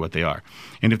 basically what they are.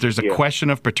 And if there's a question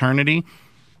of paternity,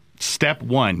 step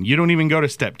one, you don't even go to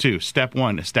step two. Step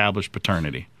one, establish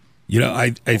paternity.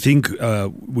 I think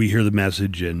we hear the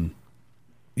message in,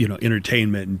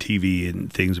 entertainment and TV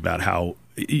and things about how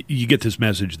you get this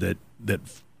message that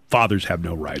fathers have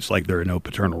no rights, like there are no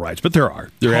paternal rights, but there are.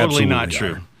 There totally absolutely not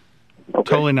true. Okay.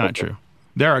 Totally not true.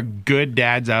 There are good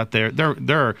dads out there.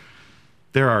 There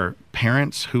are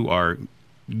parents who are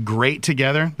great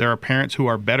together. There are parents who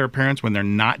are better parents when they're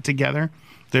not together.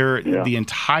 The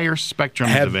entire spectrum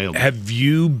is available. Have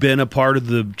you been a part of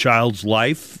the child's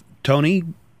life, Tony?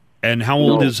 And how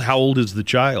old is the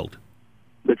child?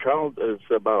 The child is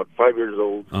about 5 years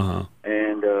old. Uh-huh.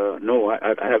 And no,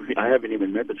 I haven't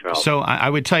even met the child. So I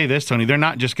would tell you this, Tony. They're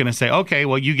not just going to say, "Okay,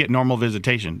 well, you get normal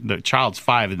visitation." The child's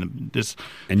 5, and this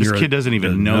kid doesn't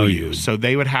even know you. So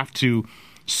they would have to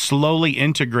slowly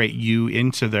integrate you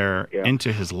into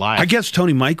into his life. I guess,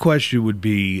 Tony, my question would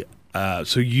be: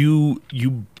 so you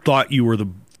thought you were the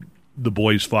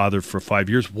boy's father for 5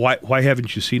 years. Why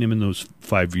haven't you seen him in those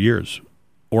 5 years?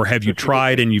 Or have you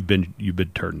tried and you've been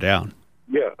turned down?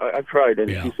 Yeah, I've tried, and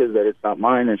she says that it's not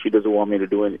mine, and she doesn't want me to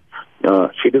do it.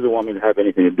 She doesn't want me to have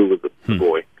anything to do with the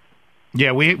boy.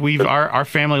 Yeah, our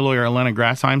family lawyer Elena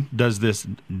Grassheim does this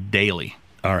daily.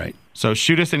 All right. So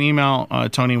shoot us an email,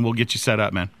 Tony, and we'll get you set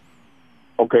up, man.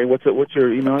 Okay, what's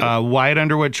your email?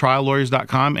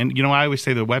 wyattunderdwoodtriallawyers.com. And I always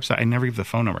say the website. I never give the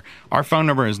phone number. Our phone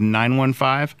number is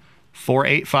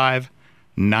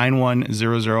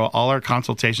 915-485-9100. All our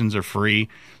consultations are free,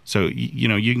 so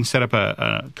you can set up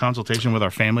a consultation with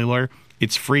our family lawyer.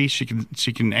 It's free. She can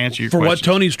answer your questions. For what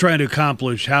Tony's trying to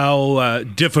accomplish, how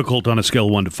difficult on a scale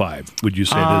of 1 to 5 would you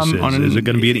say this is? Is it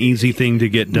going to be an easy thing to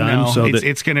get done? No,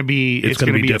 it's going to be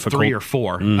difficult. A 3 or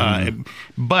 4. Mm-hmm.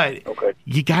 But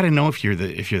you got to know if you're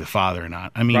the father or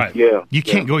not. I mean, you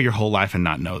can't go your whole life and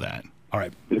not know that. All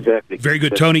right, exactly. Very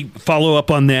good, Tony. Follow up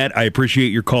on that. I appreciate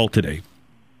your call today.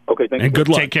 Okay, thank you. And good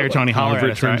luck. Take care, Tony. Holler at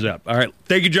us, turns up. All right.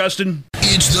 Thank you, Justin.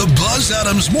 It's the Buzz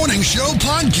Adams Morning Show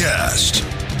podcast.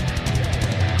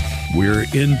 We're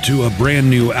into a brand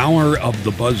new hour of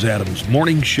the Buzz Adams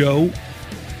Morning Show.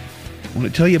 I want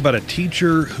to tell you about a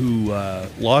teacher who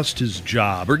lost his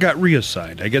job or got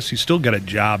reassigned. I guess he's still got a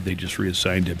job. They just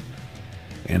reassigned him.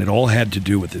 And it all had to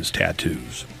do with his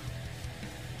tattoos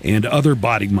and other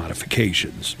body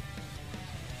modifications.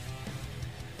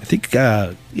 I think,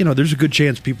 there's a good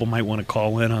chance people might want to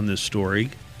call in on this story.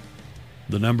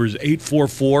 The number is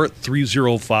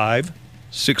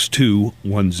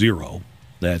 844-305-6210.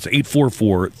 That's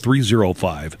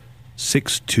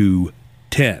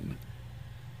 844-305-6210.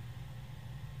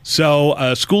 So,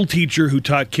 a school teacher who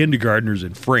taught kindergartners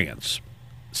in France,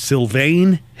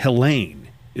 Sylvain Helene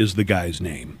is the guy's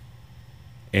name,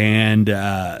 and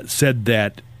said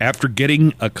that after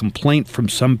getting a complaint from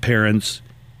some parents,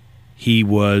 he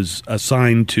was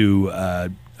assigned to a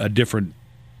different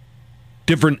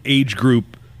age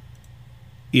group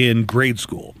in grade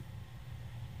school.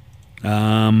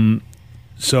 So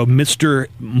Monsieur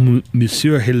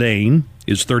Helene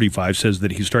is 35, says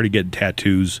that he started getting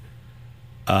tattoos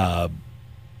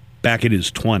back in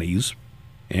his 20s.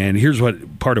 And here's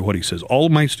part of what he says. All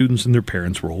of my students and their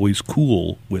parents were always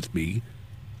cool with me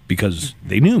because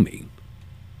they knew me.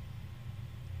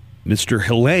 Mr.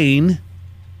 Helene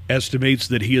estimates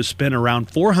that he has spent around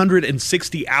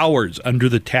 460 hours under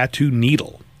the tattoo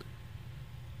needle.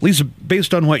 Lisa,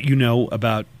 based on what you know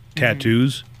about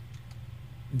tattoos,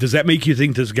 does that make you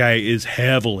think this guy is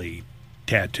heavily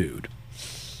tattooed?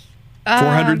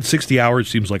 460 hours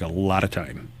seems like a lot of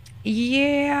time.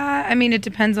 Yeah, I mean, it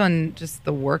depends on just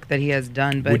the work that he has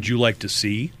done. But would you like to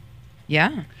see?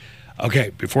 Yeah. Okay,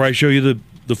 before I show you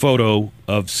the photo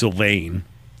of Sylvain,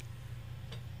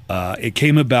 it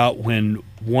came about when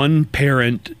one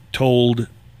parent told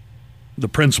the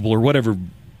principal, or whatever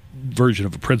version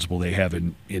of a principal they have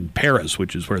in Paris,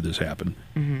 which is where this happened,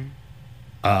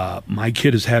 my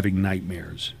kid is having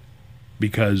nightmares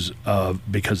because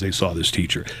they saw this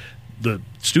teacher. The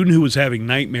student who was having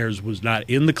nightmares was not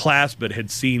in the class, but had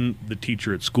seen the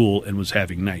teacher at school and was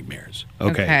having nightmares.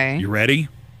 Okay. You ready?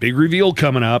 Big reveal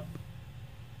coming up.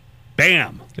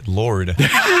 Bam. Good Lord.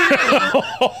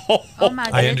 Oh my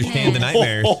I understand the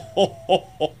nightmares.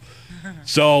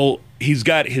 So he's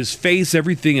got his face,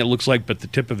 everything it looks like, but the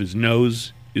tip of his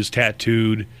nose is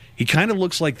tattooed. He kind of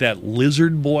looks like that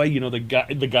lizard boy, the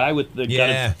guy with the got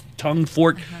his tongue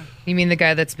fork. You mean the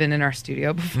guy that's been in our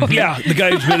studio before? Yeah, the guy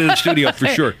who's been in the studio for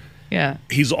sure. Yeah.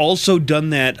 He's also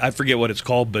done that, I forget what it's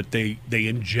called, but they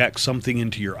inject something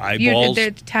into your eyeballs.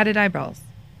 They're tatted eyeballs.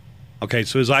 Okay,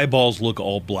 so his eyeballs look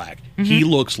all black. He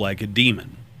looks like a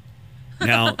demon.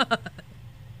 Now,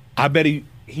 I bet he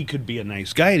could be a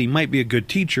nice guy and he might be a good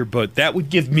teacher, but that would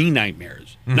give me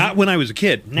nightmares. Not when I was a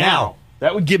kid. Now.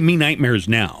 That would give me nightmares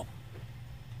now.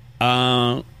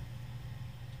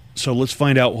 So let's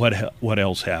find out what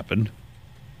else happened.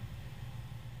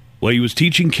 Well, he was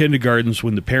teaching kindergartens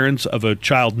when the parents of a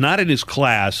child not in his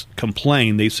class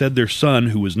complained. They said their son,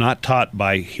 who was not taught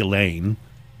by Helene,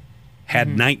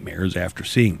 had nightmares after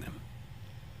seeing them.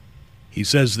 He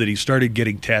says that he started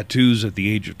getting tattoos at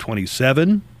the age of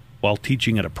 27 while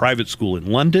teaching at a private school in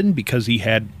London because he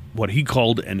had what he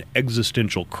called an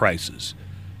existential crisis.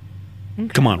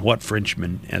 Come on, what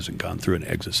Frenchman hasn't gone through an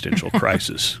existential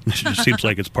crisis? It just seems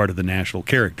like it's part of the national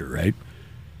character, right?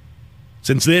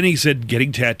 Since then, he said,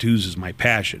 getting tattoos is my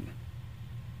passion.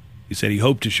 He said he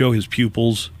hoped to show his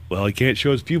pupils. Well, he can't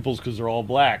show his pupils because they're all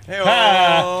black.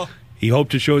 He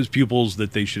hoped to show his pupils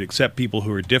that they should accept people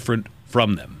who are different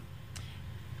from them.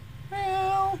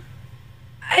 Well,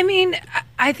 I mean,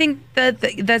 I think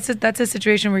that's a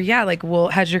situation where,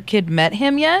 has your kid met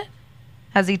him yet?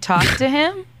 Has he talked to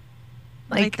him?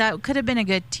 Like that could have been a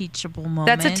good teachable moment.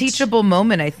 That's a teachable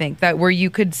moment, I think, that where you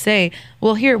could say,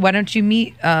 well, here, why don't you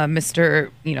meet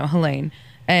Mr. Helene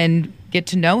and get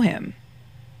to know him?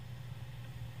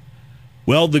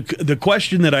 Well, the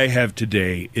question that I have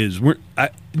today is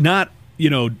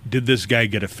did this guy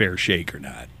get a fair shake or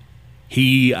not?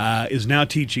 He is now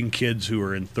teaching kids who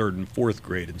are in 3rd and 4th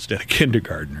grade instead of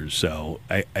kindergartners, so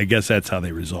I guess that's how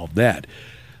they resolved that.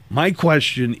 My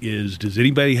question is, does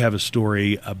anybody have a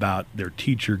story about their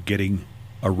teacher getting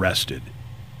arrested?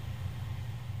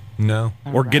 No.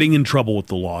 Or getting in trouble with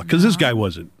the law? Because this guy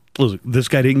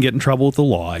didn't get in trouble with the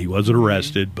law. He wasn't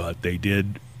arrested, but they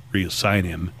did reassign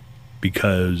him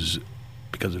because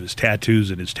of his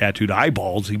tattoos and his tattooed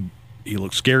eyeballs. He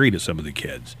looked scary to some of the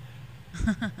kids.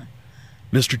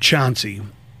 Mr. Chauncey,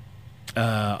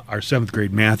 our 7th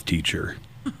grade math teacher.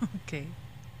 Okay.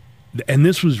 And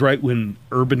this was right when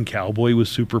Urban Cowboy was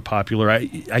super popular.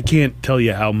 I can't tell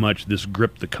you how much this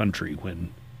gripped the country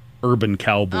when Urban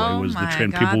Cowboy was the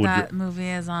trend. People that movie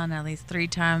is on at least 3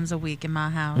 times a week in my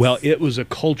house. Well, it was a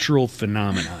cultural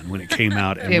phenomenon when it came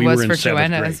out, and it we was were in for 7th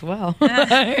Joanna grade. as well.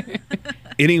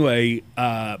 Anyway,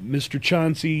 Mr.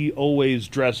 Chauncey always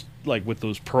dressed like with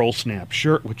those pearl snap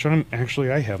shirt, which I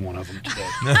have one of them today.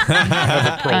 I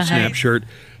have a pearl snap shirt,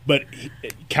 but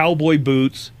cowboy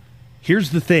boots.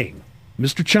 Here's the thing.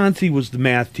 Mr. Chauncey was the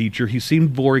math teacher. He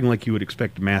seemed boring like you would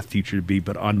expect a math teacher to be,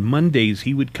 but on Mondays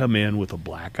he would come in with a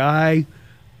black eye,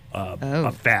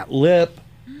 a fat lip.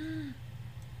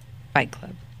 Fight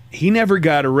Club. He never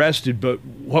got arrested, but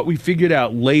what we figured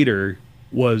out later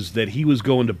was that he was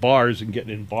going to bars and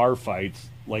getting in bar fights,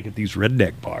 like at these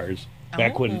redneck bars,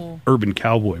 back when Urban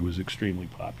Cowboy was extremely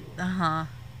popular. Uh-huh.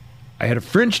 I had a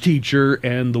French teacher,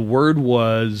 and the word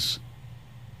was...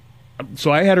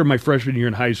 So I had her my freshman year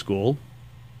in high school.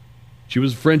 She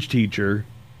was a French teacher.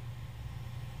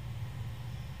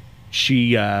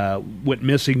 She went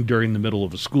missing during the middle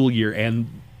of a school year,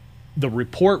 and the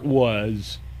report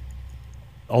was,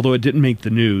 although it didn't make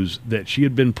the news, that she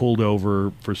had been pulled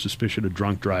over for suspicion of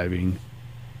drunk driving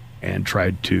and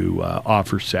tried to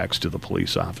offer sex to the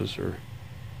police officer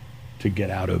to get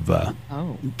out of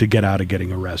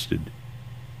getting arrested.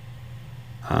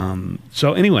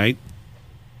 So anyway,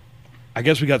 I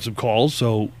guess we got some calls,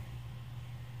 so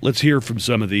let's hear from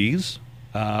some of these.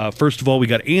 First of all, we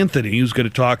got Anthony, who's going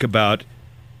to talk about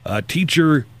a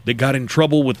teacher that got in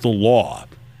trouble with the law.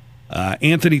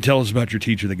 Anthony, tell us about your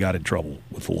teacher that got in trouble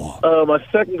with the law. My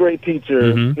second grade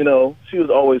teacher, she was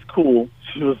always cool.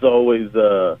 She was always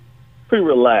pretty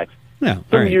relaxed. Yeah,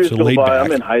 Some years go by, back.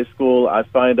 I'm in high school. I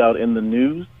find out in the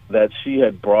news that she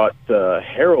had brought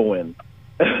heroin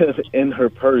in her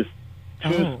purse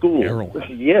to school.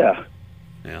 Heroin. Yeah.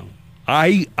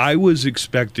 I was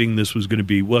expecting this was going to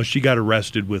be, well, she got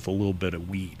arrested with a little bit of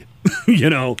weed,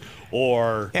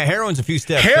 or... Yeah, heroin's a few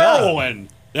steps Heroin!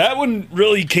 up. That one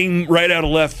really came right out of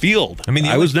left field. I mean,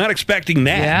 I was not expecting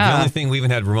that. Yeah. The only thing we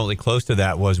even had remotely close to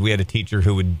that was we had a teacher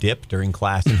who would dip during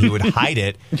class, and he would hide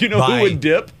it. You know who would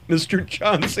dip? Mr.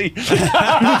 Chauncey.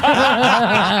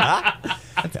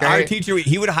 Our teacher,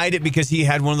 he would hide it because he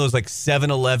had one of those like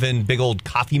 7-Eleven big old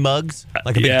coffee mugs,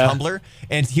 like a big tumbler,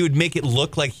 and he would make it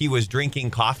look like he was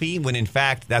drinking coffee when in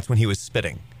fact that's when he was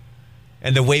spitting.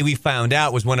 And the way we found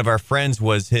out was one of our friends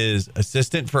was his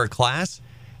assistant for a class,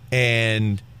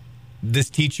 and this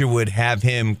teacher would have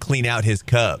him clean out his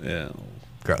cup. Yeah.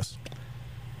 Gross.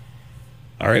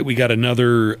 All right, we got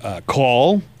another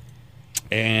call.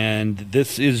 And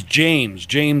this is James.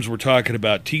 James, we're talking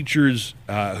about teachers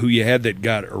who you had that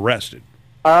got arrested.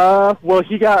 Well,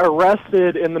 he got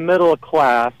arrested in the middle of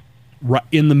class. Right,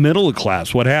 in the middle of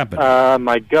class, what happened?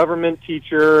 My government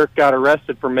teacher got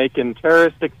arrested for making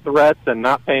terroristic threats and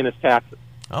not paying his taxes.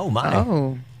 Oh, my.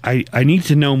 Oh. I need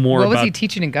to know more about... What was he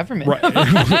teaching in government?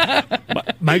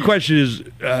 Right. my question is,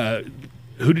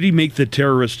 who did he make the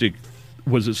terroristic...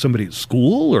 Was it somebody at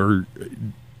school, or...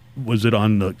 Was it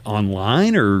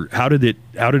online, or how did it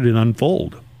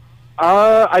unfold?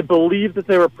 I believe that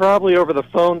they were probably over the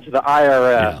phone to the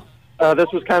IRS. Yeah. This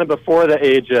was kind of before the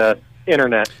age of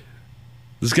internet.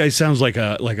 This guy sounds like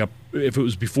a if it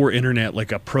was before internet,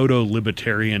 like a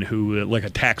proto-libertarian who like a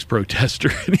tax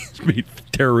protester, and he's made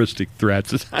terroristic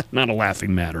threats. It's not a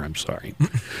laughing matter. I'm sorry.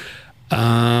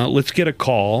 Let's get a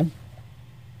call.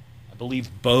 I believe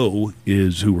Bo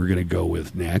is who we're going to go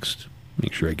with next.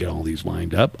 Make sure I get all these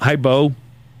lined up. Hi, Bo.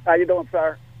 How you doing,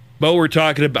 sir? Bo, we're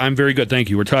talking about... I'm very good,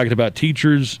 thank you. We're talking about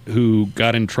teachers who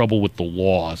got in trouble with the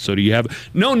law. So do you have...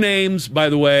 No names, by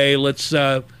the way. Let's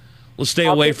stay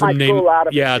away from names.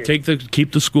 Yeah, keep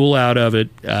the school out of it.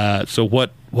 So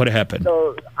what happened?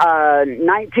 So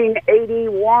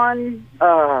 1981,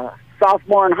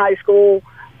 sophomore in high school,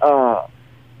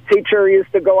 teacher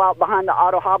used to go out behind the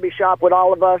auto hobby shop with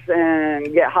all of us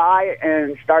and get high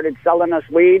and started selling us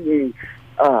weed. And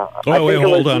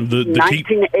hold on. The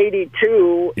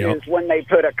 1982 is when they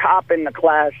put a cop in the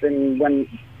class, and when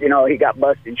he got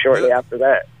busted shortly after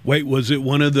that. Wait, was it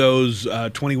one of those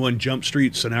 21 Jump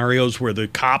Street scenarios where the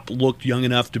cop looked young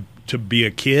enough to be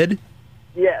a kid?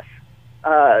 Yes.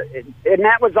 And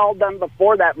that was all done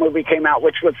before that movie came out,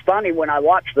 which was funny when I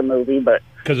watched the movie, but...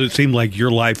 Because it seemed like your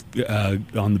life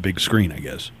on the big screen, I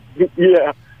guess.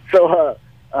 Yeah. So,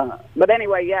 but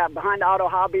anyway, behind Auto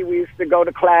Hobby, we used to go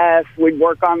to class. We'd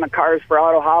work on the cars for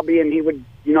Auto Hobby, and he would,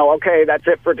 okay, that's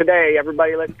it for today.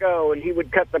 Everybody, let's go. And he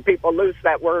would cut the people loose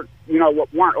that weren't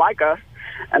like us,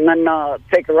 and then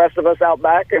take the rest of us out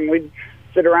back, and we'd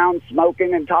sit around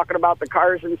smoking and talking about the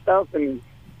cars and stuff. And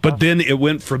but then it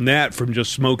went from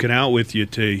just smoking out with you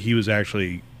to he was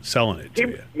actually selling it to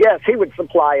you. Yes, he would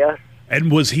supply us. And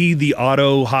was he the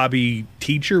auto hobby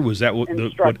teacher? Was that what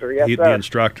instructor? Yes, the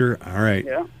instructor? All right.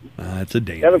 Yeah. That's a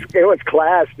damn. It was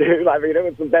class, dude. I mean, it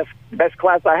was the best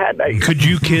class I had that year. Could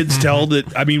you kids tell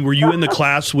that? I mean, were you in the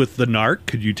class with the narc?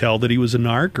 Could you tell that he was a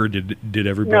narc, or did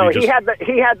everybody? No, he had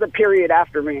the period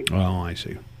after me. Oh, I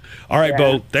see. All right,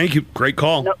 Bo. Thank you. Great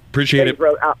call. Appreciate it.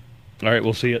 Bro. All right,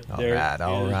 we'll see you. All right.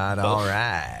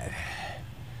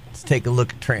 Let's take a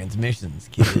look at transmissions,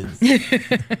 kids.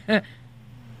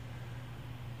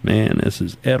 Man, this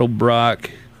is Edelbrock.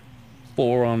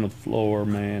 4 on the floor,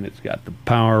 man. It's got the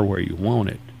power where you want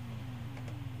it.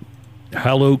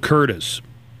 Hello, Curtis.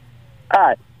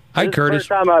 Hi. Hi, Curtis.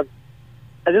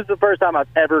 This is the first time I've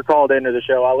ever called into the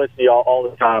show. I listen to y'all all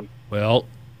the time. Well,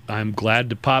 I'm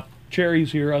glad to pop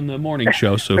cherries here on the morning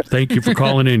show, so thank you for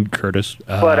calling in, Curtis.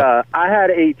 But I had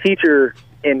a teacher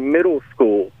in middle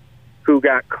school who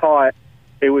got caught.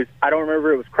 I don't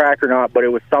remember if it was crack or not, but it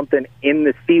was something in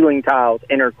the ceiling tiles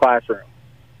in her classroom.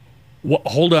 Well,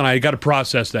 hold on, I got to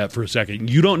process that for a second.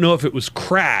 You don't know if it was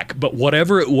crack, but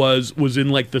whatever it was in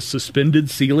like the suspended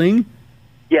ceiling?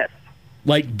 Yes.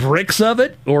 Like bricks of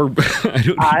it? Or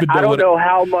I don't know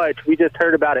how much. We just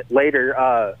heard about it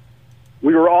later.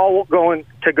 We were all going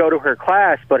to go to her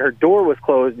class, but her door was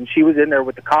closed, and she was in there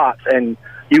with the cops, and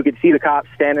you could see the cops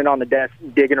standing on the desk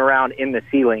digging around in the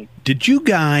ceiling. Did you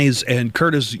guys, and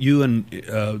Curtis, you and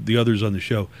the others on the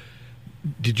show,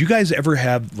 did you guys ever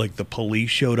have, like, the police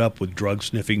showed up with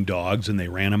drug-sniffing dogs and they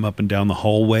ran them up and down the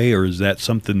hallway, or is that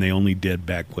something they only did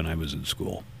back when I was in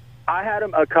school? I had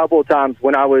them a couple of times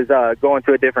when I was going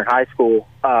to a different high school.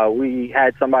 We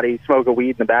had somebody smoke a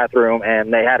weed in the bathroom,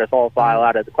 and they had us all file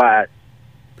out of the class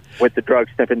with the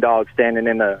drug-sniffing dog standing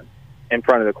in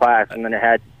front of the class, and then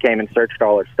it came and searched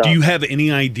all our stuff. Do you have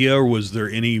any idea, or was there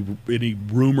any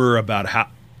rumor about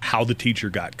how the teacher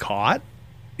got caught?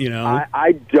 You know,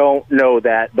 I don't know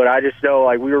that, but I just know,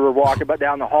 like, we were walking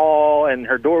down the hall, and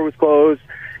her door was closed,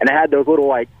 and it had those little,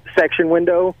 like, section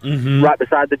window right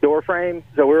beside the door frame.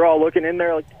 So we were all looking in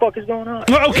there like, what the fuck is going on?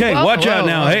 Okay, watch out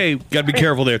now. Hey, got to be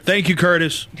careful there. Thank you,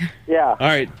 Curtis. Yeah. All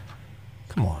right.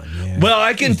 Come on, man. Well,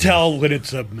 I can tell when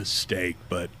it's a mistake,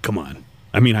 but come on.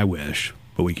 I mean, I wish,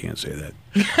 but we can't say that.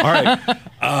 All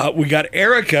right. We got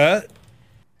Erica.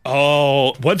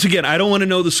 Oh, once again, I don't want to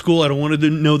know the school. I don't want to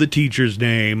know the teacher's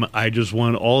name. I just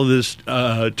want all of this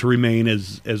to remain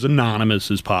as anonymous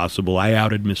as possible. I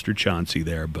outed Mr. Chauncey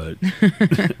there, but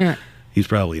he's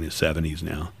probably in his 70s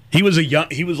now. He was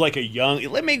like a young,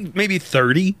 maybe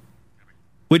 30.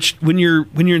 Which when you're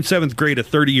in 7th grade, a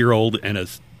 30-year-old and a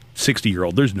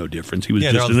 60-year-old, there's no difference. He was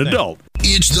just an adult.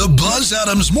 It's the Buzz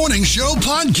Adams Morning Show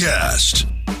podcast.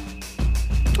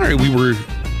 All right, we were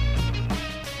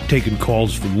taking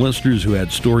calls from listeners who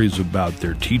had stories about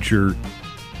their teacher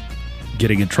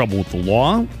getting in trouble with the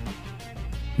law.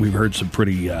 We've heard some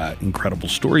pretty incredible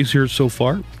stories here so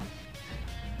far,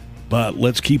 but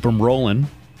let's keep them rolling.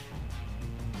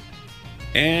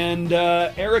 And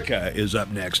Erica is up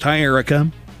next. Hi,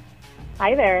 Erica.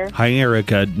 Hi there. Hi,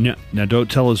 Erica. Now, don't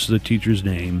tell us the teacher's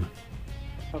name.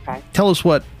 Okay. Tell us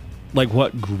what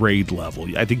grade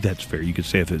level. I think that's fair. You could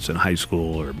say if it's in high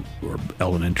school or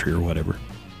elementary or whatever.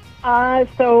 I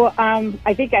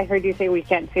think I heard you say we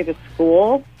can't say the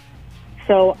school.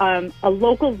 So a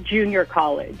local junior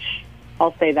college.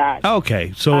 I'll say that.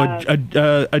 Okay. So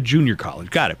a junior college.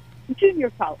 Got it.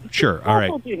 Junior college. Sure. All right.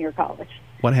 Local junior college.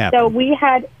 What happened? So we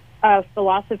had a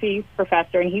philosophy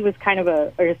professor, and he was kind of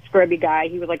a scrubby guy.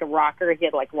 He was like a rocker. He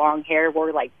had like long hair,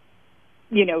 wore like,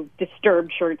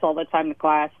 disturbed shirts all the time in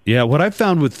class. Yeah, what I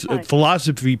found with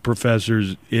philosophy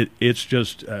professors, it's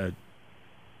just a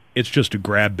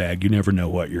grab bag. You never know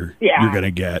what you're going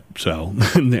to get. So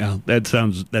yeah, that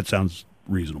sounds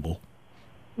reasonable.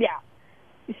 Yeah.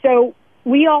 So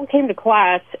we all came to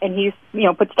class, and he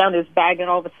puts down his bag, and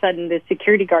all of a sudden the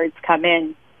security guards come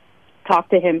in, talk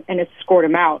to him, and escort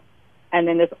him out. And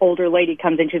then this older lady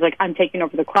comes in. She's like, I'm taking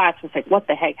over the class. It's like, what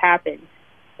the heck happened?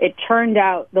 It turned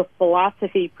out the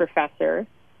philosophy professor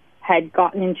had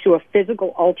gotten into a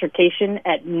physical altercation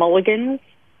at Mulligan's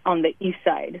on the east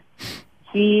side.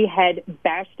 He had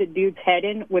bashed a dude's head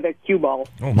in with a cue ball.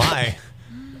 Oh, my.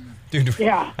 Dude,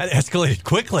 yeah. That escalated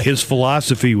quickly. His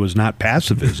philosophy was not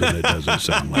pacifism, it doesn't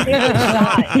sound like. It was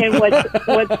not. And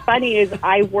what's funny is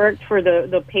I worked for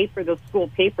the paper, the school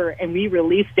paper, and we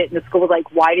released it, and the school was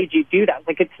like, why did you do that? I was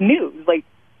like, it's news. Like,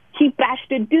 he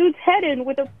bashed a dude's head in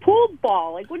with a pool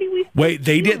ball. Like, what do we... Wait,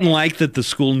 they didn't like that the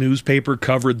school newspaper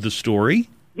covered the story?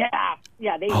 Yeah,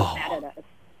 they were mad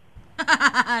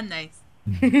at us. Nice.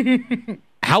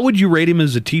 How would you rate him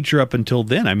as a teacher up until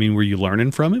then? I mean, were you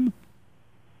learning from him?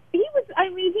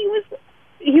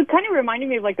 He kind of reminded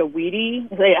me of like a Wheatie.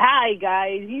 He's like, hi,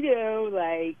 guys,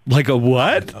 Like a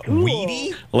what? Cool. A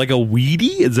Wheatie? Like a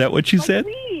Wheatie? Is that what you said?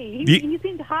 He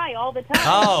seemed high all the time.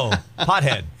 Oh,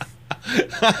 pothead.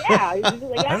 Yeah. He was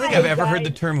like, I don't think I've ever heard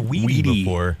the term Wheatie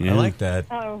before. Yeah. I like that.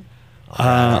 Oh.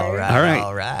 All right.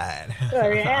 Oh,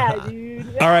 yeah,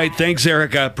 dude. All right. Thanks,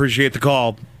 Erica. Appreciate the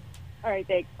call. All right,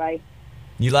 thanks. Bye.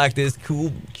 You like this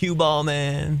cool cue ball,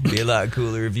 man? Be a lot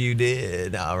cooler if you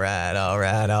did. All right.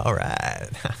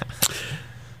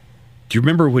 Do you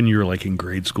remember when you were like in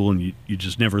grade school and you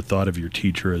just never thought of your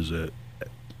teacher as a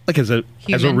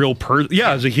real person?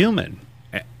 Yeah, as a human.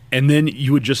 And then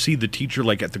you would just see the teacher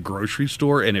like at the grocery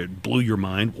store, and it blew your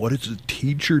mind. What is the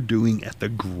teacher doing at the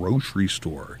grocery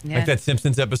store? Yeah. Like that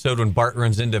Simpsons episode when Bart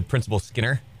runs into Principal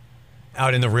Skinner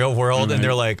out in the real world, and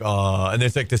they're like, and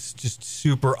there's like this just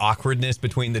super awkwardness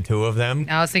between the two of them.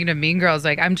 I was thinking of Mean Girls,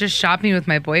 like, I'm just shopping with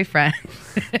my boyfriend.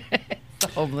 The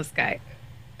homeless guy.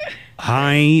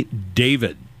 Hi,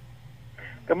 David.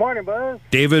 Good morning, Buzz.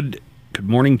 David, good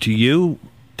morning to you.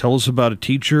 Tell us about a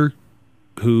teacher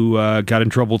who got in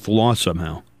trouble with the law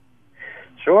somehow.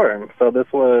 Sure. So this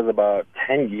was about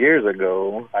 10 years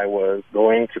ago. I was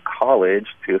going to college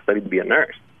to study to be a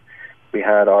nurse. We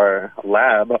had our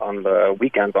lab on the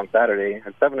weekends on Saturday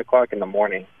at 7 o'clock in the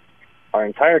morning. Our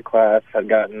entire class had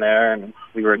gotten there, and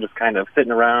we were just kind of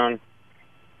sitting around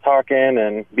talking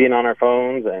and being on our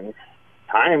phones, and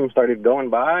time started going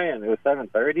by, and it was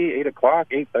 7:30, 8 o'clock,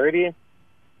 8:30.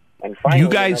 And finally, you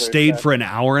guys stayed for an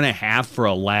hour and a half for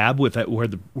a lab with that, where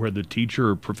the teacher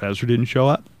or professor didn't show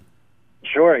up?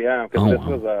 Sure, yeah, because this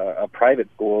was a private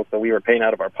school, so we were paying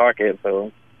out of our pocket,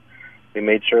 so we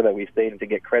made sure that we stayed to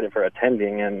get credit for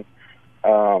attending, and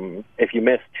if you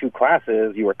missed 2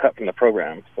 classes, you were cut from the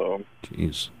program. So,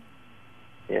 jeez,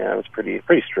 yeah, it was pretty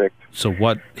strict. So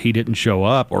what? He didn't show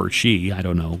up, or she? I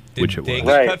don't know which it was. They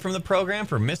got cut from the program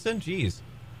for missing? Jeez.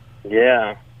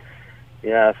 Yeah.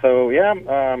 Yeah, so,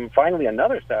 finally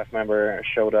another staff member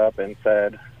showed up and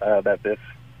said that this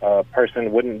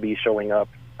person wouldn't be showing up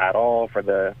at all for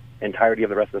the entirety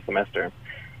of the rest of the semester.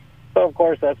 So, of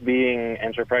course, us being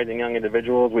enterprising young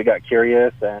individuals, we got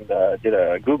curious and did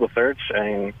a Google search,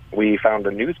 and we found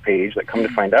a news page that, come to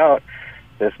find out,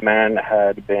 this man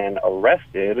had been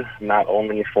arrested not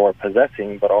only for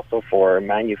possessing, but also for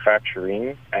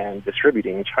manufacturing and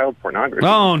distributing child pornography.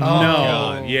 Oh,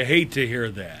 no. You hate to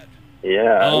hear that.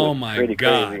 Yeah. Oh, my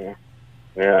God. Crazy.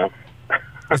 Yeah.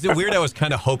 Is it weird? I was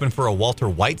kind of hoping for a Walter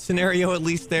White scenario at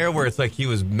least there, where it's like he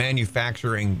was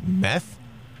manufacturing meth.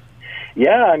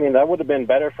 Yeah, I mean, that would have been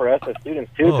better for us as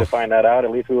students, too, to find that out.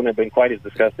 At least we wouldn't have been quite as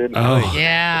disgusted. Oh.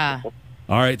 Yeah.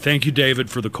 All right. Thank you, David,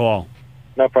 for the call.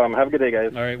 No problem. Have a good day,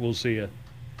 guys. All right. We'll see you.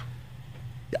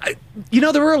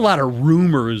 There were a lot of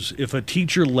rumors. If a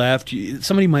teacher left,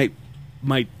 somebody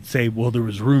might say, well, there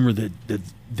was rumor that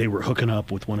they were hooking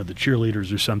up with one of the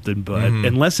cheerleaders or something, but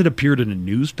unless it appeared in a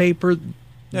newspaper,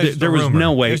 there was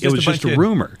no way. It was just a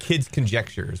rumor. Kids'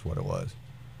 conjecture is what it was.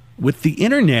 With the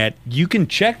internet, you can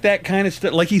check that kind of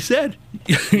stuff. Like he said,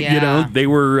 they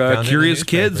were curious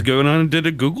kids going on and did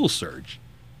a Google search.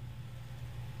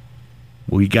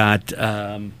 We got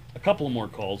a couple more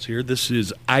calls here. This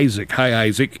is Isaac. Hi,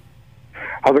 Isaac.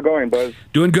 How's it going, Buzz?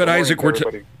 Doing good, Good morning, Isaac.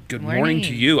 everybody. Good morning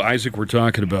to you, Isaac. We're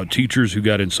talking about teachers who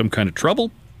got in some kind of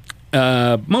trouble,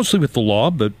 mostly with the law,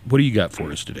 but what do you got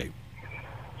for us today?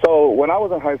 So when I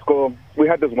was in high school, we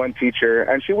had this one teacher,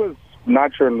 and she was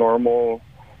not your normal,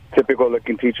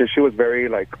 typical-looking teacher. She was very,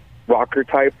 rocker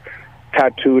type,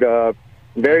 tattooed up,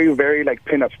 very, very,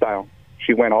 pinup style.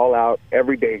 She went all out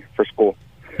every day for school.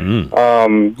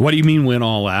 What do you mean went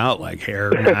all out? Like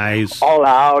hair, nice? All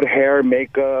out, hair,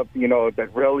 makeup, that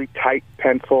really tight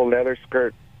pencil leather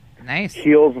skirt. Nice.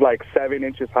 Heels 7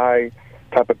 inches high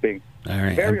type of thing. All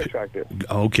right. Very attractive.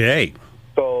 Okay.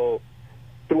 So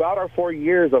throughout our 4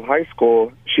 years of high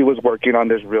school, she was working on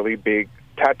this really big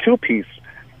tattoo piece.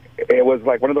 It was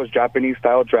like one of those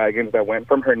Japanese-style dragons that went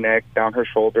from her neck, down her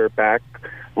shoulder, back,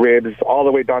 ribs, all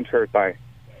the way down to her thigh.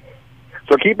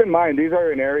 So keep in mind, these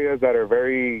are in areas that are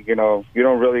very, you don't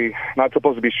really, not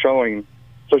supposed to be showing.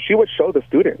 So she would show the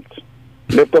students.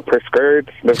 Lift up her skirts,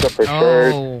 lift up her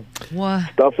shirt,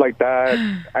 stuff like that,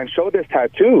 and show this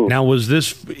tattoo. Now, was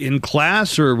this in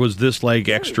class or was this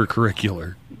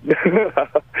extracurricular?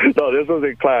 No, this was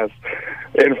in class.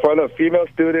 In front of female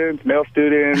students, male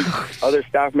students, other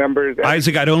staff members.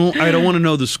 Isaac, I don't want to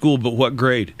know the school, but what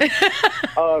grade?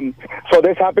 So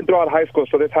this happened throughout high school.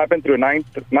 So this happened through 9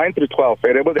 through 12.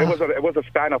 It was a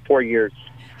span of 4 years.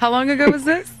 How long ago was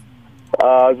this? It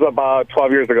was about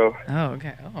 12 years ago. Oh,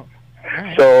 okay. Oh, all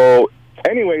right. So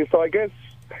anyway, so I guess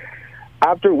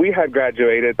after we had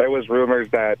graduated, there was rumors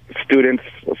that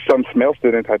some male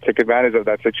students had taken advantage of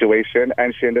that situation,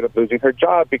 and she ended up losing her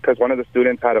job because one of the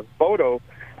students had a photo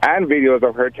and videos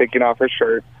of her taking off her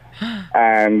shirt.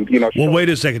 And, Well, wait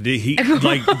a second. They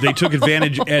took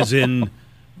advantage as in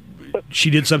she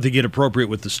did something inappropriate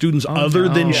with the students other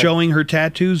than showing her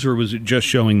tattoos, or was it just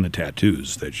showing the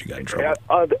tattoos that she got in trouble?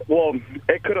 Well,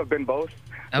 it could have been both.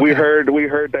 Okay. We heard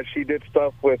that she did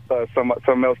stuff with some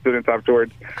male students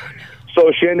afterwards.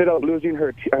 So she ended up losing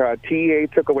her TEA,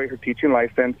 took away her teaching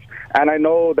license, and I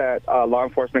know that law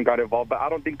enforcement got involved, but I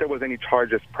don't think there was any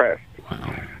charges pressed.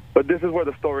 Wow. But this is where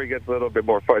the story gets a little bit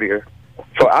more funnier.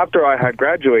 So after I had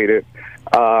graduated,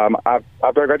 after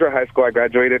I graduated high school, I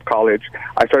graduated college.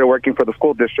 I started working for the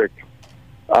school district.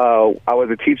 I was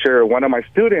a teacher. One of my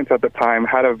students at the time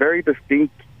had a very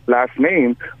distinct last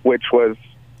name, which was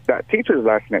that teacher's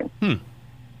last name.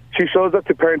 She shows up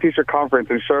to parent-teacher conference,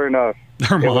 and sure enough,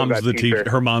 Her it was mom's that the teacher.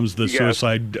 Her mom's the Yes.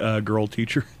 suicide girl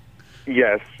teacher.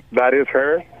 Yes, that is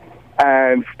her,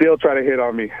 and still try to hit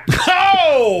on me.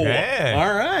 Oh! Hey.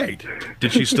 All right.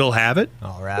 Did she still have it?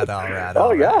 All right.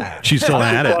 Oh, yeah. She still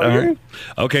had it. All right.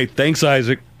 Okay. Thanks,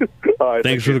 Isaac.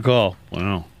 Thanks for the call.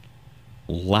 Wow.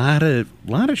 Lot of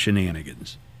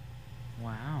shenanigans.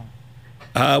 Wow.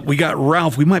 We got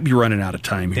Ralph. We might be running out of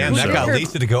time here. Damn, that so- got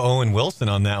Lisa to go Owen Wilson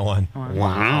on that one.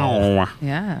 Wow.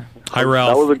 Yeah. Hi,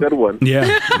 Ralph. That was a good one.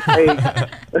 Yeah.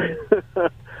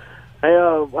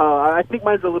 I think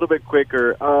mine's a little bit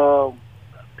quicker.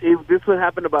 This would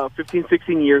happen about 15,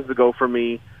 16 years ago for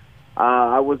me.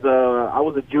 I was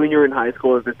a junior in high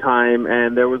school at the time,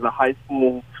 and there was a high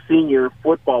school senior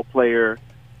football player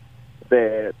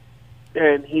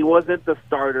and he wasn't the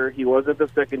starter. He wasn't the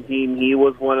second team. He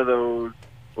was one of those,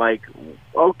 like,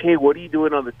 okay, what are you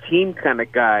doing on the team kind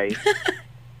of guy.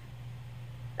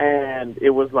 And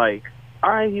it was like, all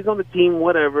right, he's on the team,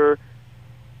 whatever.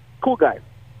 Cool guy.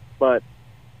 But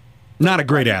not a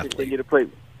great athlete. athlete. To play.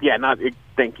 Yeah,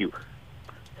 thank you.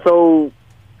 So,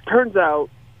 turns out,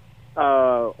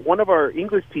 one of our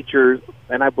English teachers,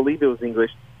 and I believe it was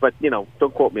English, but,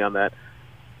 don't quote me on that,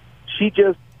 she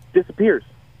just disappears.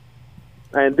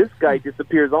 And this guy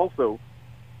disappears also.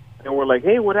 And we're like,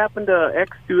 hey, what happened to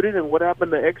X student and what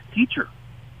happened to X teacher?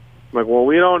 I'm like, well,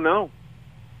 we don't know.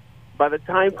 By the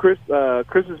time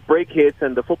Christmas break hits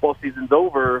and the football season's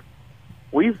over,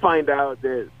 we find out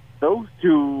that those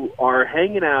two are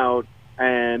hanging out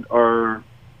and are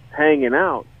hanging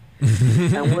out.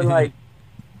 And we're like,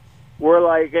 what's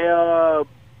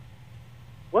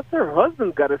her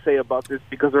husband got to say about this?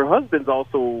 Because her husband's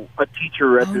also a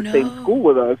teacher at the same school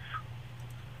with us.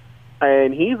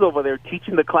 And he's over there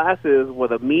teaching the classes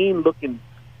with a mean-looking,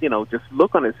 just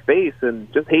look on his face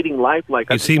and just hating life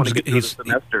like I just want to get through the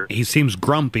semester. He seems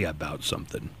grumpy about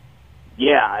something.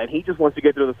 Yeah, and he just wants to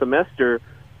get through the semester.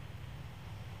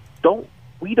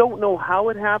 We don't know how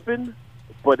it happened,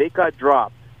 but it got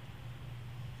dropped.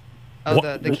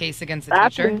 Oh, the case against the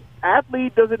teacher?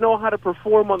 Athlete doesn't know how to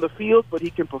perform on the field, but he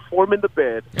can perform in the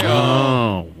bed.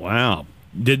 Oh, wow.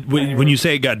 When you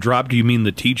say it got dropped, do you mean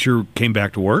the teacher came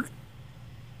back to work?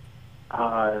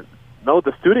 No,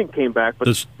 the student came back, but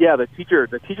the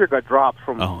teacher got dropped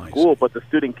from school, but the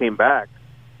student came back.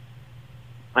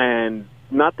 And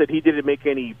not that he didn't make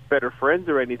any better friends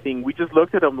or anything. We just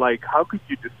looked at him like, how could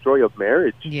you destroy a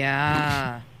marriage?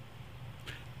 Yeah.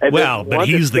 And but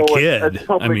he's the kid.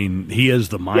 I mean, he is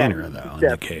the minor, though, in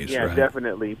the case, yeah, right?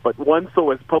 Definitely. But one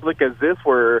so as public as this,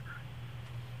 where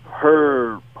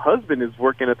her husband is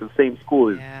working at the same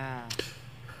school.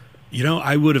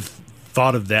 I would have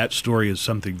thought of that story as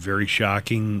something very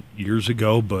shocking years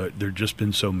ago, but there just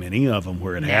been so many of them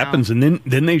where it happens, and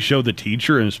then they show the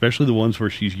teacher, and especially the ones where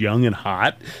she's young and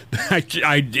hot. I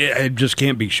just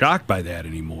can't be shocked by that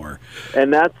anymore.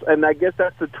 And I guess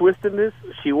that's the twist in this.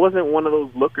 She wasn't one of those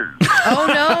lookers. Oh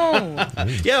no!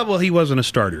 Yeah, well, he wasn't a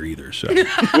starter either. So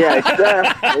yeah,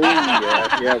 exactly.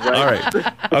 Yeah, right. All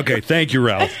right. Okay, thank you,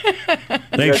 Ralph.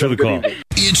 Thanks for the call.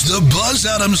 It's the Buzz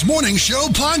Adams Morning Show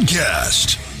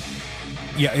podcast.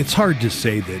 Yeah, it's hard to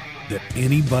say that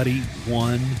anybody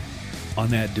won on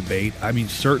that debate. I mean,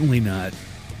 certainly not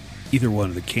either one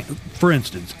of the For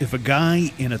instance, if a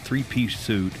guy in a three-piece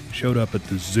suit showed up at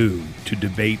the zoo to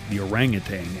debate the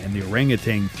orangutan, and the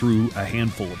orangutan threw a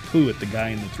handful of poo at the guy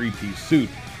in the three-piece suit,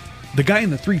 the guy in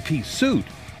the three-piece suit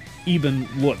even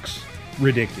looks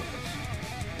ridiculous.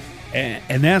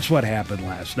 And that's what happened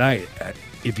last night.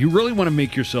 If you really want to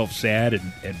make yourself sad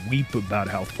and weep about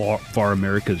how far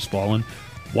America has fallen,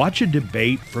 watch a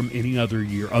debate from any other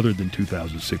year other than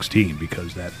 2016,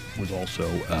 because that was also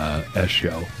a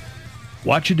show.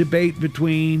 Watch a debate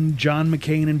between John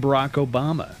McCain and Barack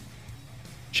Obama.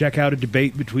 Check out a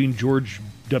debate between George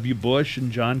W. Bush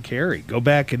and John Kerry. Go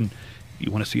back and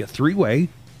you want to see a three-way.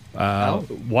 I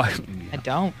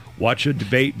don't. Watch a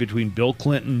debate between Bill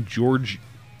Clinton, George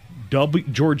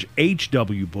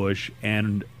H.W. Bush,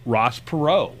 and Ross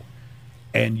Perot.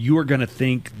 And you are going to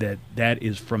think that that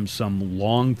is from some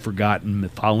long-forgotten,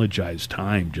 mythologized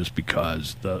time just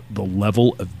because the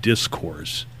level of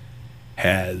discourse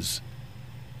has,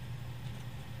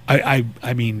 I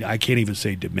mean, I can't even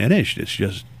say diminished. It's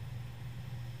just,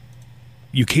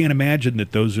 you can't imagine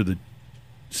that those are the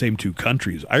same two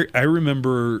countries. I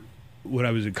remember when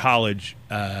I was in college,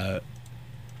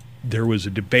 there was a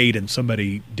debate and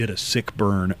somebody did a sick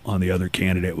burn on the other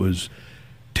candidate. It was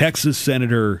Texas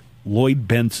Senator Lloyd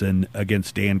Benson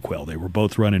against Dan Quayle. They were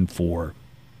both running for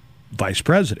vice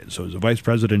president. So it was a vice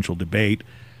presidential debate.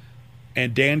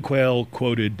 And Dan Quayle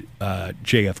quoted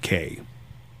JFK.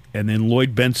 And then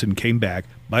Lloyd Benson came back.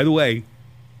 By the way,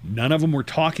 none of them were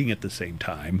talking at the same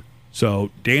time. So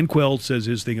Dan Quayle says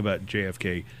his thing about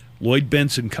JFK. Lloyd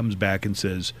Benson comes back and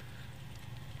says,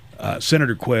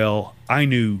 Senator Quayle, I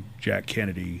knew Jack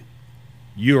Kennedy.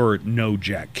 You're no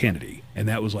Jack Kennedy. And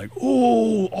that was like,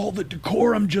 oh, all the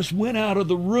decorum just went out of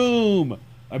the room.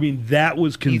 I mean, that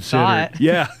was considered.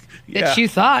 Yeah. That you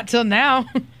thought till now.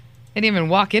 Didn't even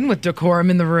walk in with decorum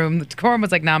in the room. The decorum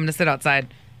was like, no, I'm going to sit outside.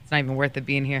 It's not even worth it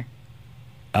being here.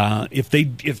 If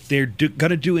they're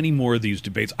going to do any more of these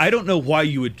debates, I don't know why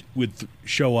you would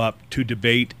show up to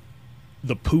debate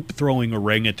the poop-throwing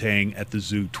orangutan at the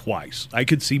zoo twice. I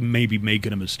could see maybe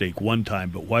making a mistake one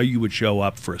time, but why you would show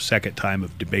up for a second time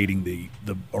of debating the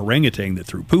orangutan that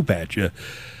threw poop at you.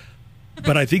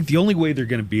 But I think the only way they're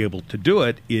going to be able to do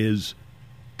it is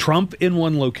Trump in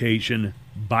one location,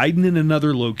 Biden in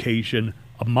another location,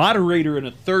 a moderator in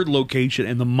a third location,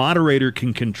 and the moderator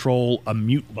can control a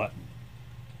mute button.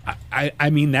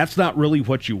 I mean, that's not really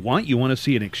what you want. You want to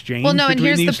see an exchange. Well, no, and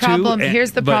between here's the problem.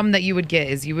 Here's the but problem that you would get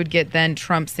is you would get then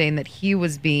Trump saying that he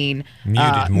was being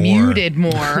Muted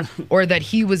more, or that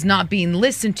he was not being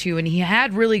listened to, and he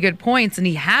had really good points, and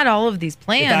he had all of these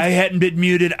plans. If I hadn't been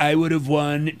muted, I would have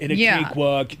won in a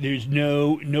cakewalk. There's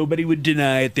nobody would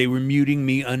deny it. They were muting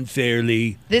me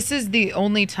unfairly. This is the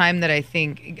only time that I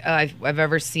think I've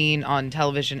ever seen on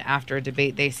television after a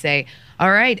debate. They say,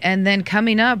 all right, and then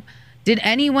coming up, did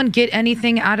anyone get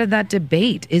anything out of that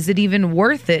debate? Is it even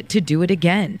worth it to do it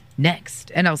again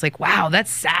next? And I was like, wow,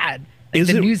 that's sad. Like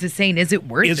the news is saying, is it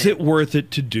worth it? Is it worth it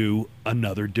to do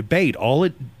another debate? All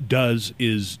it does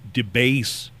is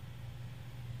debase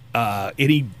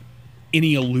any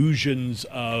illusions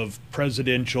of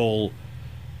presidential,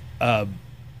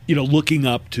 looking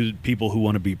up to people who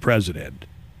want to be president,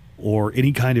 or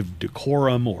any kind of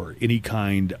decorum, or any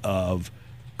kind of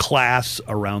class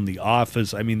around the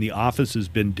office. I mean, the office has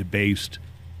been debased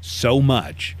so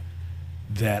much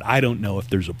that I don't know if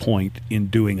there's a point in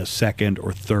doing a second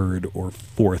or third or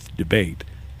fourth debate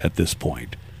at this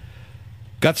point.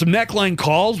 Got some neckline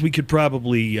calls. We could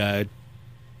probably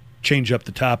change up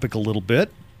the topic a little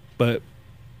bit, but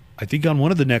I think on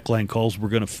one of the neckline calls, we're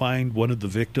going to find one of the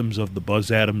victims of the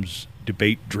Buzz Adams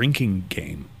debate drinking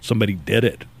game. Somebody did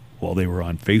it while they were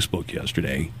on Facebook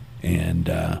yesterday, and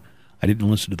I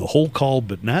didn't listen to the whole call,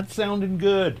 but not sounding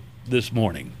good this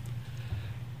morning.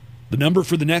 The number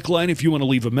for the neckline, if you want to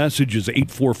leave a message, is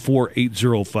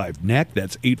 844-805-NECK.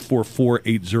 That's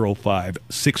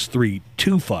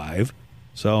 844-805-6325.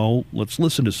 So let's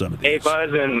listen to some of these. Hey,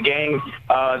 Buzz and gang.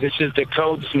 This is the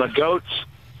Codes Goats.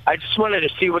 I just wanted to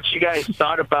see what you guys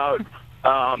thought about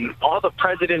all the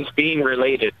presidents being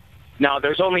related. Now,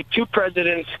 there's only two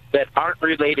presidents that aren't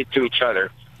related to each other,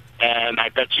 and I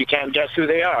bet you can't guess who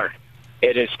they are.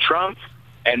 It is Trump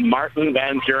and Martin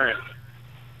Van Buren.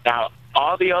 Now,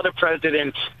 all the other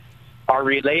presidents are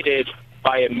related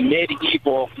by a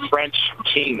medieval French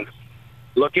king.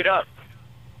 Look it up.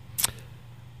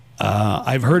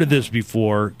 I've heard of this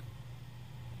before.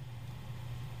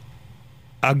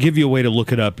 I'll give you a way to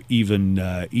look it up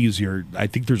even easier. I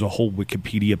think there's a whole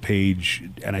Wikipedia page,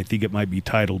 and I think it might be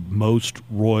titled Most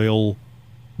Royal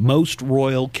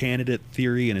Candidate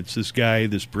Theory, and it's this guy,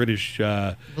 this British...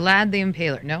 Vlad the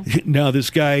Impaler, no? No, this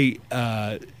guy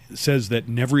says that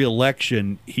in every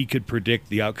election, he could predict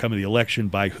the outcome of the election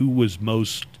by who was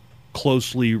most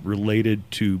closely related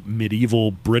to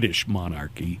medieval British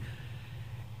monarchy.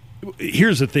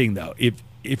 Here's the thing, though.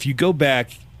 If you go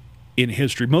back in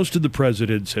history, most of the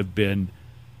presidents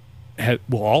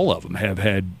all of them have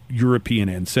had European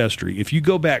ancestry. If you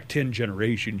go back 10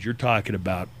 generations, you're talking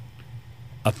about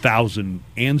 1,000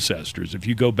 ancestors. If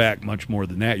you go back much more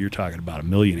than that, you're talking about 1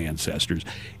 million ancestors.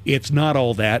 It's not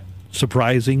all that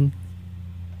surprising.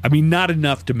 I mean, not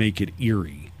enough to make it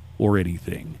eerie or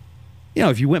anything.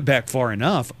 If you went back far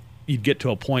enough, you'd get to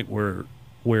a point where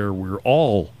we're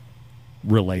all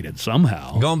related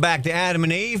somehow. Going back to Adam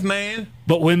and Eve, man.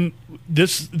 But when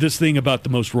this thing about the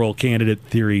most royal candidate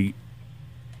theory,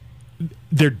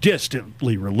 they're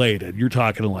distantly related. You're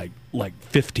talking like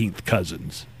 15th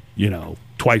cousins,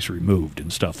 twice removed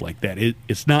and stuff like that.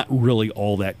 It's not really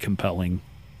all that compelling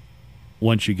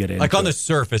once you get into Like on the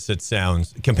surface, it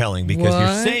sounds compelling because you're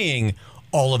What? saying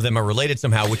all of them are related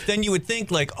somehow, which then you would think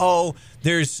like, oh,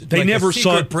 there's They like never a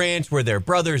secret saw- branch where they're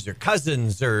brothers or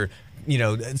cousins or,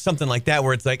 something like that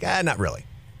where it's like, not really.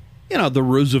 The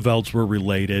Roosevelts were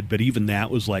related, but even that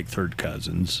was like third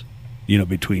cousins,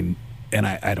 between, and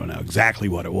I don't know exactly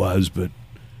what it was, but,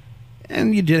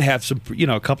 and you did have some,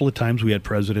 a couple of times we had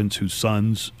presidents whose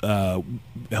sons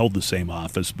held the same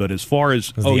office, but as far as...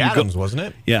 It was the Adams, wasn't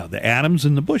it? Yeah, the Adams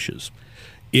and the Bushes.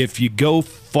 If you go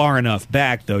far enough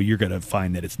back, though, you're going to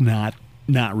find that it's not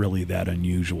really that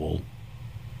unusual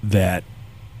that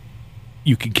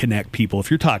you can connect people.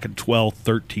 If you're talking 12th,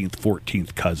 13th,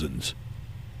 14th cousins.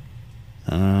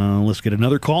 Let's get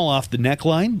another call off the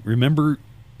neckline. Remember,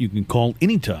 you can call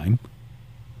anytime,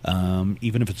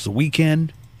 even if it's the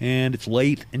weekend and it's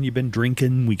late and you've been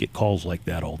drinking. We get calls like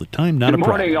that all the time. Not Good a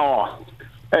problem. morning, y'all.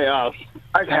 Hey,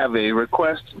 I have a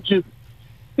request. Would you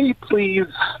please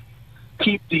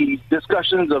keep the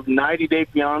discussions of 90-Day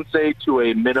Fiancé to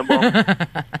a minimum?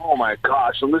 Oh, my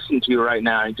gosh. I'm listening to you right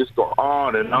now. You just go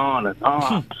on and on and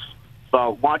on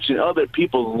about watching other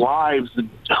people's lives. And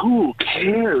who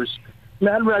cares?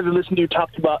 Man, I'd rather listen to you talk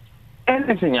about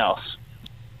anything else.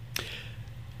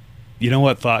 You know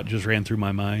what thought just ran through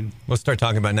my mind? Let's start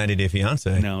talking about 90 Day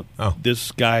Fiancé. No,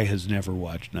 this guy has never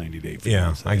watched 90 Day Fiancé.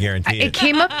 Yeah, I guarantee It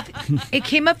came up. It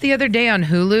came up the other day on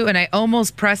Hulu, and I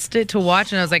almost pressed it to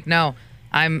watch, and I was like, "No,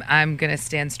 I'm gonna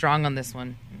stand strong on this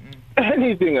one."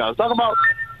 Anything else. Talk about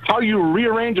how you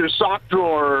rearrange your sock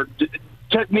drawer,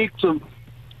 techniques of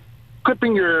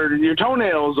clipping your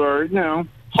toenails, or,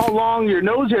 how long your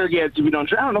nose hair gets if you don't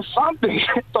try. I don't know, something.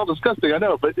 It's all disgusting, I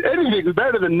know, but anything is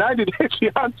better than 90 Day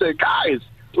Fiancé. Guys,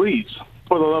 please,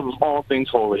 for the love of all things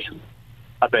holy,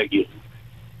 I beg you.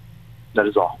 That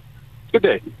is all. Good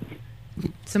day.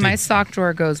 So my sock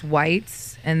drawer goes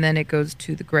whites, and then it goes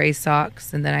to the gray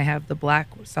socks, and then I have the black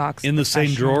socks. In the same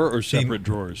professional. drawer or separate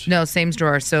drawers? No, same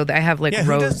drawer. So I have like Yeah,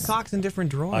 who rows. does socks in different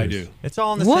drawers? I do. It's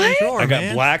all in the What? same drawer, I got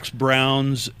man. blacks,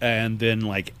 browns, and then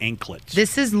like anklets.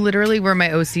 This is literally where my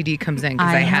OCD comes in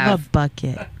because I have a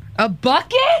bucket. a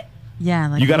bucket. Yeah,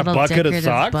 like You got a little bucket of decorative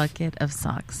socks? bucket of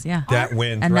socks. Yeah, That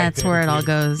wins and right that's there where it all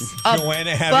between- goes.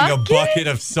 Joanna having a bucket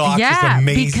of socks yeah, is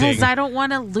amazing. because I don't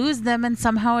want to lose them, and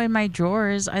somehow in my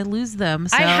drawers I lose them.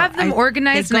 So I have them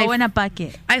organized. They and go I- in a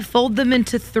bucket. I fold them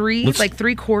into three, Let's- like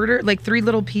three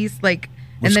little piece,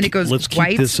 and then it goes Let's keep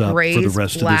whites, this up grays, for the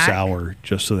rest black. of this hour,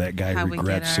 just so that guy How we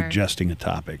regrets get our- suggesting a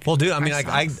topic. Well, dude, I mean,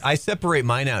 I separate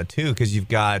mine out too because you've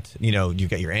got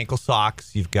your ankle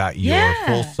socks, you've got your Yeah.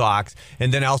 full socks,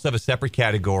 and then I also have a separate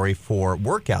category for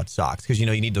workout socks because you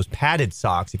need those padded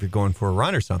socks if you're going for a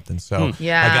run or something. So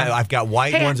Yeah. I've got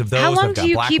white Hey, ones of those. How long I've got do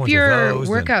you black keep ones your of those, and-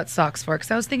 workout socks for?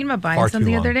 Because I was thinking about buying Far some too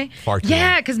the other long. day. Far too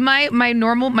Yeah, long. because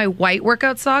my white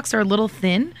workout socks are a little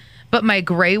thin, but my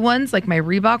gray ones, like my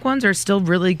Reebok ones, are still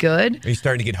really good. Are you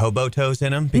starting to get hobo toes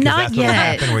in them? Because Not that's what'll yet.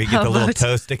 happen where you get the little Hobo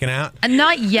toe sticking out.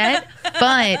 Not yet,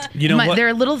 but You know what? they're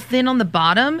a little thin on the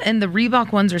bottom, and the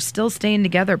Reebok ones are still staying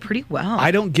together pretty well.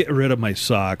 I don't get rid of my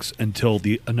socks until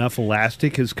enough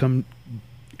elastic has come.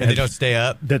 And they don't stay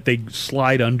up? That they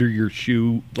slide under your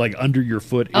shoe, like under your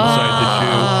foot inside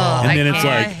the shoe. And then it's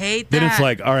like, I hate then it's that.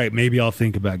 like, all right, maybe I'll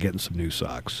think about getting some new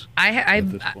socks. I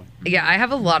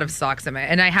have a lot of socks in my,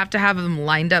 and I have to have them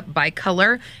lined up by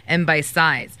color and by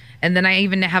size. And then I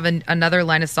even have another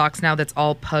line of socks now that's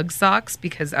all pug socks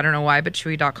because I don't know why, but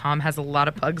Chewy.com has a lot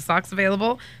of pug socks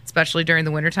available, especially during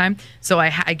the wintertime. So I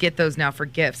get those now for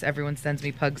gifts. Everyone sends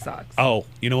me pug socks. Oh,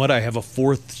 you know what? I have a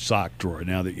fourth sock drawer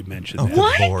now that you mentioned that.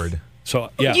 What? Lord.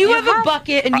 So, yeah. You have a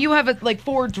bucket and you have like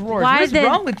 4 drawers. Why what is then,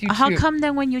 wrong with you two? How come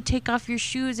then when you take off your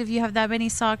shoes, if you have that many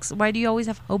socks, why do you always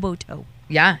have hobo toe?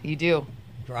 Yeah, you do.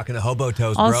 Rocking the hobo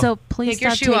toes, bro. Also, please Take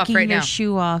your stop shoe off taking right your now.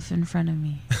 shoe off in front of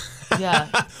me. Yeah.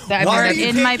 Why do you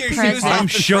in take my your shoes presence. off I'm in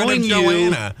front of showing you,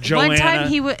 Joanna? Joanna, One time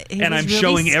he was and I'm really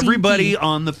showing stinky. everybody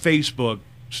on the Facebook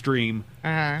stream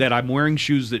Uh-huh. that I'm wearing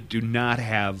shoes that do not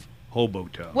have hobo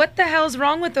toe. What the hell's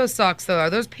wrong with those socks, though? Are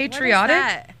those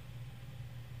patriotic?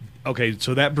 Okay,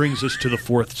 so that brings us to the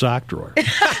fourth sock drawer.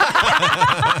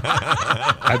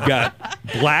 I've got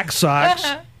black socks,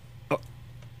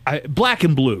 black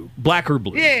and blue, black or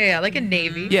blue. Yeah, like a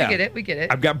navy. Yeah. We get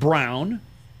it. I've got brown.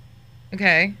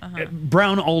 Okay.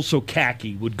 Brown, also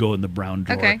khaki would go in the brown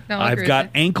drawer. Okay, no, I'll agree I've with got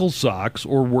you. ankle socks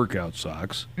or workout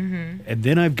socks. Mhm. And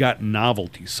then I've got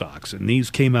novelty socks, and these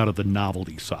came out of the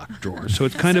novelty sock drawer. So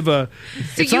it's kind of a,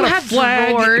 So it's you not have a flag,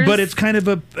 drawers. but it's kind of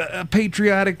a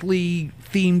patriotically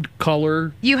themed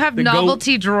color. You have that go-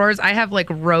 novelty drawers. I have like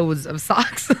rows of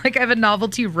socks. Like I have a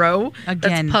novelty row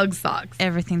Again, that's pug socks.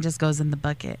 Everything just goes in the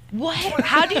bucket. What?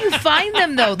 How do you find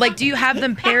them though? Like, do you have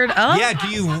them paired up? Yeah,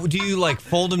 do you like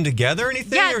fold them together or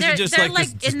anything? Yeah, or is they're, it just they're like,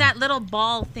 like in that little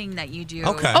ball thing that you do.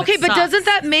 Okay, but doesn't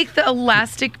that make the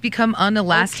elastic become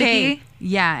unelasticy? Okay.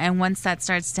 Yeah, and once that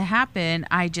starts to happen,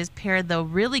 I just pair the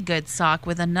really good sock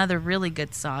with another really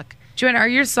good sock. Joanna, are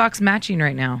your socks matching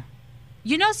right now?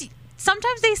 You know,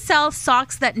 sometimes they sell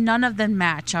socks that none of them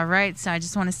match, all right? So I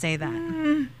just want to say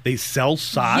that. They sell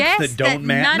socks Yes, that don't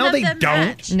match. none No, of they them don't.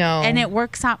 match. No. And it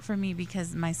works out for me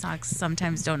because my socks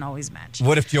sometimes don't always match.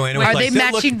 what if Joanna was Are like, they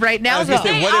matching right I now, was gonna though?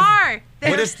 say, They what if- are.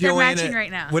 What if They're Joanna? matching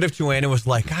right now. What if Joanna was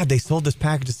like, God, they sold this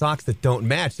package of socks that don't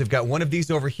match. They've got one of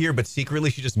these over here, but secretly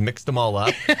she just mixed them all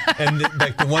up, and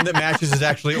like the one that matches is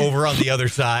actually over on the other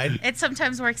side. It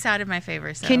sometimes works out in my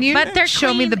favor. So. Can you But they're show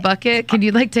me clean. the bucket? Can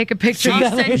you like take a picture? I'll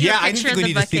of that? send you a Yeah, I picture think of we the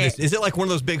need to see bucket. this. Is it like one of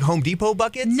those big Home Depot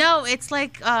buckets? No, it's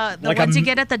like the Like ones a- you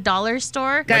get at the dollar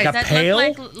store. Like a that pail?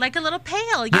 Look like a little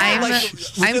pail. Yeah. I'm,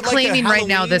 was I'm it like a claiming right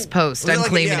now Halloween- this post. was it I'm like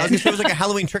claiming I was it. gonna say it was like a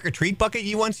Halloween trick or treat bucket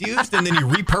you once used, and then you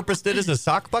repurposed it as a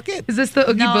sock bucket. Is this the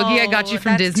Oogie Boogie I got you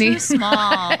from that's Disney? Too small.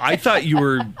 I thought you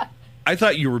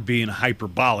were being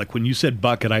hyperbolic when you said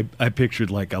bucket. I pictured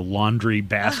like a laundry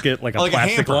basket, like a Like a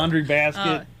plastic hamper. laundry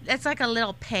basket, It's like a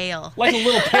little pail. like a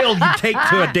little pail you take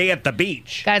to a day at the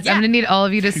beach. Guys, I'm gonna need all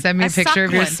of you to send me a A picture sock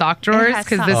of your one. sock It drawers has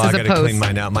because socks. this I is a gotta post. clean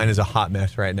mine out. Mine is a hot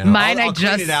mess right now. Mine, I'll I clean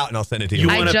just- it out and I'll send it to You you.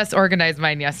 wanna- I just organized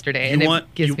mine yesterday, You and want-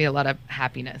 it gives you- me a lot of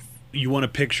happiness. You want a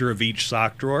picture of each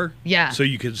sock drawer? Yeah. So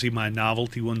you can see my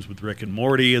novelty ones with Rick and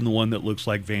Morty and the one that looks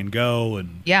like Van Gogh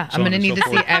and Yeah, so I'm on gonna and need so to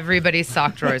see forth. everybody's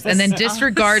sock drawers, and then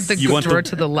disregard the You want drawer the-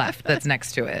 to the left that's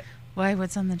next to it. Why?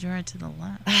 What's on the drawer to the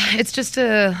left? It's just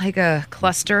a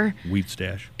cluster. Weed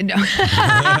stash. No,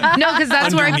 because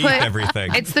that's where I Underneath put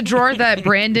everything. It's the drawer that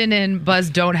Brandon and Buzz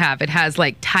don't have. It has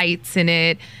like tights in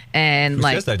it and Who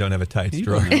like. says I don't have a tights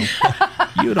drawer?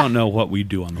 You don't know what we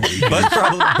do on the weekend.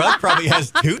 Buzz probably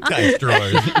has two tights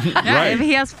drawers. Yeah, Right. if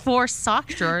he has 4 sock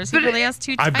drawers, he probably has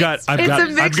 2 I've got tights. I've It's got a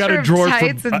I've mixture got a of drawer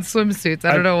tights for and swimsuits.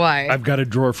 I don't know why. I've got a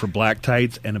drawer for black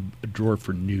tights and a drawer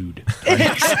for nude.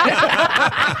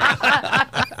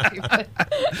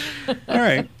 All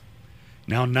right.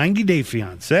 Now 90 Day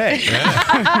Fiancé.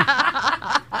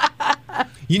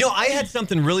 You know, I had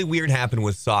something really weird happen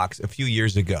with socks a few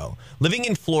years ago. Living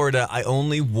in Florida, I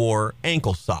only wore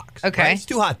ankle socks. Okay. Right? It's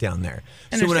too hot down there.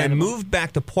 So when I Understandable. moved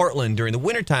back to Portland during the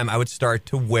wintertime, I would start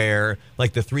to wear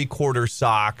like the 3/4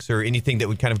 socks or anything that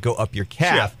would kind of go up your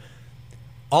calf.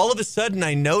 All of a sudden,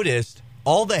 I noticed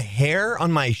all the hair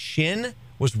on my shin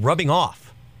was rubbing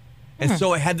off. And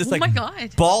so I had this Oh like my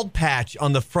God. bald patch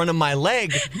on the front of my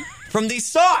leg from these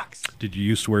socks. Did you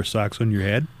used to wear socks on your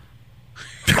head?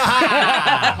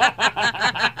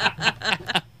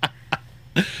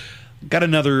 Got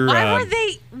another. Why were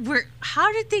they?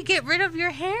 How did they get rid of your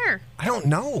hair? I don't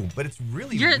know, but it's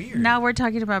really weird. Now we're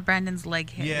talking about Brandon's leg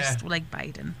hair, Yeah. just like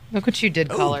Biden. Look what you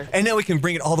did, Ooh, caller. and now we can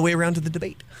bring it all the way around to the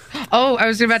debate. Oh, I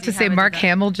was about to See say how I did Mark that?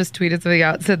 Hamill just tweeted something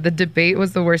out. Said the debate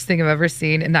was the worst thing I've ever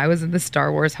seen, and I was in the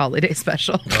Star Wars holiday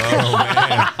special. Oh,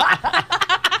 man.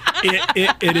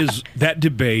 It is, that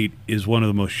debate is one of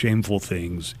the most shameful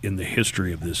things in the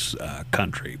history of this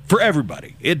country for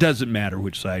everybody. It doesn't matter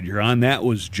which side you're on. That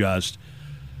was just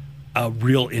a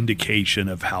real indication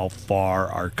of how far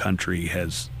our country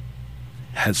has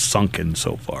sunken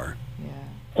so far.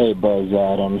 Hey, Buzz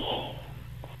Adams.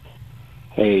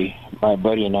 Hey, my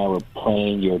buddy and I were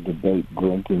playing your debate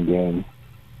drinking game.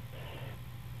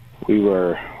 We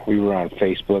were on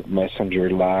Facebook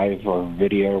Messenger Live or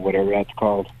video or whatever that's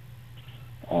called.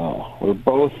 We're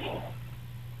both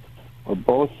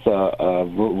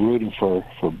rooting for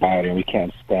Biden. We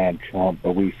can't stand Trump,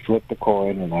 but we flipped the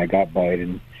coin, and I got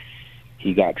Biden.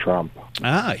 He got Trump.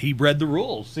 He read the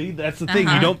rules. See, that's the thing.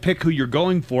 Uh-huh. You don't pick who you're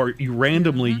going for. You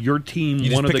randomly, your team,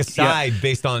 You one just of pick the a side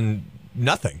based on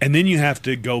nothing. and then you have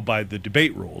to go by the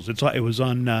debate rules. It was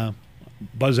on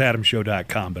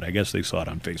BuzzAdamShow.com, but I guess they saw it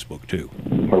on Facebook too.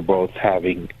 We're both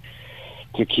having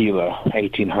tequila,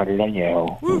 1800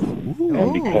 añejo.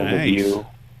 And because of Nice. you,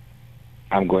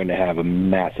 I'm going to have a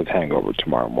massive hangover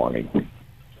tomorrow morning.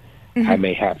 I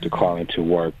may have to call into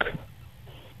work.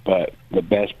 But the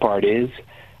best part is,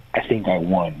 I think I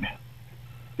won.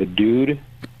 The dude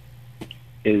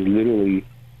is literally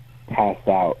passed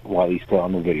out while he's still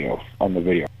on the video. Oh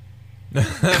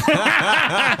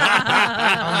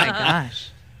my gosh.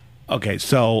 Okay,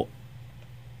 so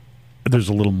there's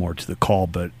a little more to the call,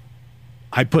 but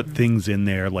I put things in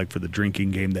there like for the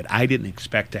drinking game that I didn't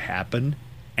expect to happen,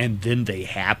 and then they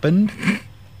happened.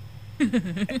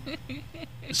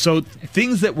 So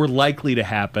things that were likely to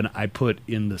happen, I put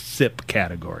in the SIP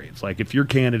category. It's like if your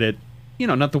candidate,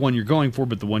 not the one you're going for,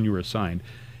 but the one you were assigned,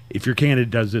 if your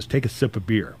candidate does this, take a sip of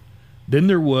beer. Then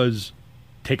there was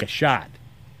take a shot,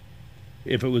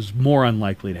 if it was more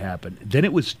unlikely to happen. Then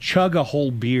it was chug a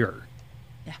whole beer.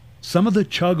 Yeah. Some of the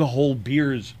chug a whole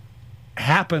beers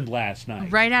happened last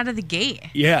night. Right out of the gate.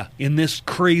 Yeah, in this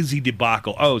crazy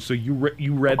debacle. Oh, so you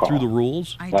read through the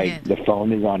rules? I Like, did. the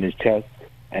phone is on his chest,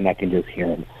 and I can just hear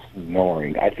him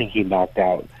snoring. I think he knocked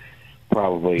out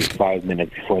probably 5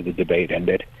 minutes before the debate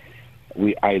ended.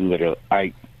 I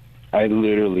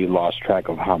literally lost track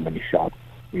of how many shots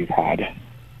we've had.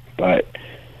 But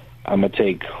I'm going to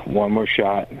take one more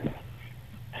shot.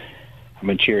 I'm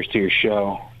going to cheers to your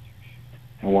show.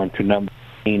 I want to number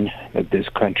 9 that this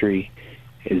country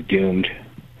is doomed.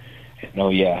 And oh,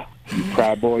 yeah, you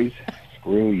Proud Boys,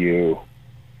 screw you.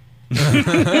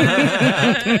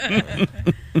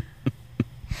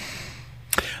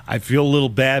 I feel a little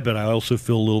bad, but I also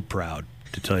feel a little proud,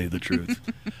 to tell you the truth.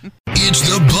 It's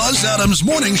the Buzz Adams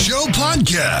Morning Show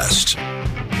podcast.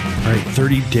 All right,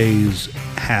 30 days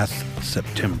hath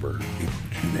September,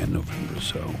 June and November.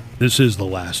 So this is the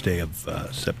last day of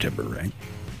September, right?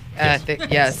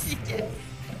 Yes.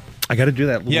 I got to do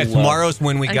that. Yeah, tomorrow's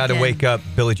when we got to wake up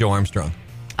Billy Joe Armstrong.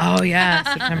 Oh, yeah.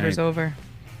 September's over.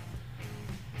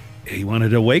 He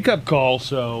wanted a wake-up call,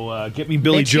 so get me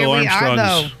Billy Joe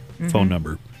Armstrong's phone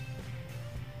number.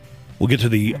 We'll get to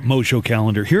the Mo Show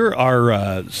calendar. Here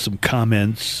are some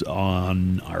comments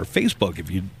on our Facebook. If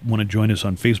you want to join us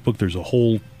on Facebook, there's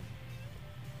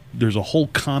a whole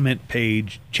comment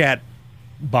page, chat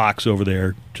box over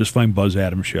there. Just find Buzz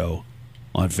Adams Show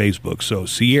on Facebook. So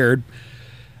Sierra,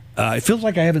 it feels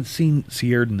like I haven't seen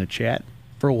Sierra in the chat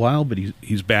for a while, but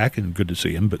he's back and good to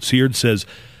see him. But Sierra says,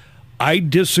 I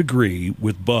disagree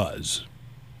with Buzz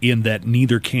in that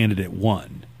neither candidate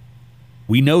won.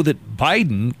 We know that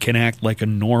Biden can act like a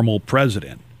normal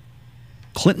president.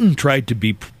 Clinton tried to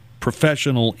be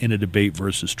professional in a debate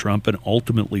versus Trump and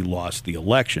ultimately lost the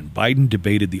election. Biden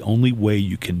debated the only way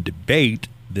you can debate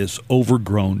this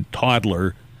overgrown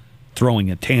toddler throwing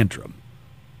a tantrum.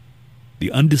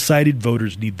 The undecided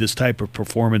voters need this type of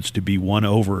performance to be won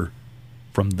over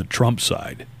from the Trump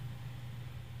side.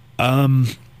 Yeah,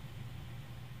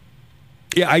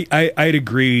 I'd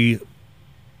agree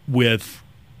with,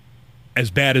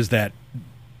 as bad as that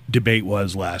debate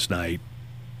was last night,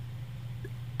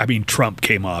 I mean, Trump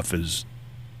came off a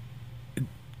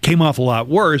lot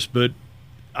worse, but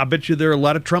I bet you there are a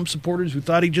lot of Trump supporters who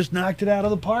thought he just knocked it out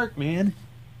of the park, man.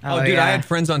 Oh, dude, yeah. I had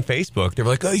friends on Facebook. They were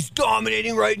like, oh, he's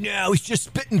dominating right now. He's just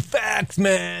spitting facts,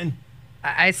 man.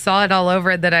 I saw it all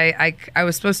over that I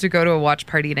was supposed to go to a watch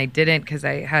party and I didn't because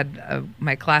I had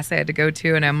my class I had to go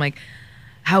to, and I'm like,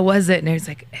 how was it? And it was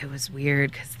like, it was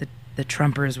weird because the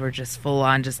Trumpers were just full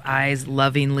on, just eyes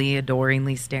lovingly,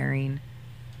 adoringly staring.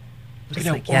 Look at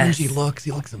how orange he looks.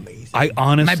 He looks amazing. I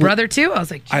honestly, my brother too. I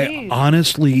was like, I geez.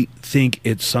 honestly think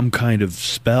it's some kind of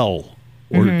spell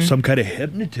or some kind of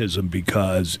hypnotism,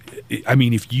 because I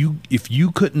mean, if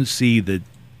you couldn't see that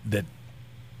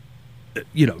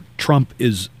Trump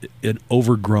is an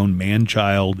overgrown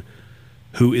man-child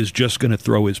who is just going to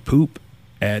throw his poop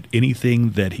at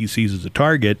anything that he sees as a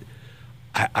target,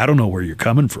 I don't know where you're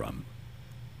coming from.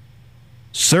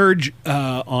 Serge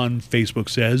on Facebook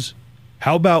says,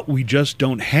 how about we just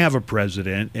don't have a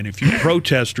president, and if you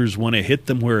protesters want to hit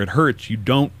them where it hurts, you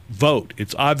don't vote.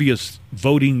 It's obvious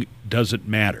voting doesn't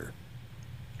matter.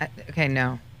 Okay,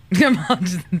 no.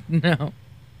 No.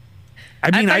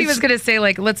 I mean, I thought he was going to say,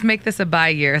 like, let's make this a bye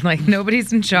year. Like,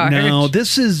 nobody's in charge. No,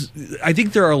 I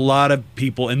think there are a lot of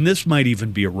people, and this might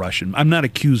even be a Russian. I'm not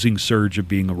accusing Serge of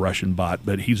being a Russian bot,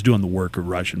 but he's doing the work of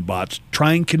Russian bots.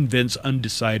 Try and convince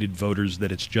undecided voters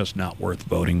that it's just not worth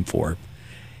voting for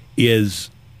is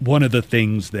one of the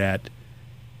things that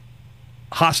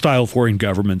hostile foreign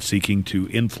governments seeking to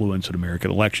influence an American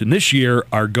election this year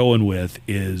are going with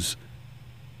is,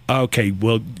 okay,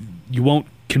 well, you won't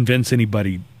convince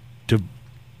anybody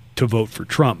to vote for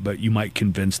Trump, but you might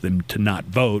convince them to not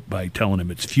vote by telling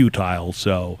them it's futile.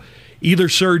 So either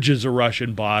Serge is a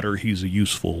Russian bot or he's a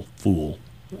useful fool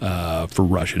for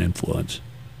Russian influence.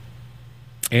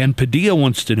 And Padilla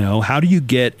wants to know, how do you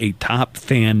get a top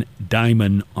fan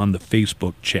diamond on the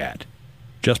Facebook chat?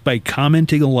 Just by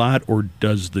commenting a lot, or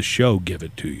does the show give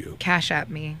it to you? Cash at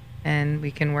me, and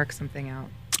we can work something out.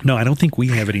 No, I don't think we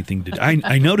have anything to do.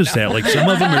 I noticed that. Like some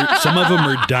of them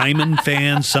are diamond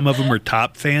fans, some of them are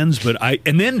top fans. But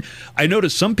then I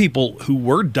noticed some people who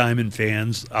were diamond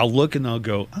fans. I'll look and I'll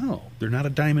go, oh, they're not a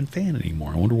diamond fan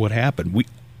anymore. I wonder what happened.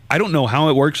 I don't know how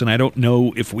it works, and I don't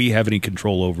know if we have any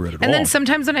control over it at all. And then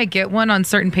sometimes when I get one on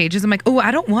certain pages, I'm like, oh,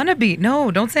 I don't want to be. No,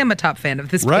 don't say I'm a top fan of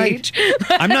this page.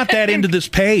 I'm not that into this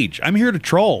page. I'm here to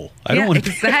troll. I don't want to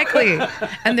exactly.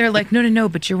 And they're like, no,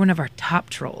 but you're one of our top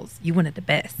trolls. You wanted the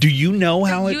best. Do you know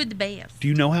how You're the best. Do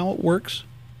you know how it works?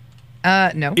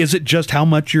 No. Is it just how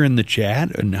much you're in the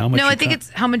chat and how much? No, I think it's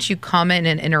how much you comment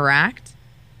and interact.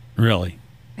 Really?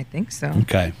 I think so.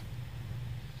 Okay.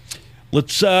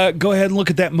 Let's go ahead and look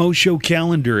at that Mo Show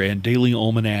calendar and daily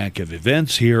almanac of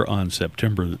events here on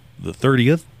September the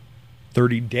 30th.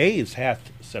 30 days half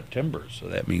September, so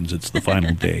that means it's the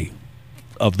final day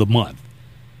of the month.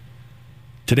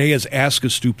 Today is Ask a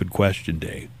Stupid Question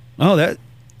Day. Oh, that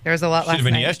there was a lot last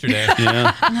night. Yesterday.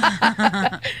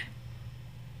 Yeah.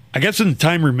 I guess in the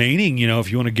time remaining,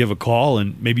 if you want to give a call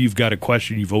and maybe you've got a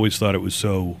question you've always thought it was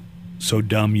so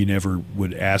dumb you never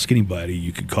would ask anybody,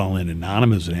 you could call in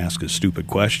anonymous and ask a stupid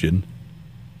question.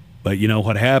 But you know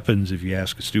what happens if you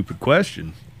ask a stupid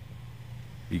question?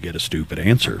 You get a stupid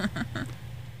answer.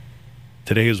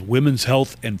 Today is Women's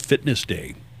Health and Fitness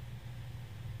Day.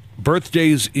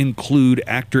 Birthdays include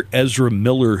actor Ezra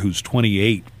Miller, who's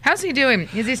 28. How's he doing?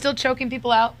 Is he still choking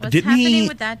people out? What's Didn't happening he-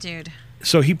 with that dude?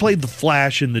 So he played the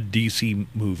Flash in the DC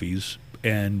movies,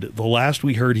 and the last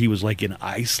we heard he was like in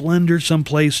Iceland or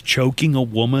someplace choking a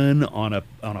woman on a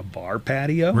bar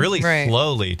patio. Really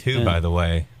slowly, too, by the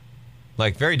way.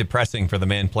 Like, very depressing for the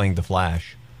man playing the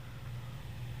Flash.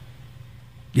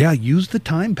 Yeah, use the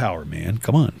time power, man.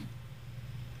 Come on.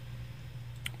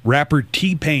 Rapper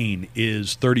T-Pain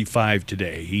is 35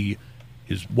 today. He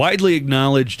is widely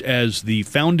acknowledged as the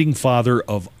founding father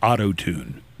of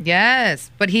auto-tune.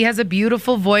 Yes, but he has a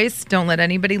beautiful voice. Don't let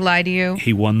anybody lie to you.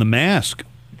 He won The Mask.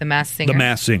 The Masked Singer. The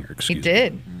Masked Singer, excuse He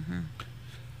did.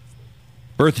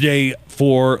 Birthday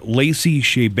for Lacey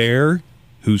Chabert,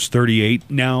 who's 38.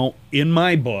 Now, in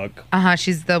my book,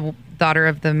 She's the daughter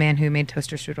of the man who made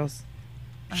toaster strudels.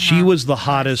 she was the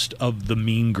hottest of the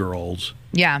Mean Girls,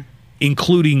 Yeah.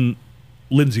 including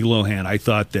Lindsay Lohan. I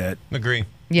thought that Agree.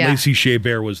 Yeah. Lacey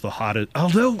Chabert was the hottest.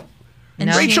 Although And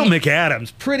Rachel she-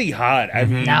 McAdams, pretty hot. I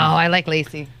mean, No, I like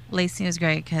Lacey. Lacey was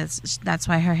great because that's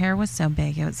why her hair was so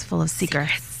big. It was full of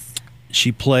secrets.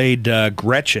 she played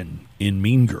Gretchen in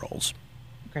Mean Girls.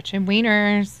 Gretchen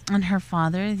Wieners. And her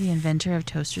father, the inventor of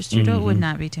toaster strudel, would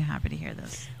not be too happy to hear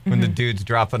this. When the dude's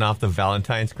dropping off the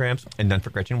Valentine's cramps, and none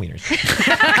for Gretchen Wieners.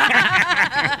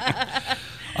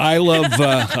 I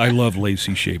love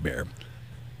Lacey Chabert.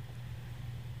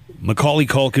 Macaulay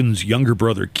Culkin's younger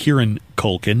brother, Kieran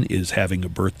Culkin, is having a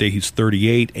birthday. He's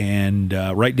 38, and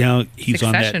right now he's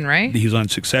Succession, on right? He's on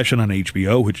Succession on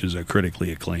HBO, which is a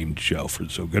critically acclaimed show.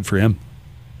 So good for him.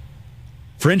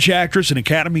 French actress and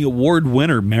Academy Award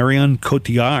winner Marion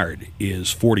Cotillard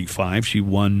is 45. She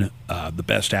won the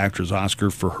Best Actress Oscar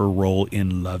for her role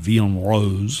in La Vie en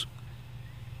Rose.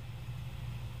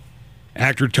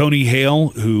 Actor Tony Hale,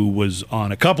 who was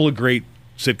on a couple of great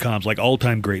sitcoms, like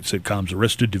all-time great sitcoms,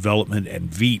 Arrested Development and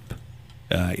Veep,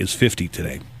 is 50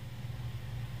 today.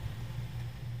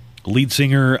 Lead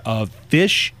singer of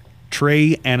Fish,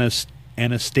 Trey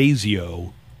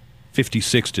Anastasio,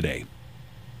 56 today.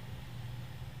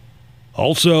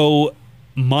 Also,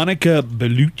 Monica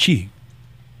Bellucci,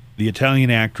 the Italian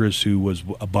actress who was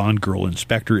a Bond girl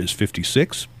inspector, is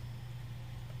 56.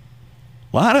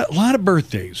 A lot of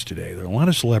birthdays today. There are a lot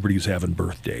of celebrities having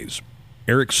birthdays.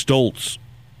 Eric Stoltz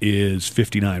is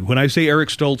 59. When I say Eric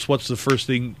Stoltz, what's the first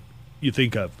thing you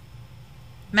think of?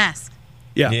 Mask.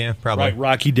 Yeah, probably. Right,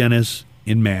 Rocky Dennis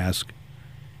in Mask.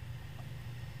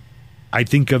 I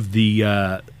think of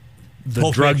the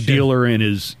Pulp drug Fiction. dealer in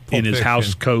his Fiction.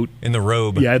 house coat, In the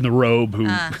robe. yeah, in the robe, who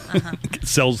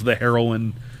sells the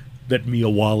heroin that Mia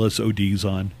Wallace ODs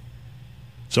on.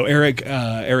 So Eric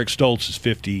Stoltz is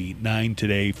 59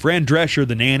 today. Fran Drescher,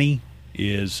 the nanny,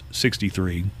 is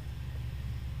 63.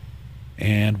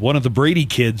 And one of the Brady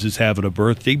kids is having a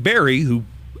birthday. Barry,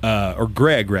 or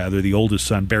Greg, rather, the oldest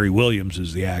son, Barry Williams,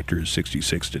 is the actor, is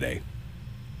 66 today.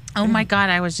 Oh my God,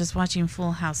 I was just watching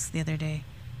Full House the other day.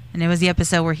 And it was the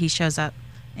episode where he shows up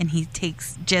and he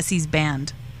takes Jesse's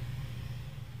band.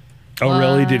 Oh,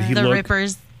 really? Did he the look?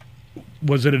 Rippers.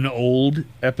 Was it an old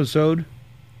episode?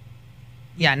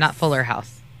 Yeah, not Fuller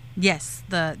House. Yes,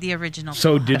 the original.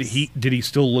 So Full did House. he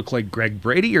still look like Greg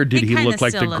Brady, or did He he kinda look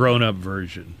like still the looked- grown-up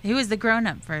version? He was the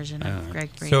grown-up version of Greg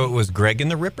Brady. So it was Greg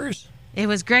and the Rippers? It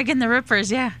was Greg and the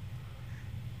Rippers, yeah.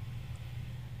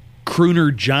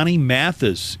 Crooner Johnny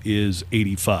Mathis is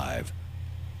 85.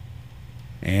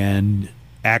 And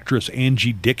actress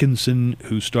Angie Dickinson,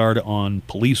 who starred on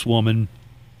Policewoman,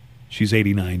 she's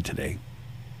 89 today.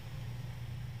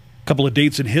 Couple of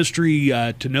dates in history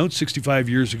to note. 65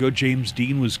 years ago, James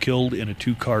Dean was killed in a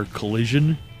two-car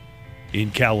collision in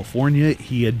California.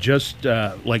 He had just,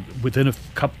 within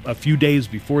a few days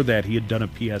before that, he had done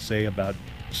a PSA about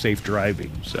safe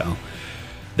driving. So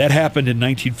that happened in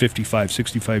 1955,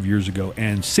 65 years ago.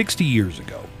 And 60 years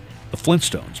ago, The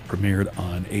Flintstones premiered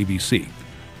on ABC.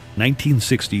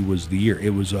 1960 was the year.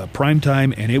 It was prime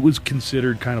time, and it was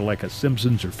considered kind of like a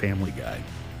Simpsons or Family Guy.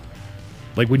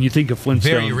 Like when you think of Flintstones,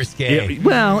 very risque.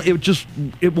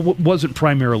 It wasn't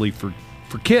primarily for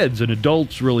kids, and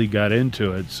adults really got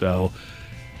into it. So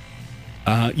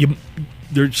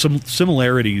there's some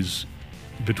similarities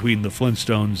between the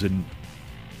Flintstones and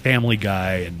Family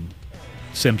Guy and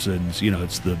Simpsons. You know,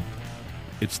 it's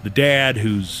the dad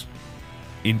who's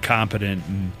incompetent,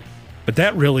 but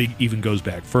that really even goes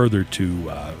back further to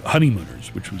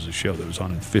Honeymooners, which was a show that was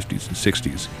on in the 50s and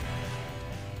 60s.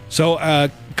 So a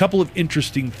couple of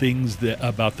interesting things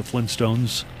about the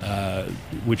Flintstones,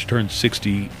 which turned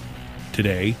 60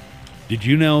 today. Did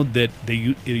you know that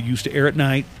it used to air at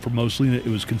night for mostly, it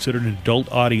was considered an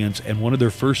adult audience, and one of their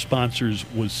first sponsors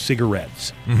was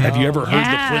cigarettes. Mm-hmm. Have you ever heard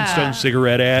the Flintstone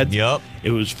cigarette ad? Yep.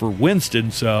 It was for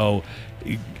Winston, so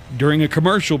during a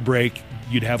commercial break,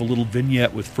 you'd have a little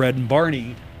vignette with Fred and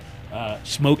Barney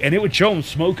smoke, and it would show them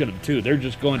smoking them, too. They're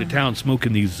just going to town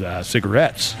smoking these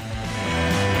cigarettes.